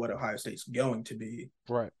future what Ohio State's going to be.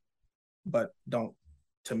 Right. But don't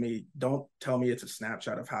tell me it's a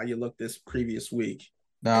snapshot of how you look this previous week.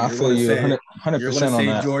 No, I feel you 100% on that. You're going to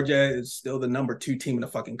say Georgia is still the number 2 team in the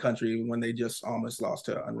fucking country when they just almost lost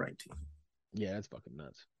to an unranked team. Yeah, that's fucking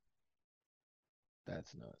nuts.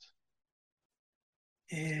 That's nuts.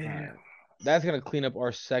 Yeah. That's going to clean up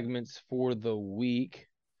our segments for the week.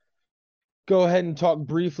 Go ahead and talk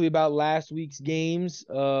briefly about last week's games.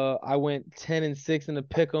 I went 10-6 in the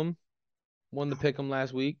pick'em. Won the pick'em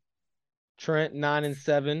last week. Trent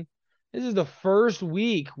 9-7. This is the first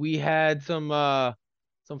week we had some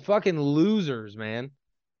fucking losers, man.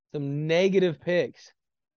 Some negative picks.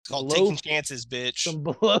 It's called taking chances, bitch. Some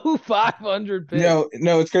below 500 picks.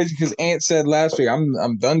 No, it's crazy because Ant said last week,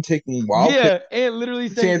 I'm done taking wild picks. Yeah, Ant literally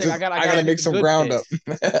said, chances, I gotta make some ground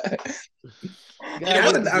picks. up.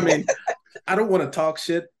 I don't want to talk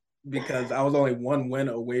shit because I was only 1 win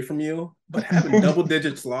away from you, but having double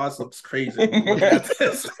digits loss looks crazy. Looking at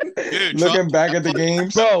this. Dude, looking back at the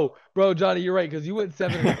games. Bro, Johnny, you're right, because you went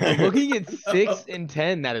 7. Looking at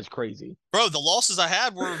 6-10, that is crazy. Bro, the losses I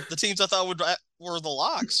had were the teams I thought were the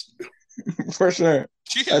locks. For sure.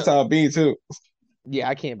 Yeah. That's how it be, too. Yeah,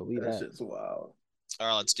 I can't believe that. That shit's wild. All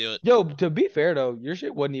right, let's do it. Yo, to be fair, though, your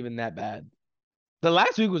shit wasn't even that bad. The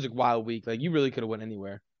last week was a wild week. Like, you really could have went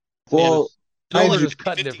anywhere. Well, just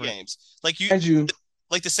cut 50 different games. Like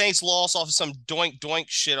like the Saints lost off of some doink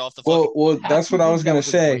shit off the fucking. Well, that's what I was gonna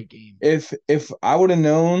say. If I would have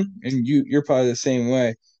known, and you're probably the same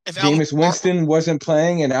way. If Jameis Winston wasn't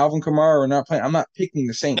playing and Alvin Kamara were not playing, I'm not picking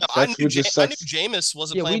the Saints. No, I knew Jameis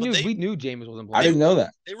wasn't playing. We knew Jameis wasn't playing. I didn't know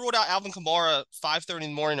that. They ruled out Alvin Kamara 5:30 in the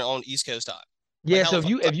morning on East Coast time. Yeah, so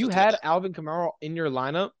if you had Alvin Kamara in your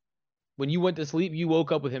lineup when you went to sleep, you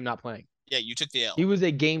woke up with him not playing. Yeah, you took the L. He was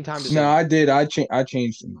a game time decision. No, I did. I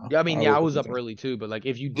changed him. Yeah, I was up early too, but like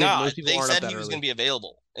if you did, most people aren't up that early. They said he was going to be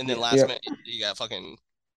available, and then last minute you got fucking.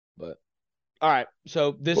 But all right,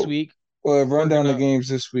 so this week. Well, run down the games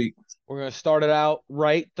this week. We're gonna start it out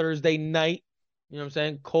right Thursday night. You know what I'm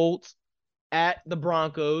saying? Colts at the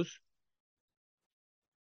Broncos.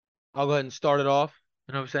 I'll go ahead and start it off.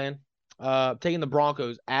 You know what I'm saying? Taking the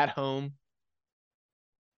Broncos at home.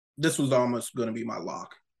 This was almost going to be my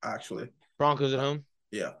lock, actually. Broncos at home?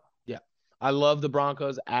 Yeah. Yeah. I love the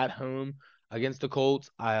Broncos at home against the Colts.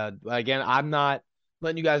 Again, I'm not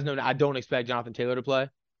letting you guys know I don't expect Jonathan Taylor to play.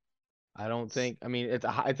 I don't think. I mean, it's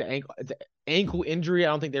an ankle injury. I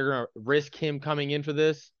don't think they're going to risk him coming in for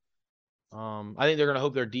this. I think they're going to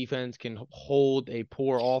hope their defense can hold a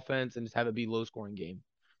poor offense and just have it be a low-scoring game.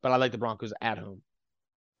 But I like the Broncos at home.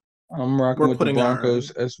 I'm rocking with the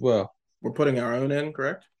Broncos as well. We're putting our own in,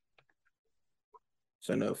 correct?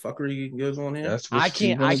 So no fuckery goes on here. I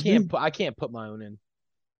can't put my own in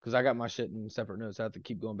because I got my shit in separate notes. I have to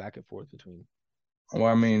keep going back and forth between.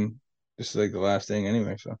 Well, I mean, this is like the last thing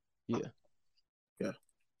anyway, so. Yeah.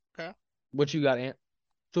 Okay. What you got, Ant?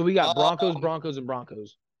 So we got Broncos, and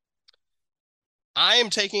Broncos. I am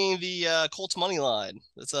taking the Colts money line.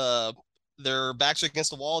 It's their backs are against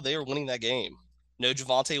the wall. They are winning that game. No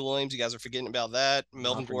Javonte Williams. You guys are forgetting about that.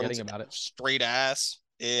 Melvin Gordon's about it. Straight ass.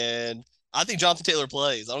 And I think Jonathan Taylor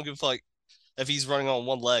plays. I don't give a fuck if he's running on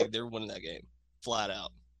one leg. They're winning that game. Flat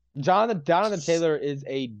out. Jonathan Taylor is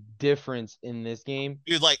a difference in this game.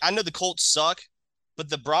 Dude, like, I know the Colts suck, but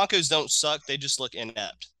the Broncos don't suck. They just look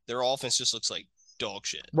inept. Their offense just looks like dog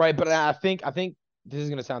shit. Right, but I think this is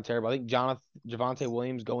gonna sound terrible. I think Javonte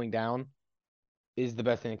Williams going down is the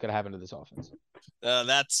best thing that could happen to this offense.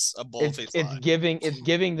 That's a bold-faced lie. It's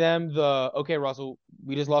giving them the okay, Russell.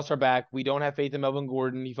 We just lost our back. We don't have faith in Melvin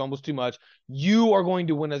Gordon. He fumbles too much. You are going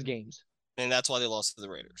to win us games, and that's why they lost to the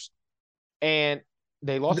Raiders. And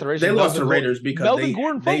they lost to the Raiders. They lost to the Raiders because Melvin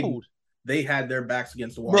Gordon fumbled. They had their backs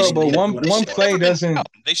against the wall. Bro, but one play doesn't.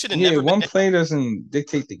 They should have never. One play doesn't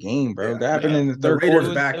dictate the game, bro. That happened in the third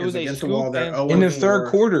quarter. Back is against the wall. In the third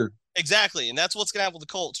quarter. Exactly, and that's what's gonna happen with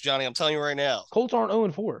the Colts, Johnny. I'm telling you right now. Colts aren't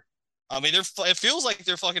 0-4. I mean, it feels like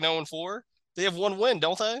they're fucking 0-4. They have one win,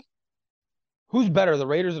 don't they? Who's better, the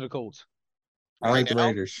Raiders or the Colts? I like the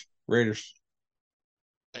Raiders. Raiders.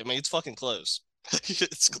 I mean, it's fucking close.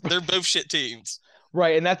 They're both shit teams.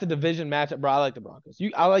 Right, and that's a division matchup, bro. I like the Broncos.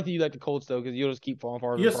 I like that you like the Colts though, because you'll just keep falling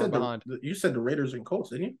farther behind. You said the Raiders and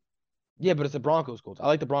Colts, didn't you? Yeah, but it's the Broncos Colts. I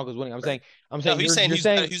like the Broncos winning. I'm saying no, you're saying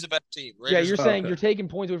who's a better team. Raiders. Yeah, you're saying you're taking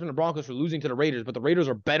points away from the Broncos for losing to the Raiders, but the Raiders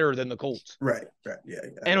are better than the Colts. Right, yeah.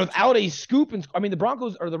 And without a scoop, I mean, the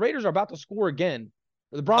Broncos or the Raiders are about to score again.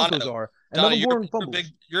 Or the Broncos are. And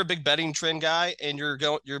you're a big betting trend guy, and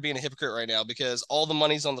you're being a hypocrite right now because all the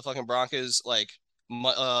money's on the fucking Broncos, like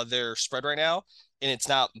their spread right now, and it's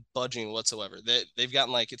not budging whatsoever. They've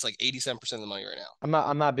gotten it's 87% of the money right now.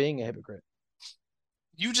 I'm not being a hypocrite.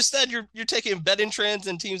 You just said you're taking betting trends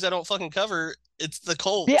and teams that don't fucking cover. It's the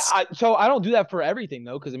Colts. Yeah, so I don't do that for everything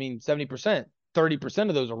though, because I mean 70%, 30%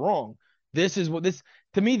 of those are wrong. This is what this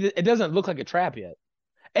to me. It doesn't look like a trap yet.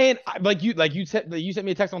 And you sent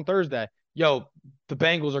me a text on Thursday. Yo, the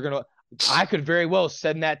Bengals are gonna. I could very well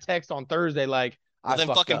send that text on Thursday. Then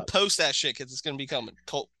fucking post that shit because it's gonna be coming.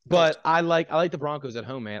 But I like the Broncos at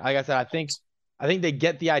home, man. Like I said, I think they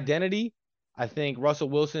get the identity. I think Russell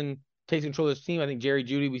Wilson takes control of this team. I think Jerry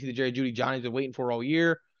Jeudy. We see the Jerry Jeudy Johnny's been waiting for all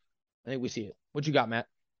year. I think we see it. What you got, Matt?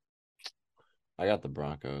 I got the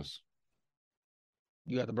Broncos.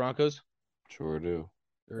 You got the Broncos? Sure do.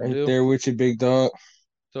 Right there with you, big dog.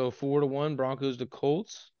 So 4-1 Broncos to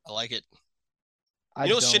Colts. I like it. You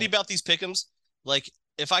know what's shitty about these pick'ems? Like,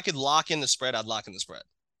 if I could lock in the spread, I'd lock in the spread.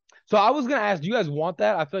 So I was gonna ask, do you guys want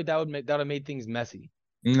that? I feel like that would have made things messy.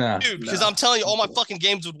 Nah, dude, because I'm telling you, all my fucking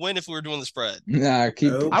games would win if we were doing the spread. Nah,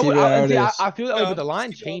 keep it I feel that way, but the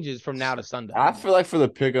line changes from now to Sunday. I feel like for the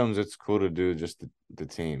pick'ems, it's cool to do just the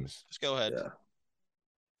teams. Just go ahead. Yeah.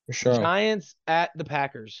 For sure. Giants at the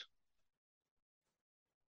Packers.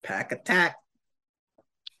 Pack attack.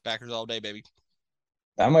 Packers all day, baby.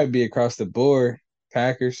 That might be across the board.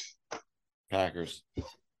 Packers. Yeah,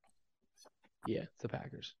 it's the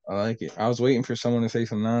Packers. I like it. I was waiting for someone to say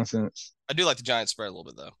some nonsense. I do like the Giants spread a little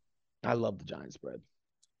bit, though. I love the Giants spread.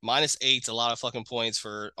 -8's a lot of fucking points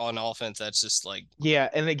on offense. That's just like... Yeah,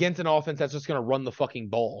 and against an offense that's just going to run the fucking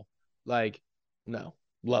ball. No.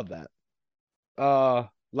 Love that.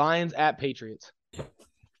 Lions at Patriots.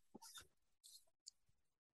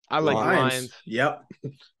 I like Lions. Yep.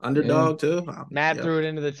 Underdog too. Matt threw it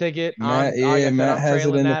into the ticket. Matt has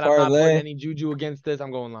it in the parlay. I'm not putting any juju against this.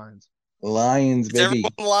 I'm going Lions. Lions, baby.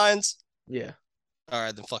 Everyone Lions? Yeah. All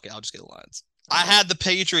right, then fuck it. I'll just get the Lions. I had the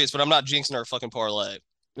Patriots, but I'm not jinxing our fucking parlay.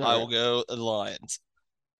 All I will go the Lions.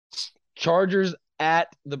 Chargers at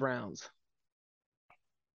the Browns.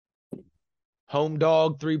 Home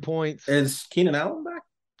dog, 3 points. Is Keenan Allen back?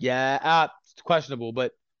 Yeah, it's questionable,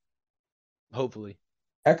 but hopefully.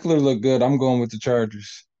 Eckler looked good. I'm going with the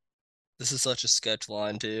Chargers. This is such a sketch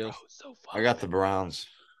line, too. Oh, so I got the Browns.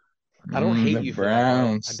 I don't hate you for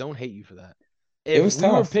Browns. That. I don't hate you for that. It was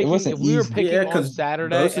tough. It wasn't easy. We were picking on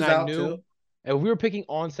Saturday, and I knew if we were picking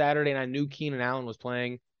on Saturday, and I knew Keenan Allen was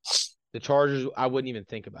playing the Chargers, I wouldn't even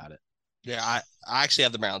think about it. Yeah, I actually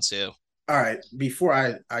have the Browns too. All right, before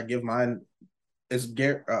I give mine, is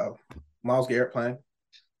Myles Garrett playing?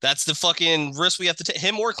 That's the fucking risk we have to take.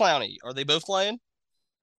 Him or Clowney? Are they both playing?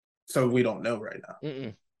 So we don't know right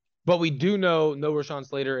now. But we do know no Rashawn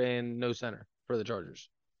Slater and no center for the Chargers.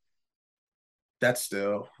 That's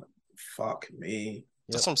still fuck me.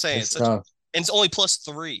 That's what I'm saying. And it's only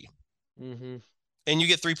 +3. Mm-hmm. And you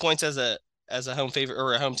get 3 points as a home favorite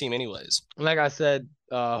or a home team anyways. Like I said,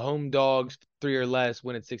 home dogs 3 or less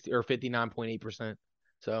win at 60 or 59.8%.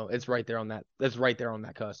 So it's right there on that. That's right there on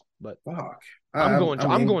that cusp. But fuck. I'm going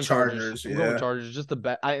Chargers. I'm going Chargers. Just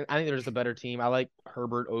I think they're just a better team. I like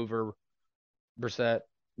Herbert over Brissett.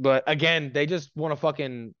 But again, they just want a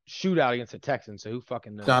fucking shootout against the Texans. So who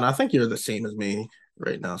fucking knows? Don, I think you're the same as me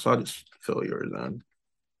right now. So I'll just fill yours in.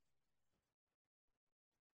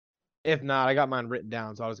 If not, I got mine written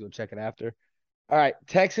down, so I'll just go check it after. All right,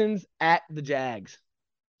 Texans at the Jags.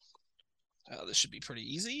 This should be pretty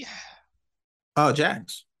easy. Oh,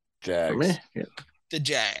 Jags. For me, yeah. The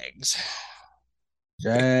Jags.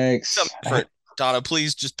 Something different. Donna,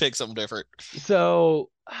 please just pick something different. So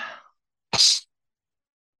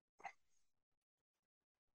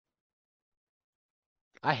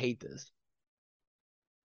I hate this.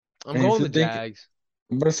 I'm going with the Jags.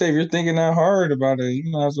 I'm going to say, if you're thinking that hard about it,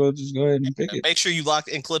 you might as well just go ahead and pick it. Make sure you lock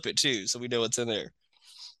and clip it too, so we know what's in there.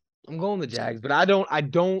 I'm going the Jags, but I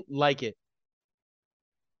don't like it.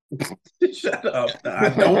 Shut up. I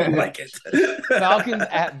don't like it. Falcons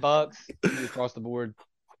at Bucks across the board.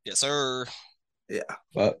 Yes, sir. Yeah.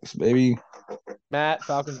 Bucks, baby. Matt,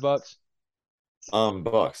 Falcons, Bucks.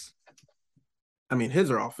 Bucks. I mean,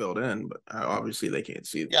 his are all filled in, but obviously they can't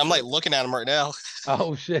see. Yeah, I'm like looking at them right now.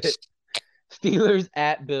 Oh, shit. Steelers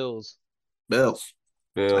at Bills. Bills.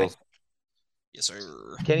 Yes,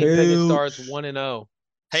 sir. Kenny Pickett starts 1-0.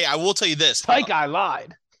 Hey, I will tell you this. Like I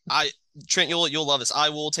lied. Trent, you'll love this. I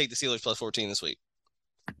will take the Steelers plus 14 this week.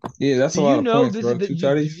 Yeah, that's a lot of points,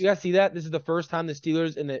 bro. You guys see that? This is the first time the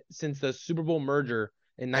Steelers since the Super Bowl merger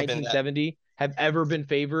in 1970 have ever been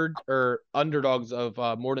favored or underdogs of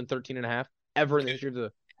more than 13.5 ever in the history of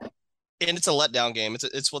the. And it's a letdown game.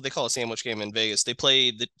 It's what they call a sandwich game in Vegas. They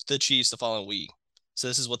play the Chiefs the following week, so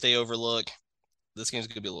this is what they overlook. This game's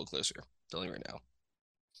gonna be a little closer. I'm telling you right now.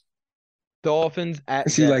 Dolphins at. I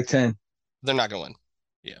see like 10. They're not going to win.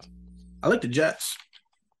 Yeah. I like the Jets.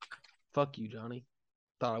 Fuck you, Johnny.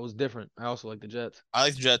 Thought I was different. I also like the Jets. I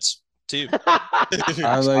like the Jets too.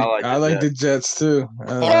 I like the Jets too.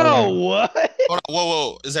 What? Hold on,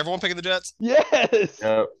 whoa! Is everyone picking the Jets? Yes.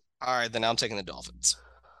 Yep. All right, then I'm taking the Dolphins.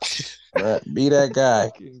 Be that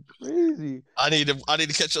guy. Crazy. I need to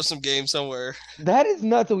catch up some games somewhere. That is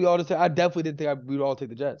nuts that we all just I definitely didn't think we would all take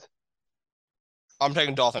the Jets. I'm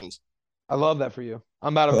taking Dolphins. I love that for you.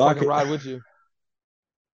 I'm about to fucking ride with you.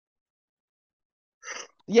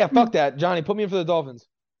 Yeah, fuck that. Johnny, put me in for the Dolphins.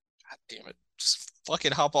 God damn it. Just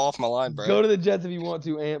fucking hop off my line, bro. Go to the Jets if you want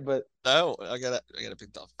to, Ant, but no, I gotta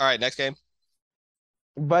pick Dolphins. All right, next game.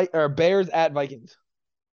 Bears at Vikings.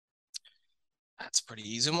 That's a pretty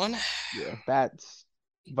easy one. Yeah, that's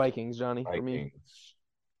Vikings, Johnny, for me.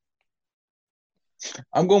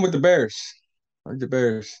 I'm going with the Bears. I like the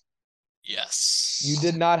Bears. Yes. You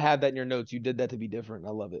did not have that in your notes. You did that to be different.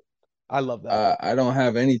 I love it. I love that. I don't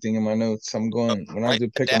have anything in my notes. I'm going when I do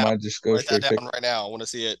pick them. I just go straight pick. Right now. I want to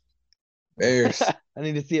see it. Bears. I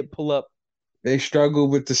need to see it pull up. They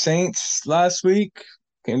struggled with the Saints last week.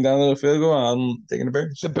 Came down a little field goal. I'm taking the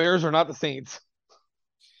Bears. The Bears are not the Saints.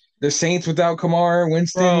 The Saints without Kamara,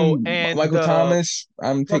 Winston, and Michael Thomas.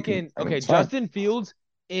 I'm taking. Okay, Justin Fields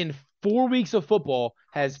in 4 weeks of football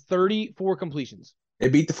has 34 completions. They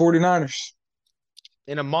beat the 49ers.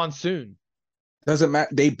 In a monsoon. Doesn't matter.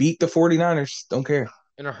 They beat the 49ers. Don't care.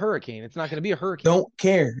 In a hurricane. It's not going to be a hurricane. Don't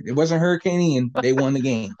care. It wasn't Hurricane Ian. They won the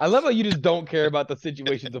game. I love how you just don't care about the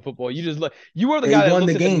situations of football. You are the guy that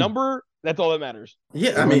looks at the number. That's all that matters.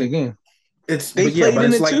 Yeah, I mean, the game. They played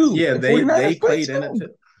in it too. Yeah, they played in it too.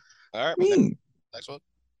 All right. Next one.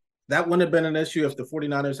 That wouldn't have been an issue if the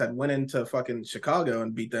 49ers had went into fucking Chicago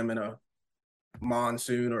and beat them in a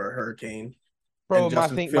monsoon or a hurricane. Bro, my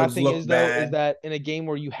thing is that in a game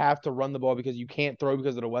where you have to run the ball because you can't throw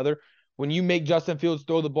because of the weather, when you make Justin Fields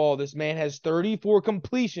throw the ball, this man has 34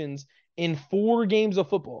 completions in 4 games of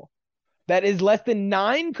football. That is less than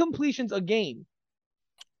 9 completions a game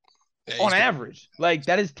on average. Like,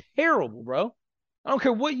 that is terrible, bro. I don't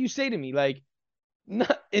care what you say to me. Like,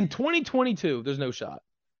 in 2022, there's no shot.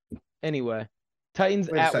 Anyway, Titans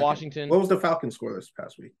at Washington. What was the Falcons score this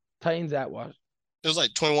past week? Titans at Washington. It was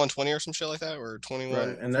like 21-20 or some shit like that, or 21.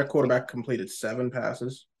 Right. And their quarterback completed 7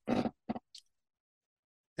 passes in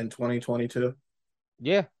 2022.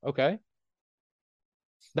 Yeah, okay.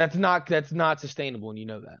 That's not sustainable, and you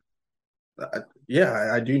know that.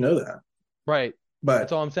 Yeah, I do know that. Right. But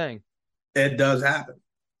that's all I'm saying. It does happen.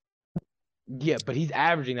 Yeah, but he's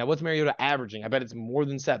averaging that. What's Mariota averaging? I bet it's more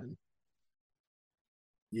than 7.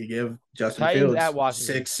 You give Justin Titans Fields at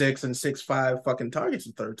Washington. 6'6" and 6'5" fucking targets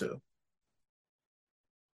in third too.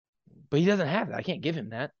 But he doesn't have that. I can't give him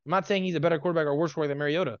that. I'm not saying he's a better quarterback or worse quarterback than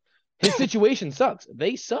Mariota. His situation sucks.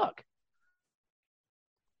 They suck.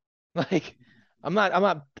 Like, I'm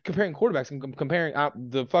not comparing quarterbacks. I'm comparing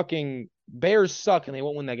the fucking Bears suck and they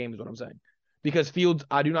won't win that game is what I'm saying. Because Fields,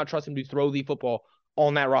 I do not trust him to throw the football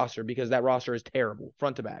on that roster because that roster is terrible,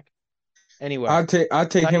 front to back. Anyway. I'll take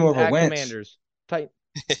Titans him over Wentz. Commanders.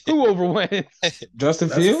 Who over Wentz? Justin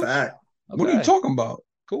Fields? Okay. What are you talking about?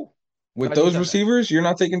 Cool. With those receivers, you're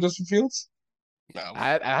not taking Justin Fields? No.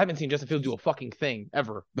 I haven't seen Justin Fields do a fucking thing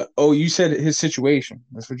ever. But you said his situation.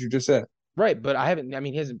 That's what you just said. Right, but I haven't. I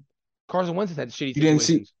mean, Carson Wentz has had shitty situations. You didn't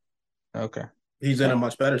see. Okay. He's in a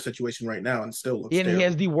much better situation right now and still looks terrible. He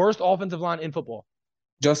has the worst offensive line in football.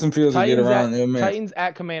 Justin Fields will get around. Titans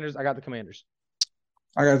at Commanders. I got the Commanders.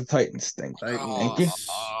 I got the Titans. Thank you.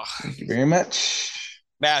 Thank you very much.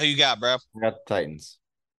 Matt, who you got, bro? I got the Titans.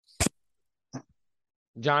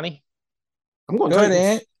 Johnny? I'm going Titans.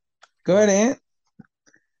 Ant. Go ahead, Ant.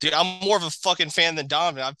 Dude, I'm more of a fucking fan than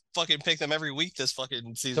Donovan. I fucking pick them every week this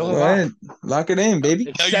fucking season. Go ahead. Lock it in, baby.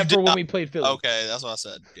 Except for when we played Philly. Okay, that's what I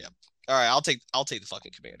said. Yeah. All right, I'll take the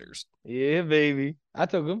fucking Commanders. Yeah, baby. I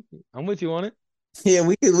took them. I'm with you on it. Yeah,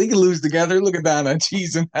 we can lose together. Look at that on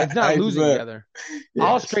cheese and it's not losing together. Yes.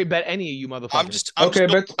 I'll straight bet any of you motherfuckers. I'm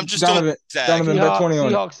just Donovan, bet 20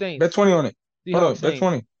 on Seahawks, it. Saints. Bet 20 on it. Seahawks, bet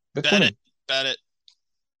 20. Bet 20. Bet it.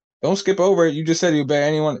 Don't skip over it. You just said you bet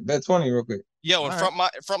anyone. Bet 20 real quick. Yo, and front my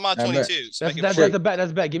 22. That's a bet.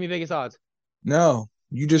 That's a bet. Give me Vegas odds. No.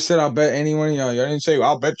 You just said I'll bet any one of y'all. Y'all didn't say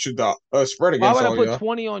I'll bet you the spread against all y'all. Why would I put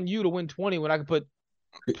 20 on you to win 20 when I could put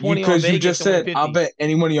 20 on Vegas? Because you just said I'll bet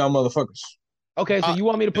any one of y'all motherfuckers. Okay, so you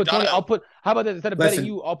want me to put 20? I'll put. How about that? Instead of betting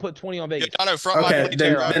you, I'll put 20 on Vegas.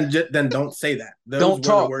 Then don't say that. Don't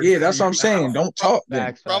talk. Yeah, that's what I'm saying. Don't talk.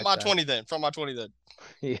 From my 20 then.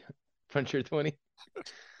 Yeah, front your 20.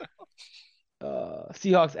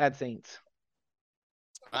 Seahawks at Saints.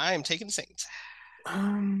 I am taking the Saints.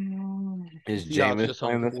 Is Jameis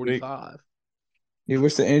playing this week? Yeah,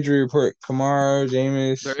 what's the injury report? Kamara,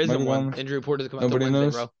 Jameis. There isn't one. Injury report doesn't come out Nobody Wednesday,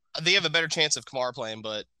 knows. Bro. They have a better chance of Kamara playing,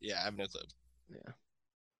 but yeah, I have no clue. Yeah.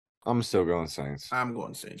 I'm still going Saints. I'm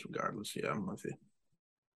going Saints regardless. Yeah, I'm with you.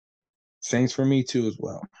 Saints for me too as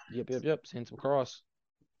well. Yep. Saints will cross.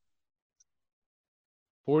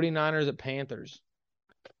 49ers at Panthers.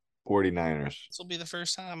 49ers. This will be the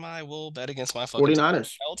first time I will bet against my fucking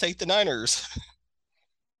 49ers. I'll take the Niners.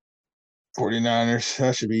 49ers.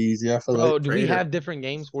 That should be easy. I feel like. Do we have different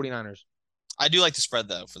games? 49ers. I do like the spread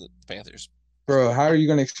though for the Panthers. Bro, how are you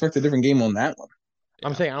going to expect a different game on that one? Yeah.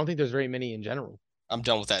 I'm saying I don't think there's very many in general. I'm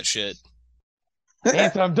done with that shit.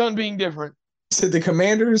 Anthony, I'm done being different. Said the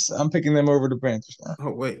Commanders. I'm picking them over the Panthers now.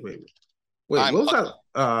 Oh wait. What was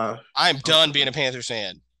that? I'm done being a Panthers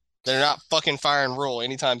fan. They're not fucking firing Rule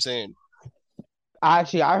anytime soon. I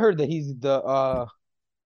heard that he's the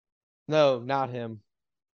no, not him.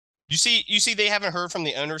 You see, they haven't heard from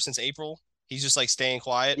the owner since April. He's just like staying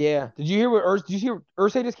quiet. Yeah. Did you hear what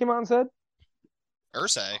Irsay just came out and said?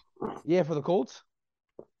 Irsay? Yeah, for the Colts.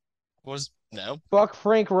 No. Fuck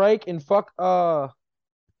Frank Reich and fuck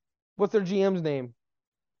what's their GM's name?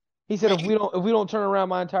 He said if we don't turn around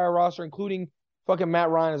my entire roster, including fucking Matt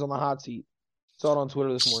Ryan, is on the hot seat. Saw it on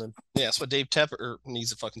Twitter this morning. Yeah, that's what Dave Tepper needs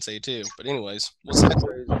to fucking say too. But anyways, what's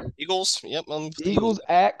that? Eagles? Yep. Eagles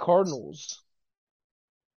at Cardinals.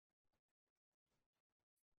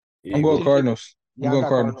 I'm going Cardinals. Yeah,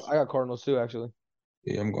 I got Cardinals too, actually.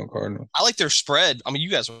 Yeah, I'm going Cardinals. I like their spread. I mean, you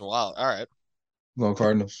guys are wild. All right. I'm going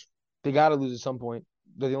Cardinals. They got to lose at some point.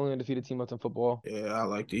 They're the only undefeated team left in football. Yeah, I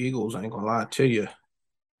like the Eagles. I ain't going to lie to you.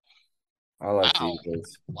 I like the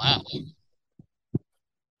Eagles. Wow.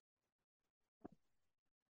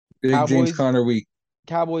 Big James Conner week.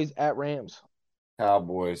 Cowboys at Rams.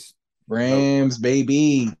 Cowboys. Rams,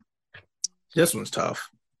 baby. This one's tough.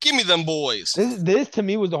 Give me them boys. This to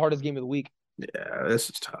me was the hardest game of the week. Yeah, this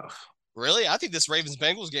is tough. Really? I think this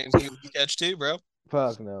Ravens-Bengals game is going to catch too, bro.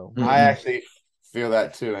 Fuck no. I actually feel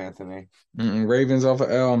that too, Anthony. Ravens off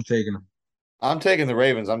of L. I'm taking them. I'm taking the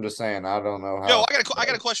Ravens. I'm just saying. I don't know how. Yo, I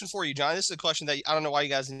got a question for you, John. This is a question that I don't know why you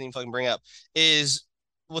guys didn't even fucking bring up. Is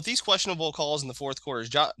with these questionable calls in the fourth quarter, is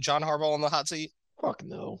John Harbaugh on the hot seat? Fuck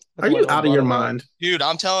no. Are you out of your mind? Dude,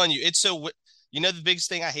 I'm telling you, it's so... You know the biggest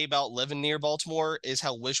thing I hate about living near Baltimore is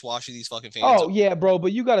how wish-washy these fucking fans are. Oh, yeah, bro,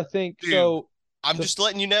 but you got to think. Dude, so I'm just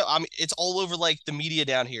letting you know. It's all over like the media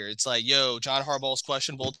down here. It's like, yo, John Harbaugh's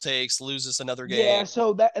questionable takes, loses another game. Yeah,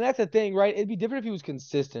 so that's the thing, right? It'd be different if he was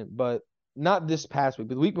consistent, but not this past week.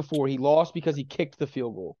 But the week before, he lost because he kicked the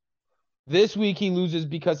field goal. This week, he loses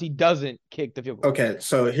because he doesn't kick the field goal. Okay,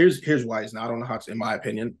 so here's why he's not on the hot seat, in my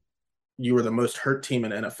opinion. You were the most hurt team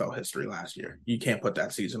in NFL history last year. You can't put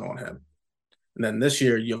that season on him. And then this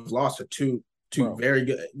year, you've lost to two very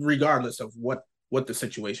good, regardless of what the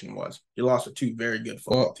situation was. You lost to two very good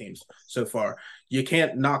football teams so far. You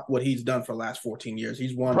can't knock what he's done for the last 14 years.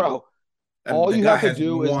 He's won. Bro, all you have to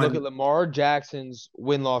do is look at Lamar Jackson's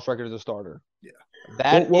win-loss record as a starter.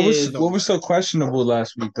 Yeah. What was so questionable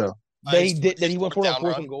last week, though? He went for a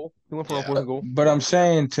fourth and goal. He went for a fourth and goal. But I'm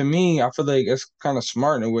saying, to me, I feel like it's kind of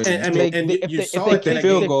smart in a way. If they kick the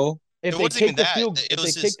field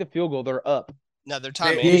goal, they're up. No, their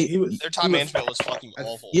time management was fucking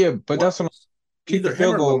awful. Yeah, but that's what either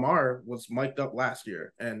him or Lamar was mic'd up last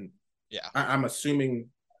year, and I'm assuming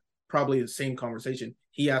probably the same conversation.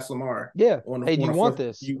 He asked Lamar, "Hey, do you want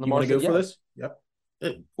this? You want to go for this?" Yep.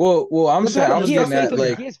 Well, I'm saying I was getting that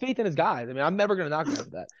like he has faith in his guys. I mean, I'm never gonna knock him for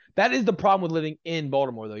that. That is the problem with living in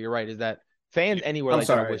Baltimore, though. You're right. Is that fans anywhere? I'm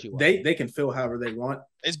sorry. They can feel however they want.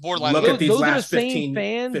 It's borderline. Look at these last 15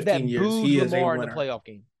 fans that booed Lamar in the playoff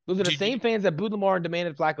game. Those are the same fans that booed Lamar and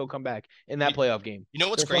demanded Flacco come back in that playoff game. You know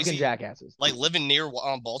what's They're crazy? Fucking jackasses. Like living near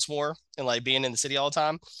Baltimore and like being in the city all the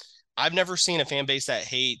time. I've never seen a fan base that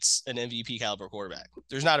hates an MVP caliber quarterback.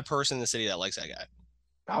 There's not a person in the city that likes that guy.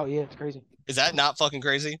 Oh yeah, it's crazy. Is that not fucking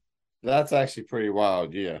crazy? That's actually pretty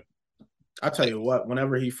wild. Yeah. I'll tell you what.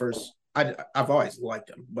 Whenever he first, I've always liked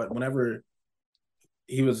him, but whenever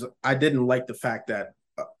I didn't like the fact that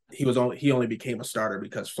he only became a starter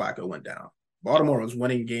because Flacco went down. Baltimore was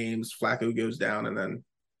winning games. Flacco goes down, and then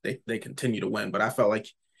they continue to win. But I felt like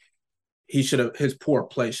his poor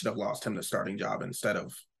play should have lost him the starting job instead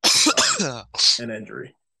of an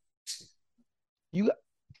injury.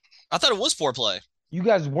 I thought it was poor play. You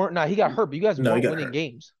guys weren't. He got hurt, but you guys weren't winning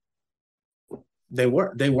games. They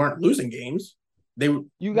weren't losing games. You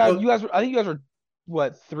guys. I think you guys were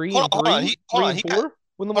what 3-3, 3-4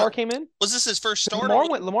 when Lamar came in. Was this his first start? Lamar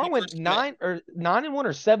went 9-1 or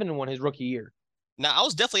 7-1 his rookie year. Now I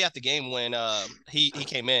was definitely at the game when he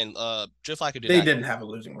came in. Joe Flacco did. They didn't have a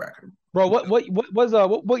losing record, bro. What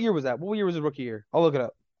year was that? What year was his rookie year? I'll look it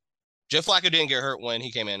up. Joe Flacco didn't get hurt when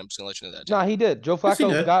he came in. I'm just gonna let you know that. No, he did. Joe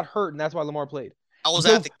Flacco got hurt, and that's why Lamar played. I was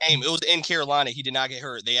at the game. It was in Carolina. He did not get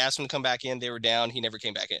hurt. They asked him to come back in. They were down. He never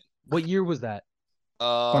came back in. What year was that?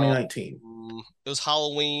 2019. It was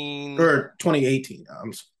Halloween. Or 2018.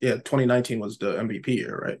 2019 was the MVP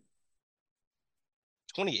year, right?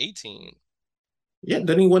 2018. Yeah,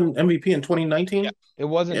 didn't he win MVP in 2019? Yeah. It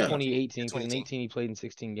wasn't 2018. 2018, he played in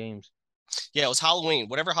 16 games. Yeah, it was Halloween.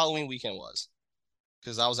 Whatever Halloween weekend was.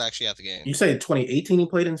 Because I was actually at the game. You say 2018 he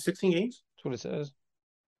played in 16 games? That's what it says.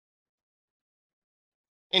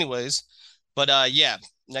 Anyways, but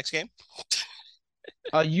next game.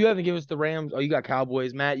 You haven't given us the Rams. Oh, you got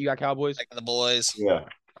Cowboys. Matt, you got Cowboys? I got the boys. Yeah.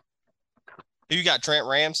 Who you got, Trent?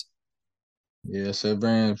 Rams? Yeah, so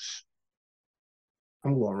Rams.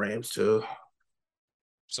 I'm going Rams too.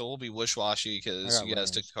 So we'll be wish-washy because you guys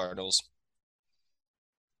took the Cardinals.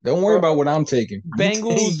 Don't worry about what I'm taking.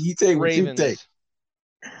 Bengals. You take what Ravens. you take.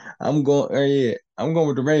 I'm going. I'm going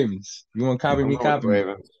with the Ravens. You want to copy me? Copy me.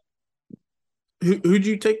 Ravens. Who'd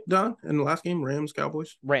you take, Don, in the last game? Rams,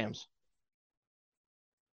 Cowboys? Rams.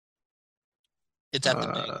 It's at the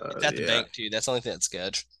bank. It's at the bank, too. That's the only thing that's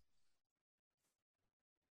sketch.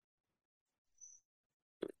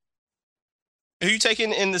 Who you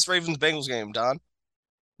taking in this Ravens-Bengals game, Don?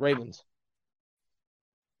 Ravens.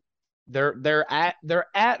 They're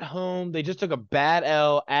at home. They just took a bad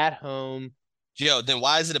L at home. Yo, then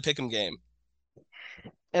why is it a pick'em game?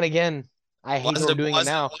 And again, I hate that we're doing it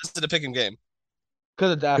now. Why is it a pick'em game?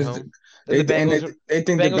 Because it's at home. They think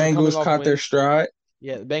the Bengals caught their stride.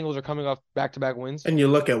 Yeah, the Bengals are coming off back-to-back wins. And you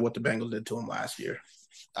look at what the Bengals did to them last year.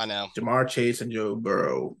 I know. Jamar Chase and Joe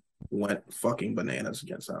Burrow went fucking bananas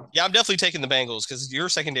against them. Yeah, I'm definitely taking the Bengals because your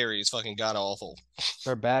secondary is fucking god-awful.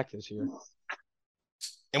 They're back this year.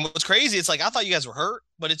 And what's crazy, it's like I thought you guys were hurt,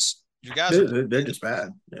 but it's your guys. They're just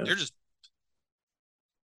bad. Yeah. They're just.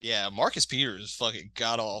 Yeah, Marcus Peters is fucking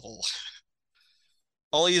god-awful.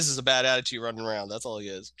 All he is a bad attitude running around. That's all he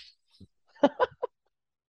is.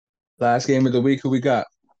 Last game of the week, who we got?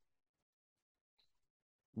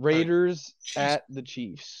 Raiders at the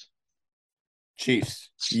Chiefs. Chiefs.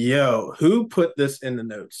 Yo, who put this in the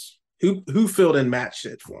notes? Who filled in Matt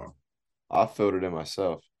shit for him? I filled it in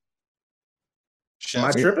myself. Am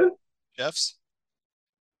I tripping? Chefs?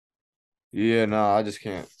 Yeah, no, I just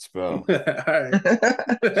can't spell. All right.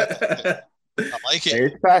 I like it. Hey,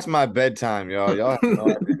 it's past my bedtime, y'all. Y'all have no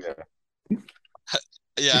idea.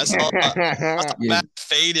 Yeah, I saw Matt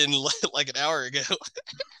fading like an hour ago.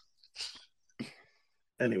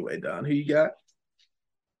 Anyway, Don, who you got?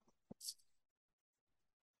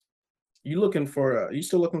 You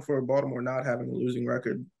still looking for Baltimore not having a losing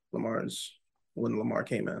record? When Lamar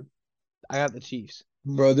came in. I got the Chiefs.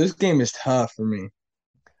 Bro, this game is tough for me.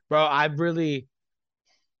 Bro, I really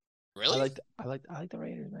I like the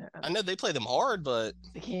Raiders, man. I know they play them hard, but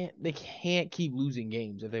they can't keep losing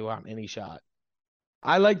games if they want any shot.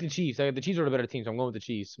 I like the Chiefs. The Chiefs are the better team, so I'm going with the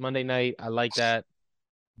Chiefs. Monday night, I like that,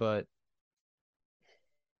 but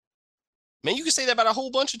man, you can say that about a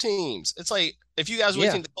whole bunch of teams. It's like if you guys really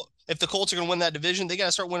think if the Colts are going to win that division, they got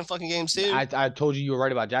to start winning fucking games too. I told you were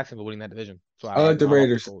right about Jacksonville winning that division. So I like the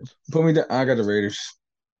Raiders. Put me down. I got the Raiders.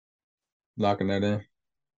 Locking that in.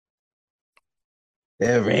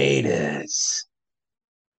 The Raiders.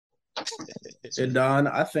 And Don,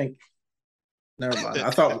 I think. Never mind. I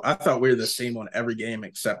thought we were the same on every game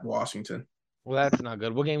except Washington. Well, that's not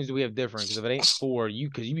good. What games do we have different? Because if it ain't 4, you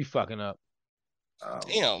be fucking up.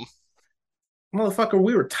 Damn. Motherfucker,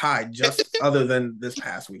 we were tied just other than this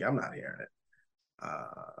past week. I'm not hearing it.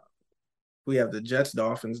 We have the Jets,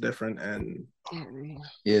 Dolphins different, and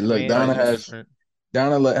look, Donna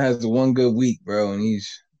has one good week, bro, and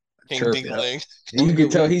he's chirping. You can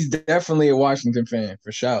tell he's definitely a Washington fan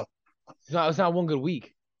for sure. It's not one good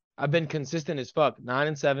week. I've been consistent as fuck.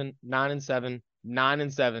 9-7, 9-7,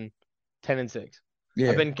 9-7, 10-6.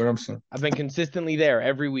 Yeah, I've been consistently there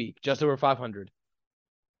every week, just over 500.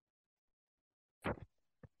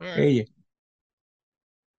 Right.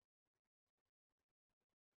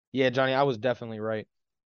 Yeah, Johnny, I was definitely right.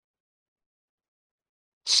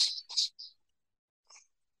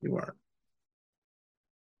 You are.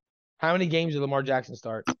 How many games did Lamar Jackson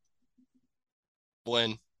start?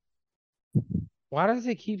 When? Why does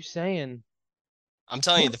it keep saying? I'm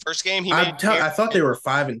telling you, the first game he made. I thought they were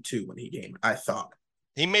 5-2 when he came. I thought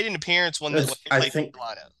he made an appearance when I think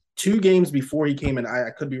 2 games before he came in. I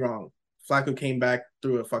could be wrong. Flacco came back,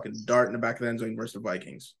 threw a fucking dart in the back of the end zone versus the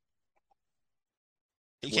Vikings.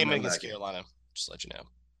 He came in against Carolina. Just to let you know.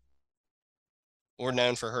 We're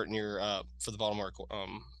known for hurting for the Baltimore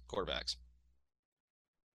quarterbacks.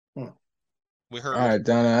 We heard. All right,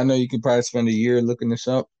 Donna. I know you could probably spend a year looking this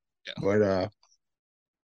up, but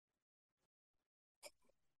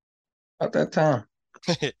at that time.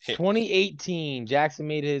 2018, Jackson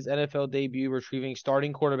made his NFL debut retrieving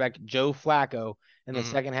starting quarterback Joe Flacco in the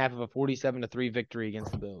second half of a 47-3 victory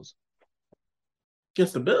against the Bills.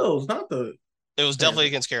 Against the Bills, not the. It was definitely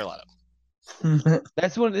against Carolina.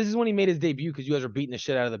 This is when he made his debut because you guys are beating the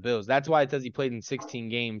shit out of the Bills. That's why it says he played in 16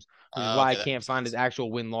 games, which is why I can't find his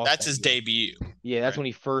actual win-loss. That's his debut. Yeah, that's when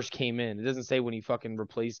he first came in. It doesn't say when he fucking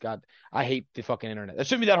replaced God. I hate the fucking internet. That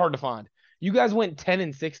shouldn't be that hard to find. You guys went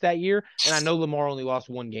 10-6 that year, and I know Lamar only lost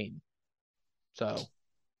 1 game. So,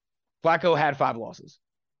 Flacco had 5 losses.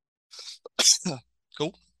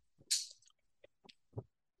 Cool.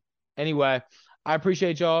 Anyway, I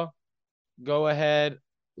appreciate y'all. Go ahead,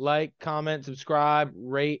 like, comment, subscribe,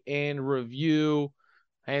 rate, and review.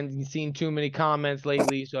 I haven't seen too many comments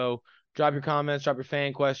lately, so drop your comments, drop your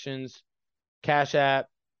fan questions, Cash App,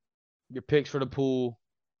 your picks for the pool.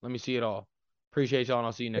 Let me see it all. Appreciate y'all, and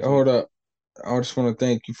I'll see you next week. Hold up. I just want to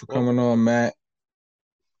thank you for coming on, Matt.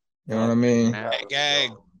 You know what I mean?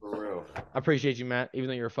 Gang. For real. I appreciate you, Matt, even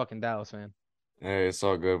though you're a fucking Dallas fan. Hey, it's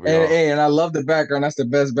all good. And I love the background. That's the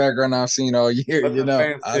best background I've seen all year. You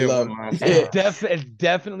know, I love it. It's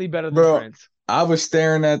definitely better than Prince. I was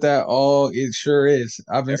staring at that all. It sure is.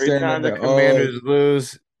 I've been staring at that all. Every time the Commanders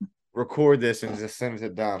lose, record this and just send it to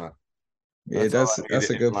Donna. Yeah, that's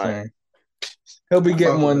a good plan. He'll be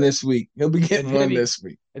getting one this week.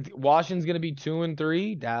 Washington's gonna be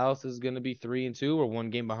 2-3. Dallas is gonna be 3-2 or 1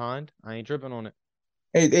 game behind. I ain't tripping on it.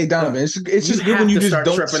 Hey, Donovan, it's just good when you just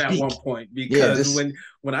don't tripping speak. At one point because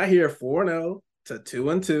when I hear 4-0 to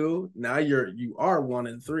 2-2, now you are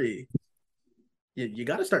 1-3. You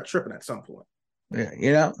got to start tripping at some point. Yeah,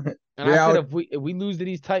 you know. And I said if we lose to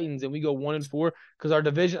these Titans and we go 1-4, because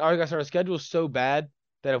our schedule is so bad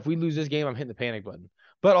that if we lose this game, I'm hitting the panic button.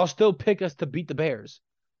 But I'll still pick us to beat the Bears.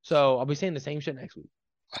 So I'll be saying the same shit next week.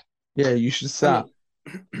 Yeah, you should stop.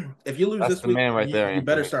 If you lose this week, you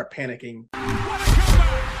better start panicking.